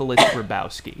Nicholas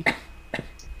Grabowski?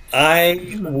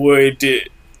 I would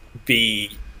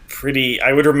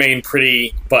remain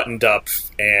pretty buttoned up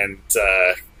and,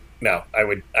 no, I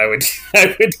would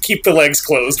keep the legs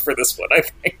closed for this one, I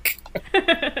think.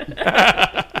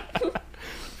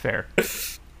 Fair.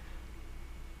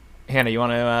 Hannah, you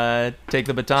want to take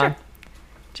the baton? Sure.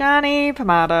 Johnny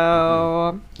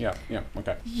Pomato. Yeah,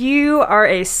 okay. You are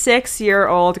a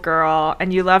 6-year-old girl,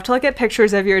 and you love to look at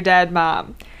pictures of your dead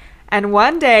mom. And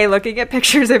one day, looking at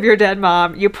pictures of your dead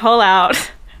mom, you pull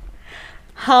out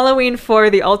Halloween 4,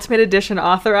 the Ultimate Edition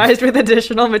authorized with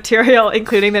additional material,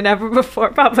 including the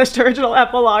never-before-published original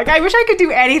epilogue. I wish I could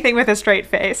do anything with a straight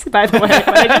face, by the way,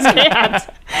 but I just can't.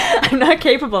 I'm not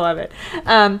capable of it.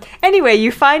 Anyway,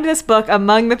 you find this book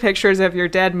among the pictures of your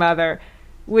dead mother.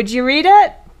 Would you read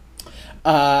it?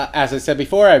 As I said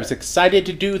before, I was excited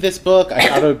to do this book. I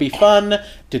thought it would be fun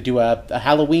to do a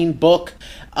Halloween book.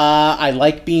 I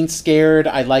like being scared.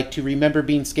 I like to remember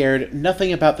being scared.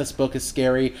 Nothing about this book is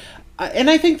scary.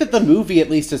 And I think that the movie at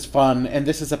least is fun, and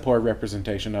this is a poor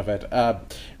representation of it.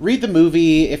 Read the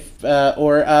movie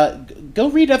or go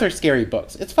read other scary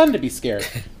books. It's fun to be scared.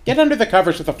 Get under the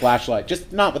covers with a flashlight,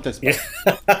 just not with this book.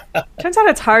 Turns out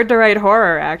it's hard to write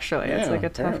horror, actually. Yeah, it's like a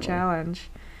tough apparently. challenge.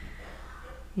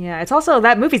 Yeah, it's also,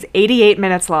 that movie's 88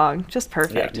 minutes long. Just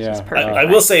perfect. Yeah. Just perfect. I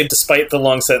will say, despite the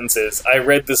long sentences, I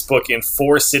read this book in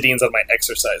 4 sittings on my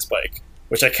exercise bike,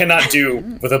 which I cannot do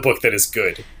with a book that is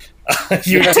good.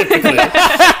 You typically.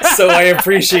 So I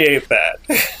appreciate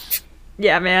that.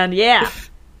 Yeah, man, yeah.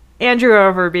 Andrew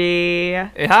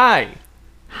Overby.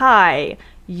 Hi.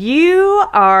 You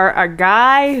are a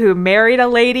guy who married a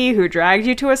lady who dragged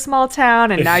you to a small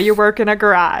town, and now you work in a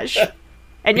garage.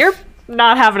 And you're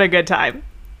not having a good time,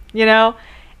 you know?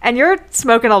 And you're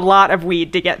smoking a lot of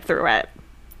weed to get through it.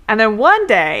 And then one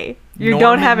day, you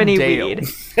don't have any weed.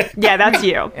 Yeah, that's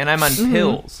you. And I'm on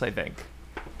pills, I think.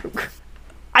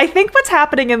 I think what's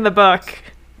happening in the book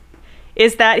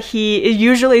is that he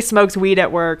usually smokes weed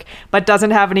at work, but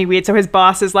doesn't have any weed. So his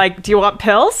boss is like, do you want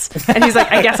pills? And he's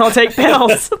like, I guess I'll take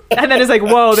pills. And then he's like,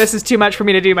 whoa, this is too much for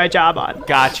me to do my job on.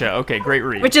 Gotcha. Okay, great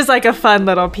read. Which is like a fun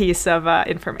little piece of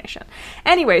information.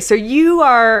 Anyway, so you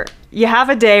have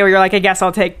a day where you're like, I guess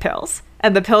I'll take pills.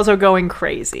 And the pills are going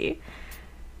crazy.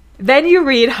 Then you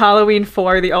read Halloween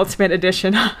 4, the Ultimate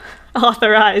Edition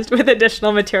authorized with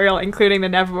additional material, including the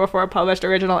never-before-published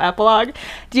original epilogue.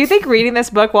 Do you think reading this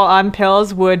book while on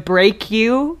pills would break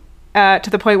you to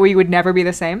the point where you would never be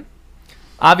the same?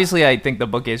 Obviously, I think the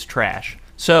book is trash.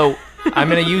 So I'm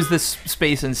going to use this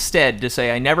space instead to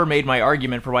say I never made my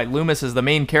argument for why Loomis is the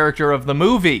main character of the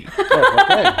movie.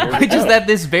 Which is that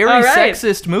this very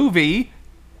sexist movie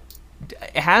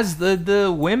has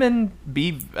the women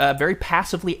be very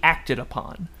passively acted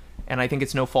upon. And I think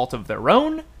it's no fault of their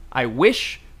own. I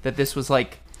wish that this was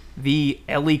like the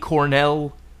Ellie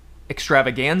Cornell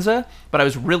extravaganza, but I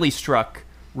was really struck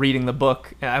reading the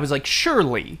book. I was like,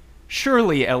 surely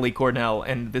Ellie Cornell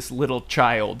and this little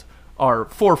child are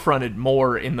forefronted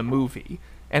more in the movie.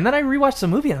 And then I rewatched the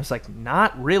movie and I was like,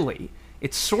 not really.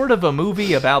 It's sort of a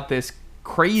movie about this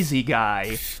crazy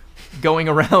guy going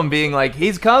around being like,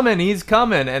 he's coming,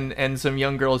 and some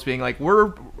young girls being like,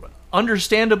 we're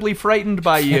understandably frightened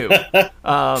by you.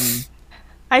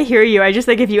 I hear you. I just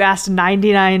think if you asked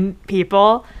 99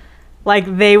 people,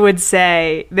 like, they would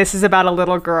say this is about a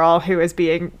little girl who is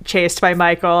being chased by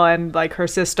Michael, and like her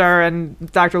sister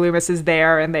and Dr. Loomis is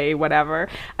there and they whatever.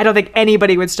 I don't think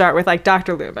anybody would start with like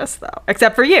Dr. Loomis though,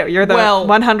 except for you. You're the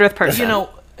 100th person. You know,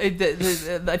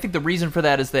 I think the reason for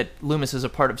that is that Loomis is a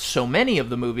part of so many of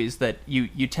the movies that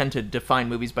you tend to define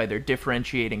movies by their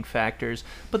differentiating factors.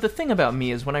 But the thing about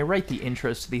me is when I write the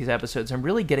intros to these episodes, I'm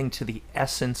really getting to the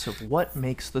essence of what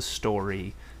makes the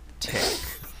story tick.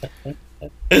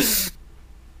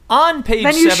 On page 79.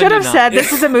 Then you should have said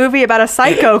this is a movie about a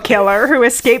psycho killer who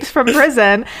escapes from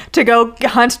prison to go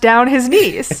hunt down his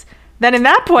niece. Then in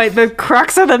that point, the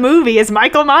crux of the movie is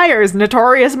Michael Myers,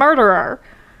 notorious murderer.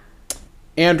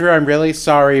 Andrew, I'm really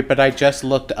sorry, but I just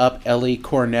looked up Ellie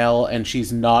Cornell, and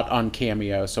she's not on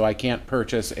Cameo, so I can't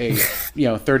purchase a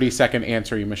 30-second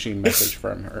answering machine message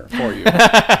from her for you.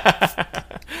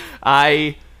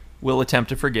 I will attempt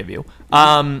to forgive you.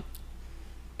 An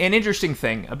interesting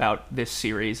thing about this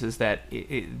series is that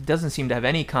it doesn't seem to have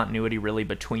any continuity really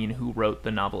between who wrote the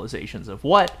novelizations of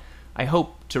what. I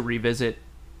hope to revisit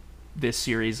this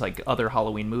series like other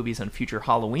Halloween movies and future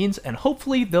Halloweens, and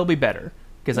hopefully they'll be better.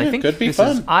 Because I think this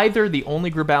is either the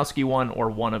only Grabowski one or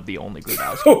one of the only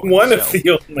Grabowski ones. Of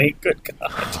the only, good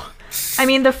God. I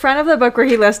mean, the front of the book where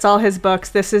he lists all his books,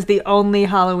 this is the only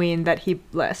Halloween that he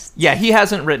lists. Yeah, he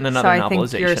hasn't written another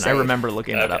novelization. I remember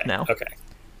looking that up now. Okay.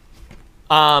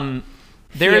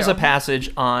 There is a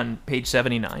passage on page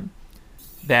 79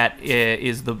 that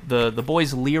is the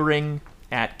boys leering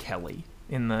at Kelly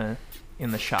in the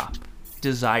shop,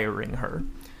 desiring her.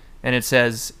 And it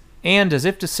says, and as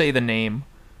if to say the name,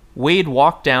 Wade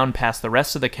walked down past the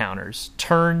rest of the counters,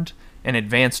 turned, and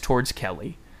advanced towards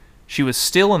Kelly. She was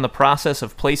still in the process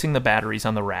of placing the batteries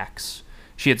on the racks.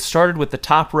 She had started with the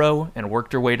top row and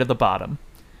worked her way to the bottom.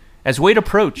 As Wade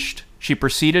approached, she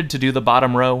proceeded to do the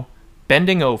bottom row,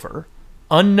 bending over,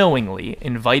 unknowingly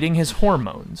inviting his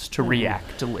hormones to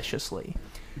react deliciously.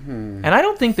 And I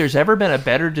don't think there's ever been a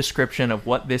better description of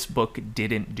what this book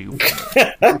didn't do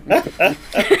for me.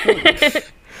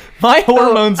 My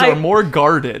hormones are more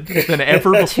guarded than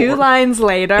ever before. 2 lines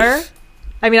later,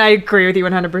 I mean, I agree with you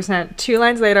 100%. 2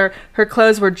 lines later, her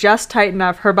clothes were just tight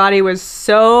enough. Her body was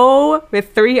so,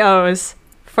 with 3 O's,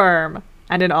 firm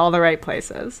and in all the right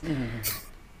places.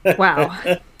 Wow.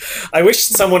 I wish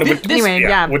someone would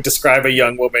describe a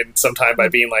young woman sometime by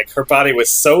being like, her body was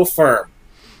so firm,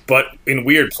 but in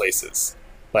weird places.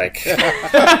 Like, she was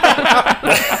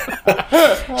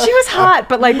hot,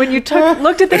 but like when you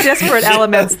looked at the disparate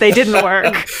elements, they didn't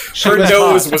work. Her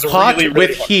nose was hot really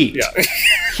with heat. Yeah.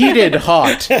 Heated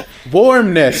hot.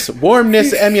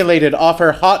 Warmness emulated off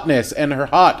her hotness and her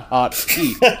hot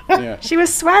heat. Yeah. She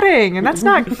was sweating, and that's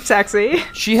not sexy.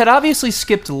 She had obviously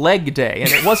skipped leg day,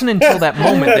 and it wasn't until that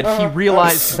moment that he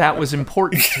realized that was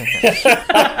important to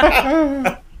him.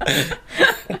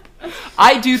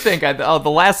 I do think,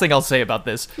 the last thing I'll say about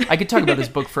this, I could talk about this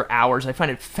book for hours. I find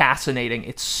it fascinating.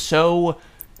 It's so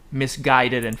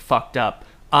misguided and fucked up.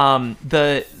 I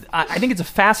think it's a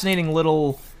fascinating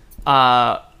little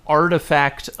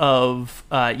artifact of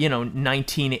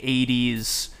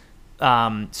 1980s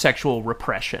sexual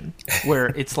repression, where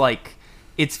it's like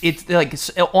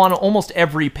on almost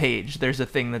every page there's a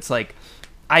thing that's like,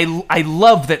 I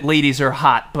love that ladies are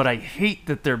hot, but I hate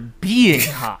that they're being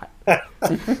hot.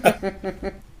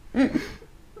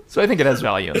 So I think it has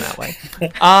value in that way.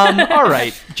 All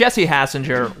right, Jesse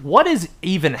Hassinger, what is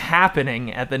even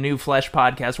happening at the New Flesh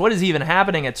podcast? What is even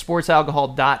happening at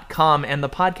sportsalcohol.com and the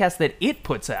podcast that it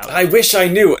puts out? I wish I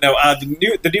knew. No,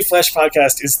 the New Flesh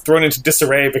podcast is thrown into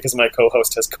disarray because my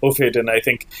co-host has COVID, and I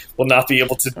think will not be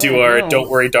able to do our Don't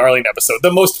Worry Darling episode.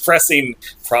 The most pressing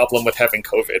problem with having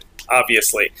COVID,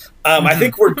 obviously. I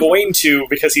think we're going to,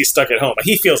 because he's stuck at home. I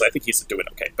think he's doing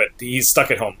okay, but he's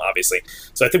stuck at home, obviously.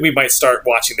 So I think we might start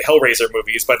watching the Hellraiser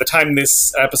movies. By the time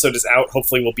this episode is out,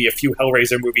 hopefully we'll be a few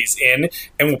Hellraiser movies in,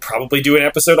 and we'll probably do an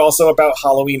episode also about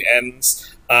Halloween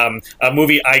Ends, a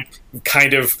movie I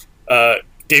kind of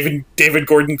David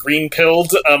Gordon Green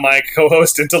pilled my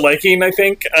co-host into liking, I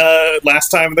think, last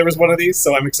time there was one of these,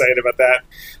 so I'm excited about that.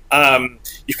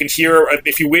 You can hear,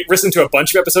 if you listen to a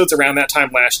bunch of episodes around that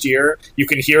time last year, you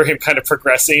can hear him kind of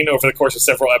progressing over the course of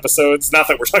several episodes. Not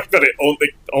that we're talking about it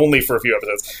only for a few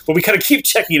episodes, but we kind of keep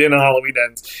checking in on Halloween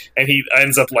Ends, and he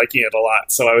ends up liking it a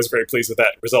lot. So I was very pleased with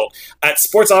that result. At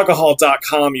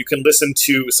sportsalcohol.com, you can listen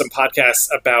to some podcasts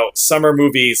about summer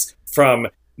movies from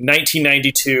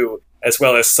 1992, as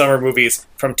well as summer movies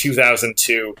from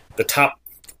 2002, the top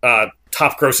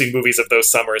grossing movies of those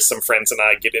summers. Some friends and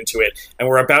I get into it, and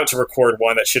we're about to record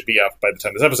one that should be up by the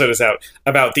time this episode is out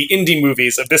about the indie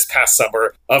movies of this past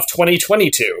summer of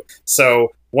 2022. So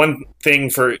one thing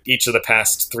for each of the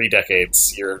past 3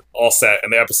 decades. You're all set,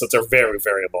 and the episodes are very,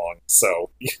 very long.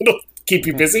 So it'll keep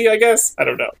you busy, I guess. I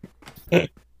don't know.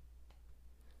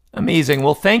 Amazing.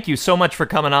 Well, thank you so much for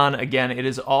coming on again. It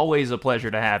is always a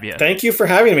pleasure to have you. Thank you for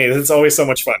having me. It's always so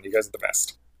much fun. You guys are the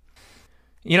best.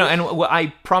 You know, and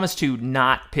I promise to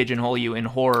not pigeonhole you in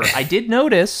horror. I did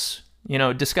notice,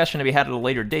 discussion to be had at a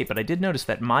later date, but I did notice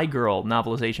that My Girl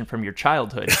novelization from your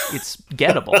childhood, it's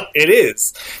gettable. It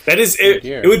is. That is,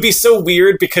 it would be so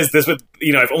weird because this would,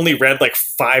 I've only read like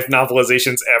 5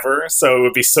 novelizations ever, so it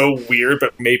would be so weird,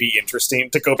 but maybe interesting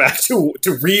to go back to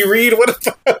reread one of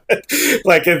them.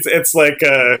 Like, it's like,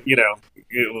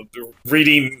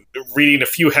 reading a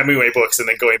few Hemingway books and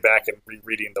then going back and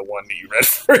rereading the one that you read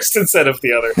first instead of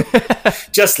the other.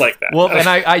 Just like that. Well, and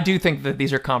I do think that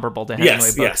these are comparable to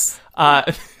Hemingway books.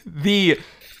 Yes.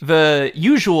 The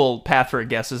usual path for a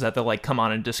guest is that they'll come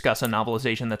on and discuss a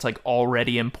novelization that's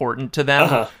already important to them.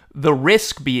 Uh-huh. The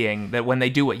risk being that when they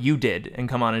do what you did and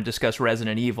come on and discuss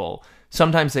Resident Evil,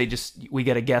 sometimes we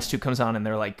get a guest who comes on and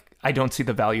they're like, I don't see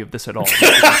the value of this at all.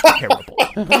 It's terrible.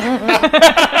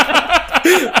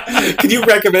 Can you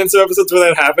recommend some episodes where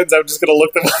that happens? I'm just going to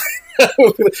look them up.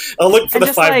 I'll look for the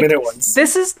 5-minute ones.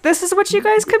 This is what you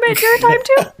guys commit your time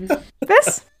to?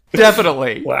 This?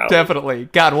 Definitely. Wow. Definitely.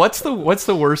 God, what's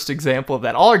the worst example of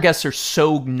that? All our guests are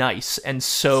so nice and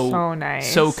so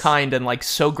nice, so kind, and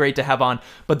so great to have on.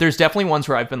 But there's definitely ones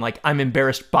where I've been I'm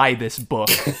embarrassed by this book.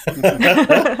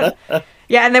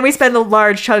 Yeah, and then we spend the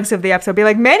large chunks of the episode be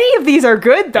like, many of these are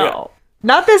good though. Yeah.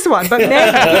 Not this one, but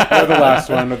many. Or the last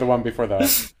one, or the one before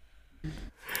that.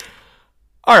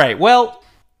 All right. Well,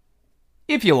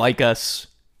 if you like us,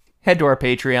 head to our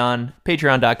Patreon,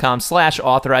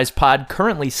 patreon.com/authorizedpod,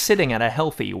 currently sitting at a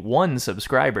healthy 1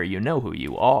 subscriber. You know who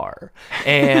you are.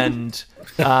 And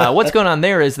what's going on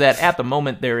there is that at the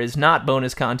moment there is not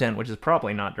bonus content, which is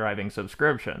probably not driving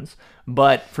subscriptions.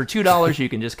 But for $2, you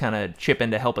can just kind of chip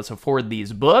in to help us afford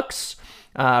these books.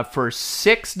 For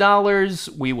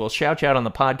 $6, we will shout you out on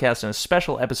the podcast in a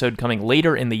special episode coming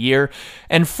later in the year.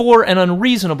 And for an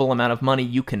unreasonable amount of money,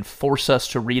 you can force us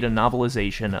to read a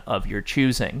novelization of your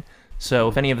choosing. So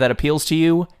if any of that appeals to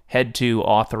you, head to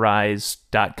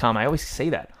authorized.com. I always say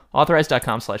that.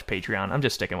 Authorized.com/Patreon. I'm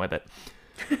just sticking with it.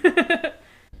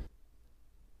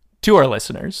 To our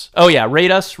listeners. Oh yeah,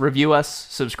 rate us, review us,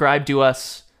 subscribe to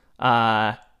us.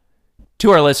 To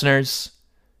our listeners,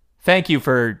 thank you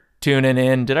for tuning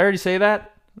in. Did I already say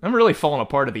that? I'm really falling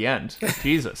apart at the end.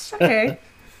 Jesus. Okay.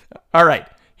 All right,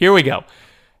 here we go.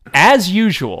 As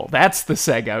usual, that's the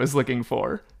seg I was looking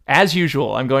for. As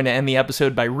usual, I'm going to end the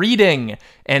episode by reading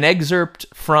an excerpt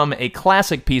from a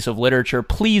classic piece of literature.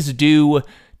 Please do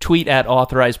tweet at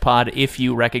AuthorizedPod if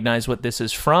you recognize what this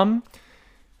is from.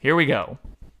 Here we go.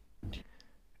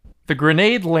 The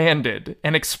grenade landed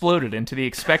and exploded into the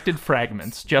expected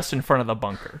fragments just in front of the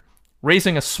bunker,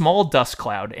 raising a small dust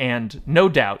cloud and, no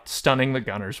doubt, stunning the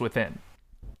gunners within.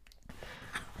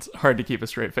 It's hard to keep a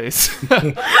straight face.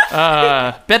 Bet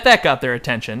that got their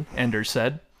attention, Enders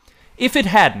said. If it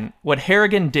hadn't, what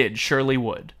Harrigan did surely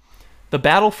would. The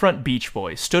Battlefront Beach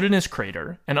Boy stood in his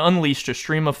crater and unleashed a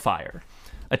stream of fire,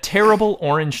 a terrible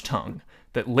orange tongue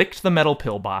that licked the metal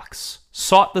pillbox,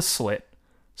 sought the slit,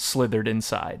 slithered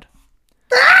inside.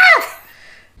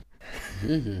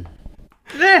 Good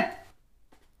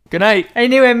night. I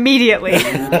knew immediately.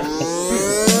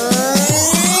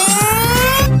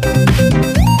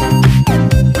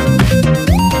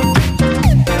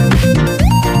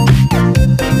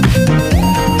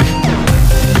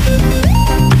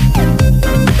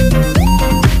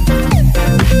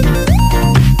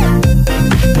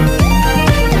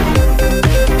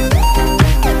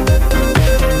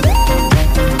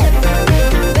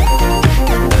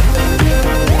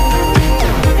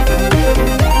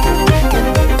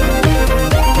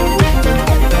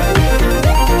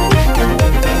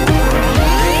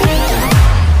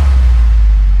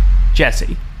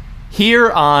 Jesse, here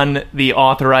on the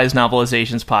Authorized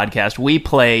Novelizations podcast, we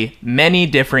play many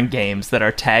different games that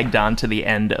are tagged on to the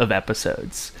end of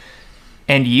episodes.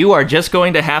 And you are just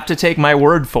going to have to take my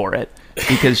word for it,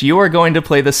 because you are going to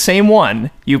play the same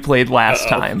one you played last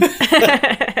time.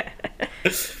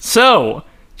 So,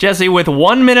 Jesse, with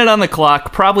 1 minute on the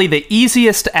clock, probably the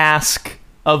easiest ask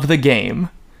of the game,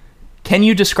 can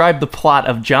you describe the plot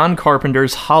of John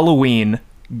Carpenter's Halloween?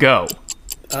 Go.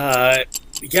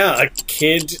 Yeah, a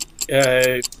kid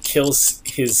kills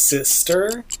his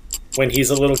sister when he's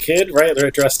a little kid, right?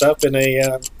 They're dressed up in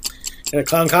a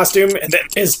clown costume, and then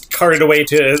is carted away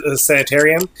to a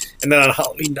sanitarium. And then on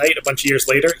Halloween night, a bunch of years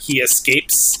later, he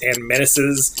escapes and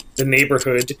menaces the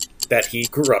neighborhood that he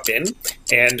grew up in,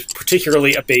 and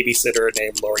particularly a babysitter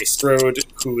named Laurie Strode,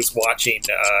 who is watching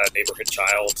a neighborhood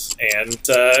child, and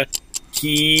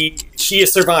she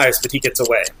survives, but he gets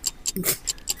away.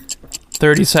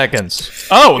 30 seconds.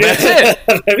 Oh, that's it.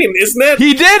 I mean, isn't it?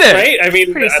 He did it. Right? I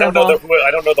mean, Pretty I don't simple.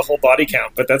 know the whole body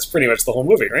count, but that's pretty much the whole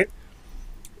movie, right?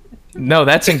 No,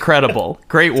 that's incredible.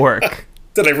 Great work.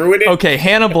 Did I ruin it? Okay,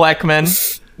 Hannah Blackman.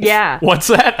 Yeah. What's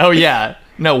that? Oh, yeah.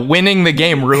 No, winning the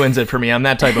game ruins it for me. I'm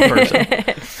that type of person.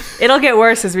 It'll get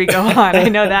worse as we go on. I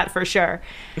know that for sure.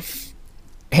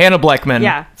 Hannah Blackman.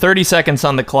 Yeah. 30 seconds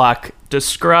on the clock.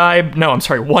 Describe... No, I'm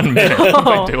sorry, 1 minute. What am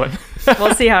I doing?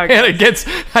 We'll see how it And goes.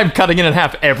 I'm cutting it in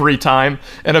half every time.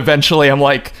 And eventually I'm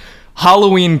like,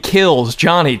 Halloween kills.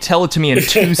 Johnny, tell it to me in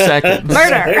 2 seconds.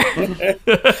 Murder.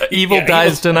 Evil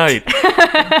dies tonight.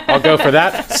 I'll go for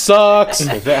that. Sucks.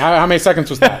 How many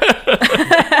seconds was that?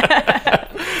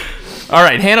 All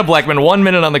right, Hannah Blackman, 1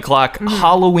 minute on the clock.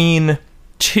 Halloween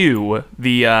 2,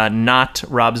 the not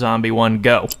Rob Zombie one.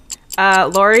 Go.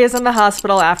 Laurie is in the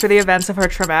hospital after the events of her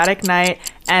traumatic night,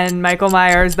 and Michael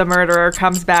Myers, the murderer,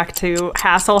 comes back to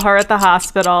hassle her at the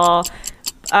hospital,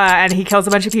 and he kills a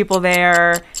bunch of people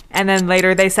there, and then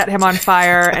later they set him on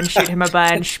fire and shoot him a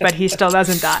bunch, but he still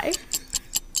doesn't die.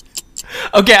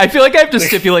 Okay, I feel like I have to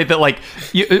stipulate that, like,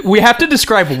 we have to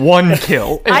describe one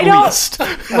kill at I don't- least.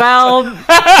 Well,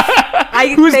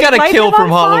 Who's they got a light kill him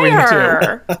from on Halloween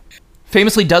fire. 2?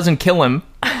 Famously doesn't kill him.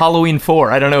 Halloween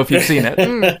 4. I don't know if you've seen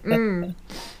it.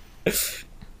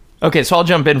 Okay, so I'll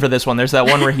jump in for this one. There's that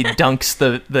one where he dunks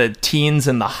the teens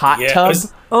in the hot Yeah, tub.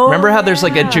 Oh, Remember how there's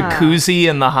like a yeah. jacuzzi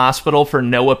in the hospital for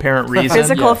no apparent reason?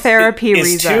 Physical Yes. therapy Is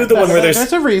reason. 2 the one where there's...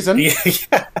 There's a reason.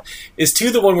 Yeah. Is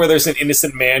 2 the one where there's an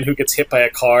innocent man who gets hit by a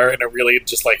car in a really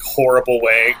just like horrible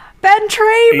way? Ben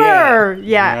Tramer.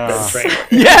 Yes. Right.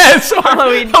 Yes!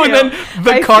 Halloween Oh, and 2. then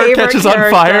the My car favorite catches on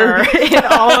fire. character in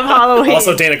all of Halloween.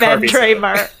 Also Dana Ben Carvey's.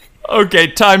 Tramer. Okay,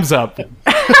 time's up.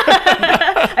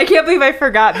 I can't believe I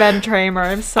forgot Ben Tramer.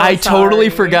 I'm so I totally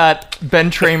sorry. forgot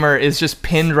Ben Tramer is just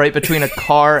pinned right between a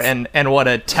car and what,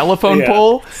 a telephone Yeah.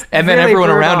 pole? And then Really everyone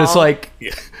around is brutal. like,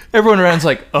 Yeah. everyone around's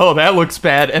like, oh, that looks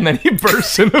bad. And then he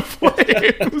bursts into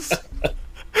flames.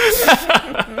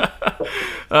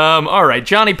 All right,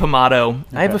 Johnny Pomato.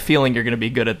 I have a feeling you're going to be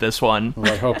good at this one.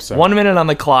 Well, I hope so. 1 minute on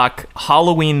the clock.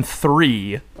 Halloween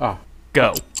 3. Oh.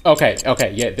 Go. Okay,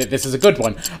 yeah, this is a good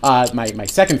one. My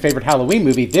second favorite Halloween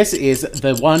movie. This is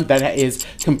the one that is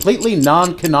completely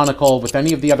non-canonical with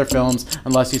any of the other films,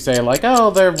 unless you say like, oh,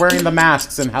 they're wearing the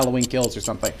masks in Halloween Kills or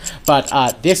something.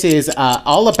 But this is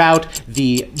all about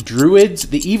the druids,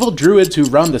 the evil druids who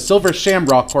run the Silver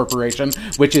Shamrock Corporation,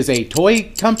 which is a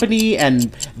toy company,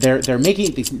 and they're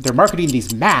marketing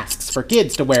these masks for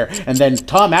kids to wear. And then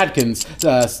Tom Atkins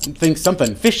thinks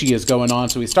something fishy is going on,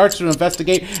 so he starts to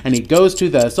investigate, and he goes to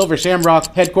the Silver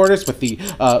Shamrock headquarters with the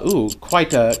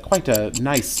quite a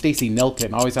nice Stacey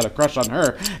Nelkin. Always had a crush on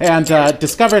her, and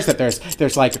discovers that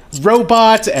there's like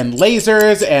robots and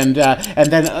lasers, and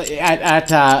then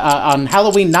on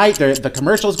Halloween night the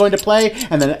commercial is going to play,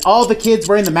 and then all the kids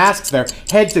wearing the masks, their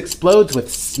heads explodes with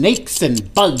snakes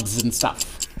and bugs and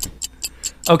stuff.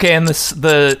 Okay, and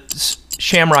the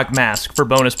Shamrock mask for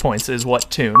bonus points is what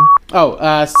tune?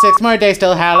 Oh, 6 more days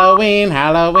till Halloween,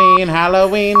 Halloween,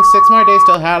 Halloween. 6 more days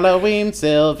till Halloween,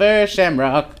 Silver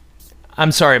Shamrock.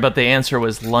 I'm sorry, but the answer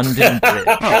was London Bridge.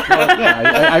 Well,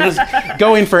 yeah, I was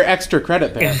going for extra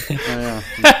credit there. I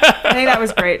think that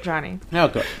was great, Johnny. Oh,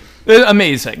 good.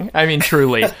 Amazing. I mean,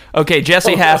 truly. Okay,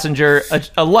 Jesse Hassinger,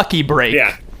 a lucky break.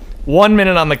 Yeah. 1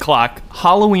 minute on the clock.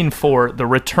 Halloween 4, The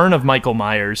Return of Michael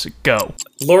Myers. Go.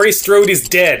 Laurie Strode is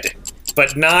dead,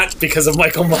 but not because of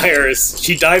Michael Myers.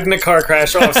 She died in a car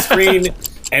crash off screen,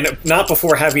 and not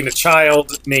before having a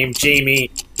child named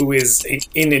Jamie, who is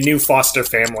in a new foster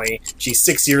family. She's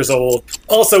 6 years old.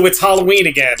 Also, it's Halloween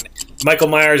again. Michael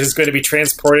Myers is going to be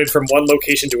transported from one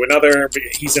location to another.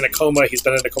 He's in a coma. He's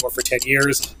been in a coma for 10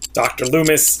 years. Dr.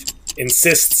 Loomis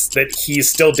insists that he's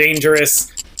still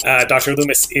dangerous. Dr.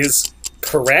 Loomis is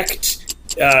correct.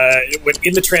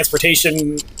 In the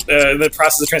transportation, the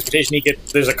process of transportation,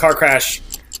 there's a car crash.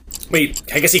 Wait,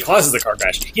 I guess he causes the car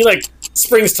crash. He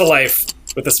springs to life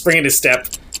with a spring in his step,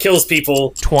 kills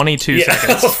people. 22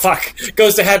 seconds. Oh, fuck.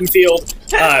 Goes to Haddonfield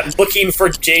looking for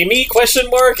Jamie, ?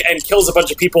 And kills a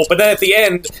bunch of people. But then at the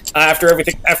end,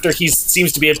 after he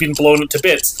seems to be been blown to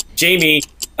bits, Jamie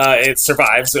it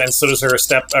survives, and so does her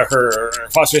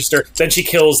foster sister. Then she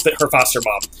kills her foster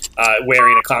mom,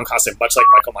 wearing a clown costume, much like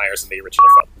Michael Myers in the original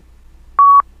film.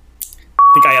 I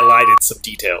think I elided some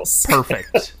details.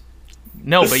 Perfect.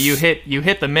 No, but you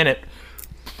hit the minute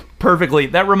perfectly.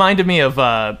 That reminded me of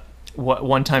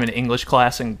one time in English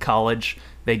class in college.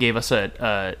 They gave us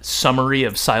a summary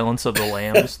of Silence of the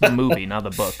Lambs, the movie, not the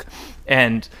book.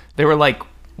 And they were like,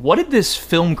 what did this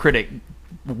film critic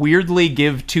weirdly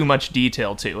give too much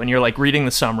detail to? And you're reading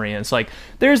the summary, and it's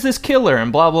there's this killer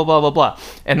and blah blah blah blah blah,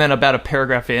 and then about a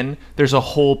paragraph in, there's a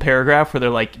whole paragraph where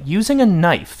they're using a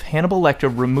knife, Hannibal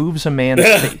Lecter removes a man's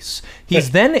face. He's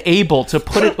then able to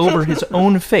put it over his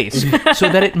own face so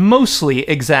that it mostly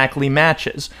exactly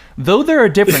matches. Though there are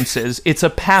differences, it's a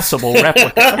passable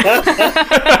replica.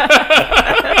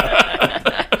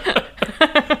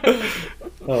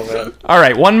 Oh man. All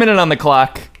right, 1 minute on the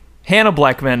clock. Hannah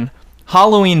Blackman,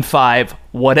 Halloween 5,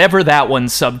 whatever that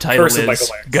one's subtitle Curse of Michael is,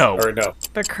 Myers. go. Or no.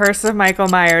 The Curse of Michael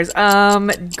Myers. Or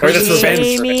that's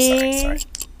Revenge.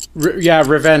 Sorry.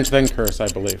 Revenge, then Curse, I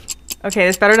believe. Okay,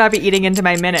 this better not be eating into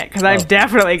my minute, because I'm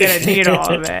definitely going to need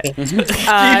all of it.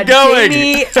 Keep going.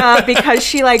 Jamie, because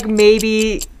she,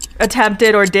 maybe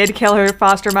attempted or did kill her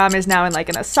foster mom, is now in,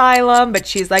 an asylum, but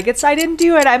she's I didn't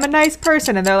do it, I'm a nice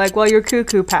person. And they're well, you're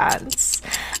cuckoo pants.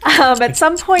 At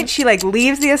some point, she,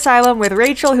 leaves the asylum with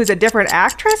Rachel, who's a different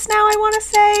actress now, I want to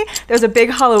say. There's a big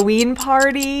Halloween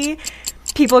party.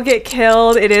 People get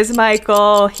killed. It is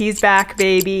Michael. He's back,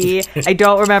 baby. I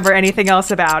don't remember anything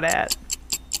else about it.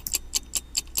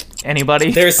 Anybody?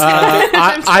 There's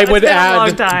I would It's been a add.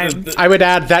 long time. I would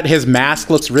add that his mask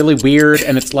looks really weird,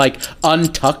 and it's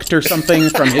untucked or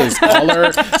something from his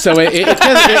collar. So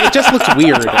it just looks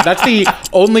weird. That's the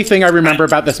only thing I remember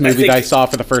about this movie that I saw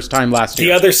for the first time last year.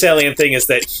 The other salient thing is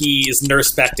that he is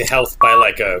nursed back to health by a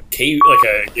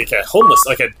homeless,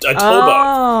 a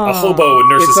hobo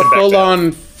nurses It's a him back to health.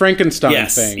 full-on Frankenstein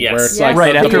thing, yes. where it's Yes,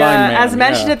 Right, the after- blind man. as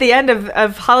mentioned at the end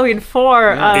of Halloween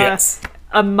 4, Yes.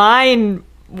 a mine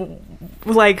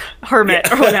hermit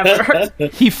or whatever.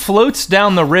 He floats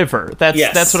down the river.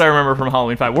 Yes. That's what I remember from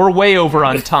Halloween 5. We're way over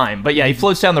on time. But yeah, he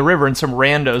floats down the river, and some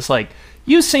rando's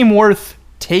you seem worth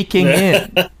taking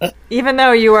in. Even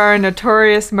though you are a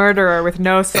notorious murderer with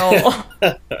no soul.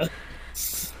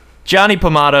 Johnny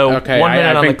Pomato, Okay, 1 minute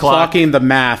I've on been the clock. clocking the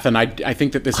math, and I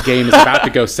think that this game is about to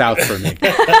go south for me.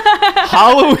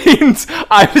 Halloween's.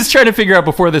 I was trying to figure out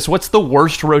before this, what's the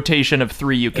worst rotation of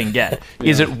 3 you can get?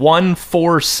 Is it 1,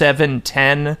 4, 7,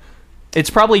 10? It's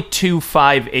probably 2,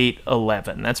 5, 8,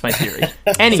 11. That's my theory.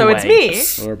 Anyway. So it's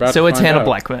me. We're about So to it's find Hannah out.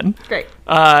 Blackman. Great.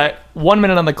 1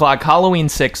 minute on the clock. Halloween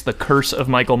 6, The Curse of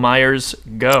Michael Myers.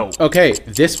 Go. Okay,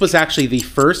 this was actually the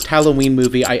first Halloween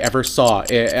movie I ever saw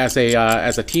as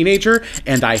a teenager,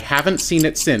 and I haven't seen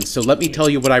it since. So let me tell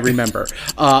you what I remember.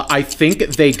 I think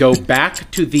they go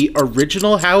back to the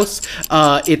original house.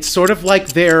 It's sort of like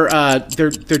they're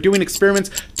doing experiments.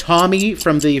 Tommy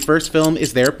from the first film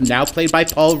is there, now played by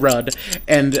Paul Rudd,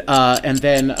 and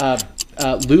then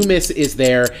Loomis is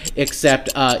there, except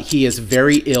he is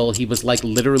very ill. He was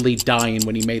literally dying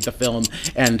when he made the film,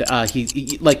 and he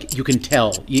you can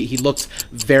tell he looks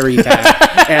very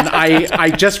bad. And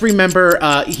I just remember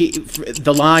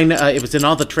the line. It was in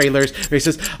all the trailers where he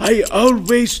says, "I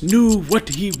always knew what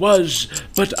he was,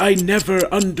 but I never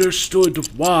understood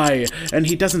why." And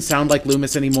he doesn't sound like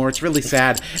Loomis anymore. It's really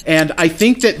sad. And I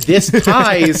think that this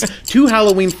ties to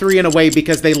Halloween 3 in a way,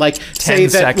 because they say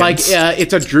that seconds.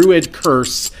 it's a druid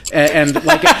curse, and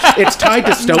it's tied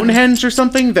to Stonehenge or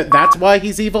something, that's why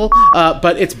he's evil,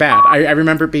 but it's bad. I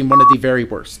remember it being one of the very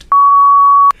worst.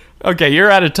 Okay, you're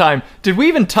out of time. Did we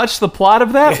even touch the plot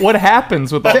of that? What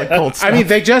happens with all the cult stuff? I mean,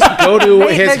 they just go to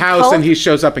Wait, his the house cult- and he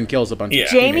shows up and kills a bunch Yeah.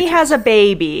 of Jamie has a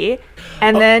baby,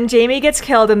 and then Jamie gets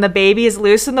killed, and the baby is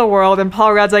loose in the world, and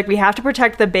Paul Rudd's we have to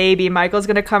protect the baby. Michael's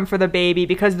going to come for the baby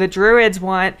because the druids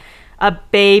want a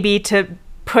baby to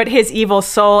put his evil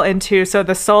soul into, so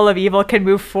the soul of evil can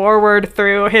move forward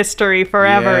through history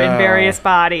forever in Yeah. various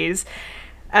bodies.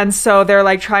 And so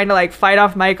they're trying to fight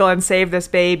off Michael and save this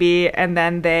baby, and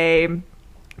then they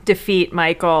defeat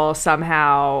Michael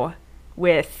somehow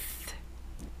with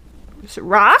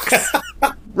Rocks?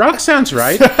 Rock sounds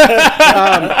right.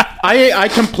 I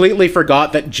completely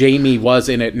forgot that Jamie was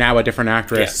in it, now a different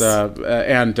actress.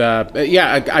 Yes.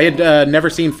 I had never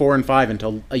seen 4 and 5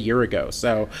 until a year ago,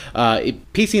 so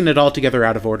piecing it all together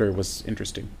out of order was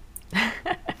interesting.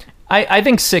 I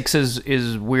think 6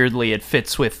 is weirdly, it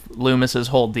fits with Loomis's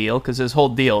whole deal, because his whole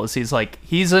deal is he's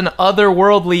an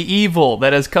otherworldly evil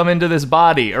that has come into this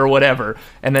body or whatever,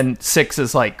 and then 6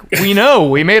 is like,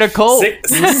 we made a cult.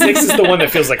 6 is the one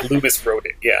that feels like Loomis wrote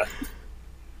it. Yeah.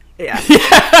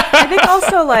 I think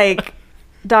also like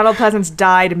Donald Pleasance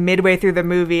died midway through the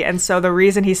movie, and so the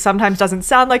reason he sometimes doesn't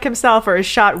sound like himself or is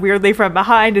shot weirdly from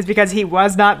behind is because he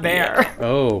was not there. Yeah.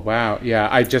 Oh wow, yeah.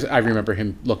 I remember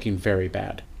him looking very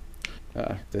bad.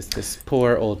 This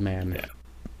poor old man. Yeah.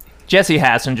 Jesse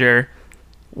Hassinger,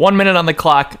 1 minute on the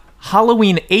clock.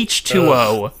 Halloween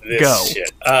H2O. Go.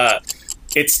 Shit.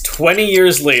 It's 20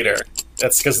 years later.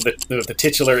 That's because of the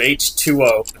titular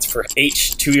H2O. It's for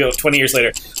H2O. 20 years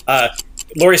later.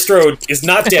 Laurie Strode is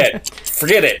not dead.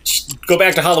 Forget it. Go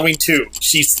back to Halloween 2.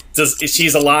 She's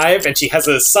alive, and she has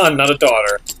a son, not a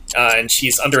daughter. And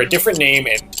she's under a different name,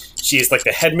 and she's like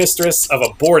the headmistress of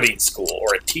a boarding school,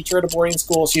 or a teacher at a boarding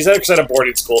school. She's actually at a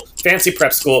boarding school, fancy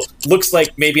prep school. Looks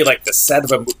like maybe like the set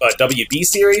of a WB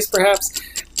series, perhaps.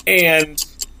 And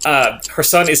her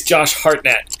son is Josh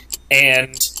Hartnett,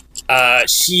 and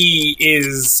she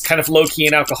is kind of low-key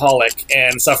an alcoholic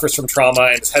and suffers from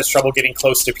trauma and has trouble getting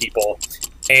close to people.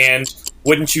 And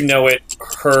wouldn't you know it,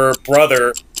 her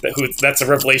brother, that's a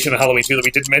revelation in Halloween 2 that we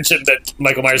didn't mention, that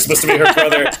Michael Myers is supposed to be her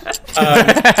brother.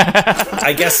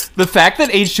 I guess the fact that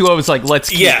H2O was like, let's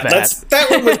keep that.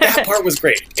 That part was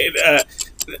great.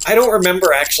 I don't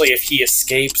remember actually if he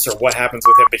escapes or what happens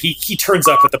with him, but he turns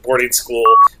up at the boarding school,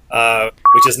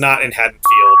 which is not in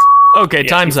Haddonfield. Okay,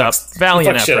 time's up.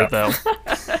 Valiant effort, though.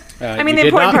 I mean, the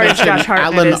important part is Josh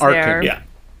Hartnett Alan is Arkin. there. Yeah.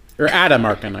 Or Adam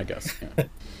Arkin, I guess. Yeah.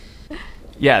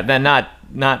 Yeah, then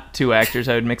not two actors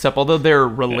I would mix up, although they're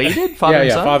related, father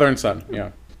and son? Father and son, yeah.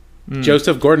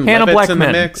 Joseph Gordon-Levitt's Hannah in the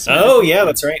Blackman. mix. Oh, yeah,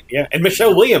 that's right. Yeah, and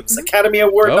Michelle Williams, Academy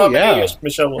Award nominee.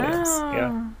 Michelle Williams. Oh.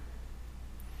 Yeah.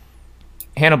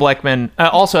 Hannah Blackman.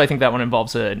 Also, I think that one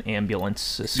involves an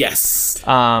ambulance escape. Yes.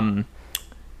 Hannah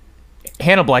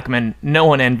Blackman, no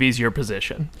one envies your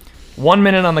position. 1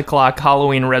 minute on the clock,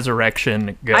 Halloween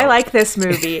Resurrection, go. I like this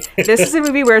movie. This is a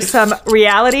movie where some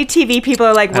reality TV people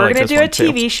are like, we're like going to this do a one,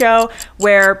 too. TV show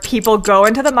where people go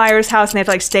into the Myers house and they have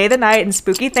to like stay the night and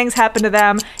spooky things happen to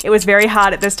them. It was very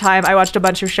hot at this time. I watched a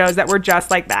bunch of shows that were just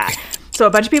like that. So a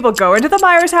bunch of people go into the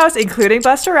Myers house, including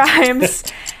Busta Rhymes.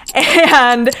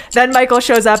 And then Michael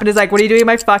shows up and is like, what are you doing in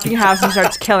my fucking house? And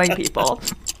starts killing people.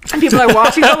 And people are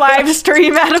watching the live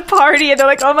stream at a party and they're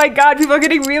like, oh my God, people are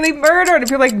getting really murdered. And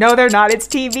people are like, no, they're not. It's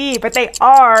TV. But they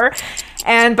are.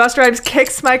 And Busta Rhymes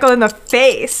kicks Michael in the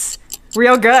face.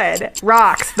 Real good.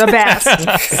 Rocks. The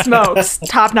best. Smokes.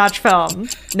 Top-notch film.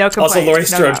 No complaints. Also, Laurie no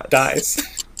Strode notes.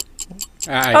 dies.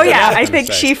 I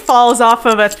think she falls off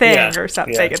of a thing or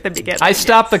something at the beginning. I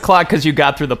stopped the clock because you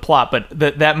got through the plot, but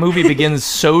that movie begins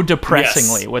so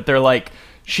depressingly with they're like,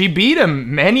 she beat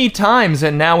him many times,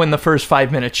 and now in the first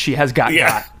 5 minutes, she has got.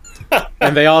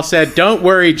 And they all said, don't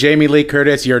worry, Jamie Lee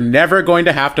Curtis, you're never going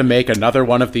to have to make another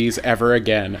one of these ever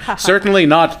again. Certainly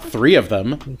not 3 of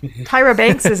them. Tyra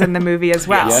Banks is in the movie as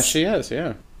well. Yes, she is,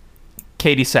 yeah.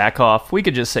 Katie Sackhoff. We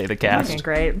could just say the cast. Okay,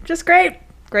 great. Just great.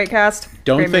 Great cast.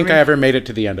 Don't Great think movie. I ever made it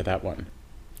to the end of that one.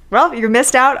 Well, you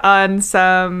missed out on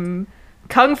some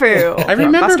kung fu. I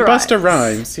remember Busta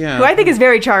Rhymes, yeah. Who I think is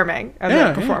very charming as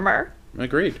a performer.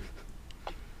 Agreed.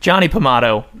 Johnny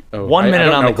Pomato. Oh, 1 minute I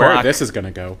don't on know the where clock. this is going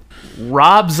to go.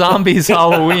 Rob Zombie's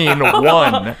Halloween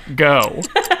 1. Go.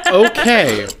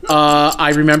 Okay.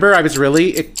 I remember I was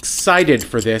really excited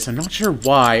for this. I'm not sure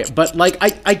why, but like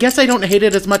I guess I don't hate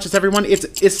it as much as everyone. It's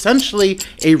essentially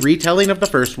a retelling of the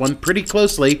first one pretty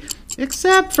closely,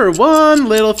 except for one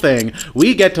little thing.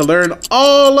 We get to learn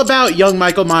all about young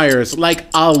Michael Myers, like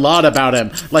a lot about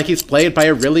him. Like he's played by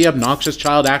a really obnoxious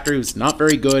child actor who's not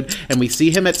very good, and we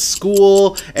see him at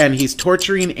school, and he's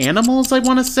torturing animals, I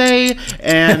want to say,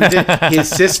 and his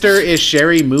sister is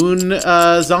Sherry Moon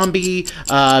Zombie,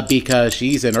 because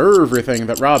she's in everything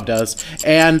that Rob does.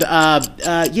 And I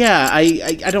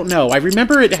don't know. I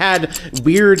remember it had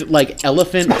weird like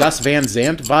elephant Gus Van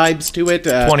Sant vibes to it.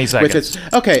 20 seconds.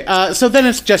 So then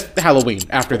it's just Halloween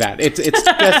after that.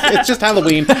 It's just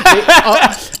Halloween.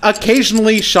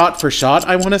 Occasionally shot for shot,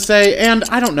 I want to say. And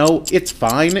I don't know. It's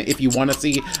fine if you want to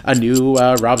see a new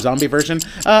Rob Zombie version.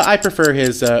 I prefer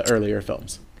his earlier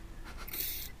films.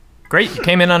 Great. You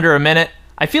came in under a minute.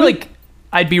 I feel like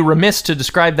I'd be remiss to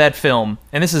describe that film,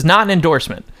 and this is not an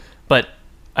endorsement, but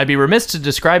I'd be remiss to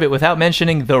describe it without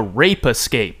mentioning the rape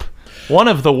escape. One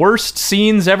of the worst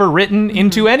scenes ever written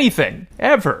into anything,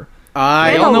 ever.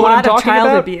 I There's all a know what I'm lot of talking child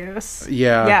about? abuse.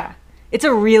 Yeah. Yeah. It's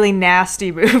a really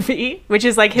nasty movie, which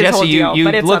is like his whole Jesse, deal. you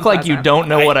but it's look like you unpleasant. don't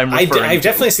know what I'm referring I've to.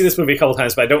 definitely seen this movie a couple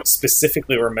times, but I don't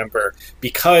specifically remember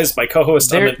because my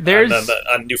co-host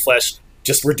on New Flesh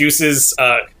just reduces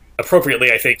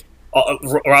appropriately, I think,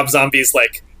 Rob Zombie's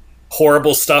like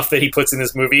horrible stuff that he puts in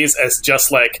his movies as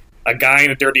just like a guy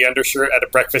in a dirty undershirt at a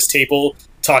breakfast table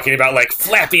talking about like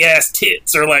flappy ass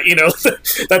tits or like, you know,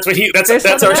 that's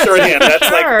our shorthand.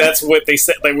 That's what they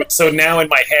said. Like, so now in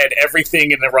my head,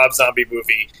 everything in the Rob Zombie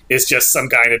movie is just some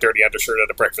guy in a dirty undershirt at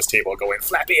a breakfast table going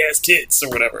flappy ass tits or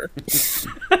whatever.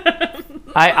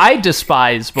 I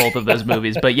despise both of those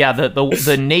movies, but yeah,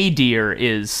 the nadir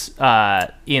is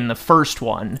in the first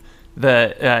one.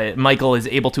 Michael is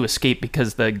able to escape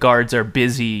because the guards are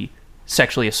busy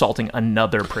sexually assaulting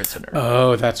another prisoner.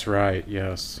 Oh, that's right.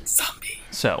 Yes. Zombie.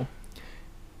 So,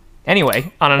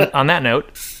 anyway, on that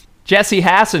note, Jesse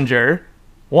Hassinger,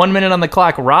 1 minute on the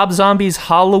clock. Rob Zombie's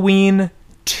Halloween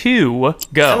 2. Go. I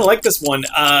kind of like this one.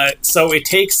 So it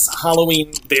takes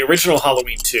Halloween, the original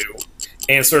Halloween 2,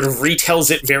 and sort of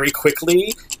retells it very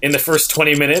quickly in the first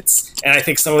 20 minutes. And I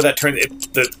think some of that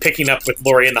picking up with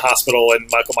Laurie in the hospital and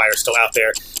Michael Myers still out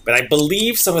there. But I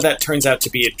believe some of that turns out to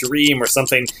be a dream or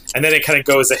something. And then it kind of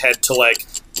goes ahead to like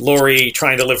Laurie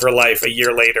trying to live her life a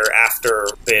year later after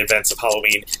the events of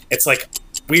Halloween. It's like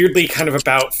weirdly kind of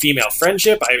about female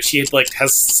friendship. She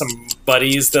has some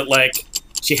buddies that like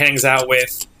she hangs out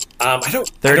with. I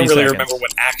don't really remember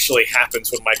what actually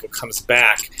happens when Michael comes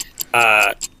back.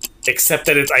 Except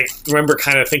that I remember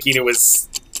kind of thinking it was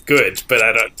good, but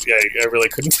I really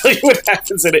couldn't tell you what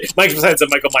happens in it. Besides that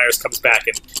Michael Myers comes back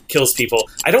and kills people.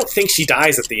 I don't think she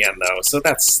dies at the end though, so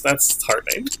that's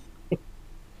heartening.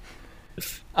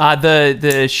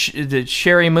 The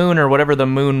Sherry Moon or whatever the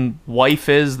Moon wife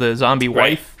is, the zombie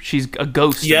wife, she's a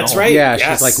ghost. Yeah, that's right. Yeah, yes.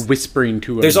 she's like whispering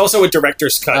to him. There's also a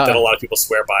director's cut that a lot of people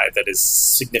swear by that is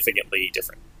significantly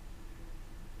different.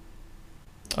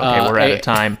 Okay, we're out of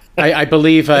time. I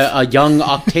believe a young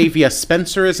Octavia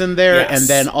Spencer is in there, Yes. and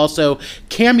then also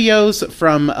cameos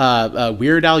from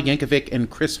Weird Al Yankovic and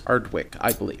Chris Hardwick,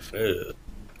 I believe.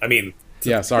 I mean,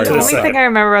 Yeah, sorry. The about only that. thing I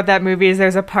remember about that movie is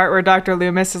there's a part where Dr.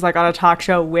 Loomis is like on a talk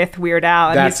show with Weird Al,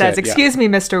 and That's he says, it, yeah. "Excuse me,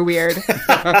 Mr. Weird."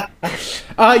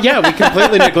 Yeah, we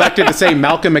completely neglected to say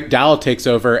Malcolm McDowell takes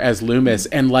over as Loomis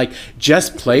and like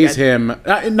just plays him,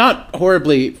 not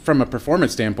horribly from a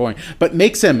performance standpoint, but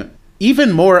makes him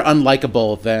even more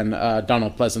unlikable than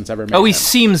Donald Pleasance ever made Oh, he him.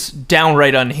 seems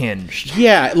downright unhinged.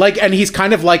 Yeah, like, and he's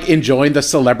kind of like enjoying the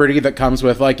celebrity that comes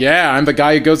with like, yeah, I'm the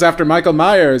guy who goes after Michael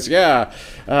Myers. Yeah,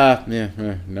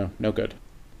 no good.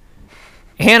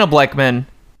 Hannah Bleckman,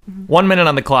 1 minute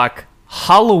on the clock.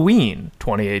 Halloween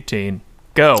 2018.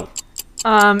 Go.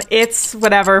 It's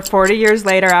whatever, 40 years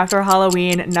later after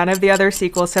Halloween. None of the other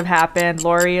sequels have happened.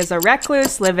 Laurie is a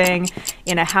recluse living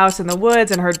in a house in the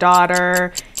woods, and her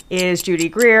daughter is Judy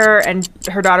Greer, and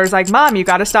her daughter's like, "Mom, you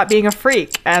gotta stop being a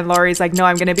freak." And Laurie's like, "No,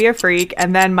 I'm gonna be a freak."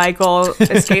 And then Michael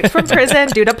escapes from prison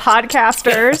due to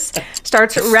podcasters,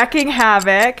 starts wrecking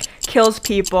havoc, kills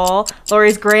people.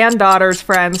 Laurie's granddaughter's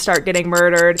friends start getting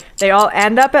murdered. They all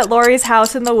end up at Laurie's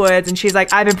house in the woods, and she's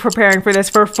like, "I've been preparing for this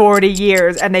for 40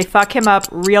 years. And they fuck him up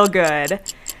real good.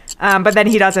 But then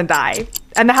he doesn't die.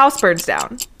 And the house burns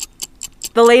down.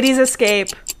 The ladies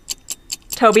escape.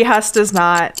 Toby Huss does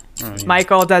not. Oh, yeah.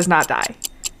 Michael does not die.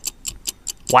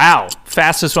 Wow.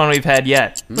 Fastest one we've had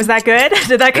yet. Was that good?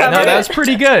 Did that cover No, it? that was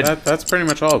pretty good. That's pretty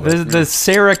much all of it. The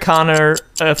Sarah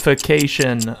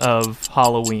Connor-ification of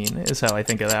Halloween is how I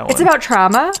think of that one. It's about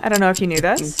trauma. I don't know if you knew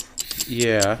this.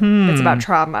 Yeah. It's about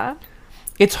trauma.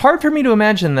 It's hard for me to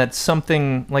imagine that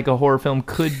something like a horror film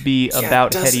could be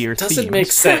about headier themes. Doesn't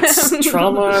make sense.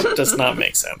 Trauma does not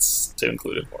make sense to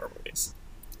include in horror movies.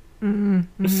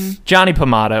 Johnny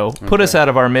Pomato, put us out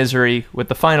of our misery with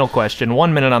the final question.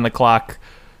 1 minute on the clock.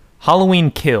 Halloween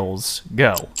Kills.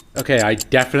 Go. Okay, I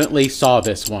definitely saw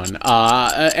this one.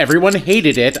 Everyone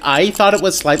hated it. I thought it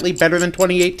was slightly better than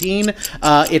 2018.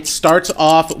 It starts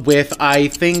off with, I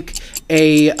think,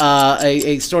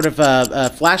 a sort of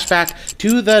a flashback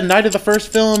to the night of the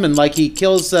first film, and like he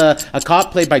kills a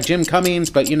cop played by Jim Cummings.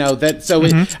 But you know that, so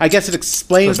I guess it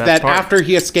explains that after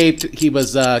he escaped, he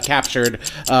was captured,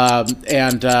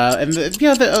 and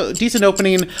the decent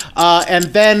opening. And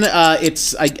then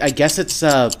it's I guess it's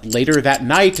later that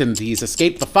night, and he's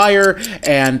escaped the fire. fire,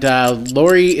 and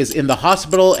Laurie is in the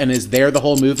hospital and is there the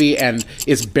whole movie and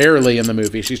is barely in the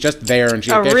movie. She's just there, and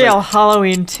she a real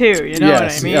Halloween 2, you know what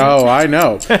I mean? Oh, I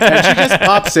know. And she just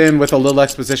pops in with a little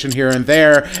exposition here and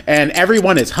there, and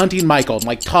everyone is hunting Michael.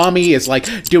 Like Tommy is like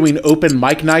doing open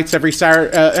mic nights every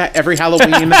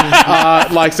Halloween,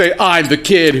 like say, I'm the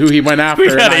kid who he went after.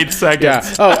 We got 8 seconds.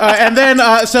 Yeah. Oh, and then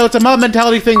so it's a mob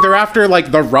mentality thing. They're after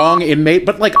like the wrong inmate,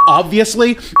 but like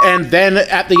obviously, and then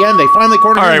at the end they finally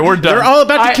corner him. All right, we're done. They're all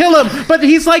about to kill him, but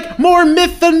he's like more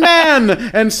myth than man,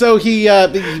 and so he's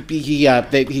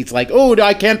like, oh,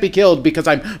 I can't be killed because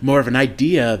I'm more of an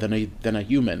idea than a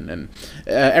human, and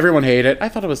everyone hated it. I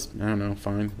thought it was, I don't know,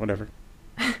 fine, whatever.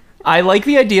 I like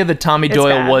the idea that Tommy It's Doyle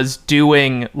bad. was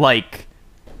doing like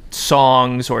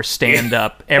songs or stand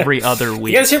up every other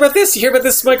week. You guys hear about this? You hear about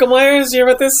this, Michael Myers? You hear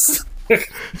about this? I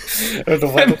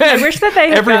wish that they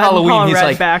had Every gotten Halloween, Paul he's Rudd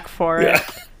like- back for it. Yeah.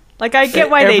 Like, I get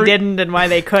why they Every- didn't and why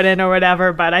they couldn't or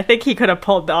whatever, but I think he could have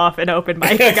pulled off an open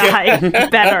mic guy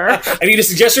better. I need a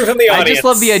suggestion from the audience. I just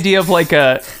love the idea of like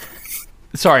a.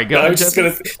 Sorry, go I ahead. was just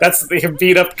Jeff. gonna. That's the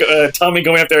beat up Tommy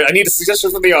going up there. I need a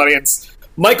suggestion from the audience.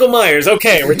 Michael Myers.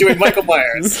 Okay, we're doing Michael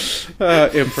Myers.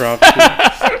 Improv.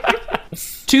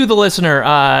 To the listener,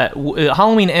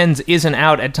 Halloween Ends isn't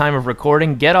out at time of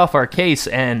recording. Get off our case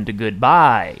and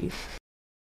goodbye.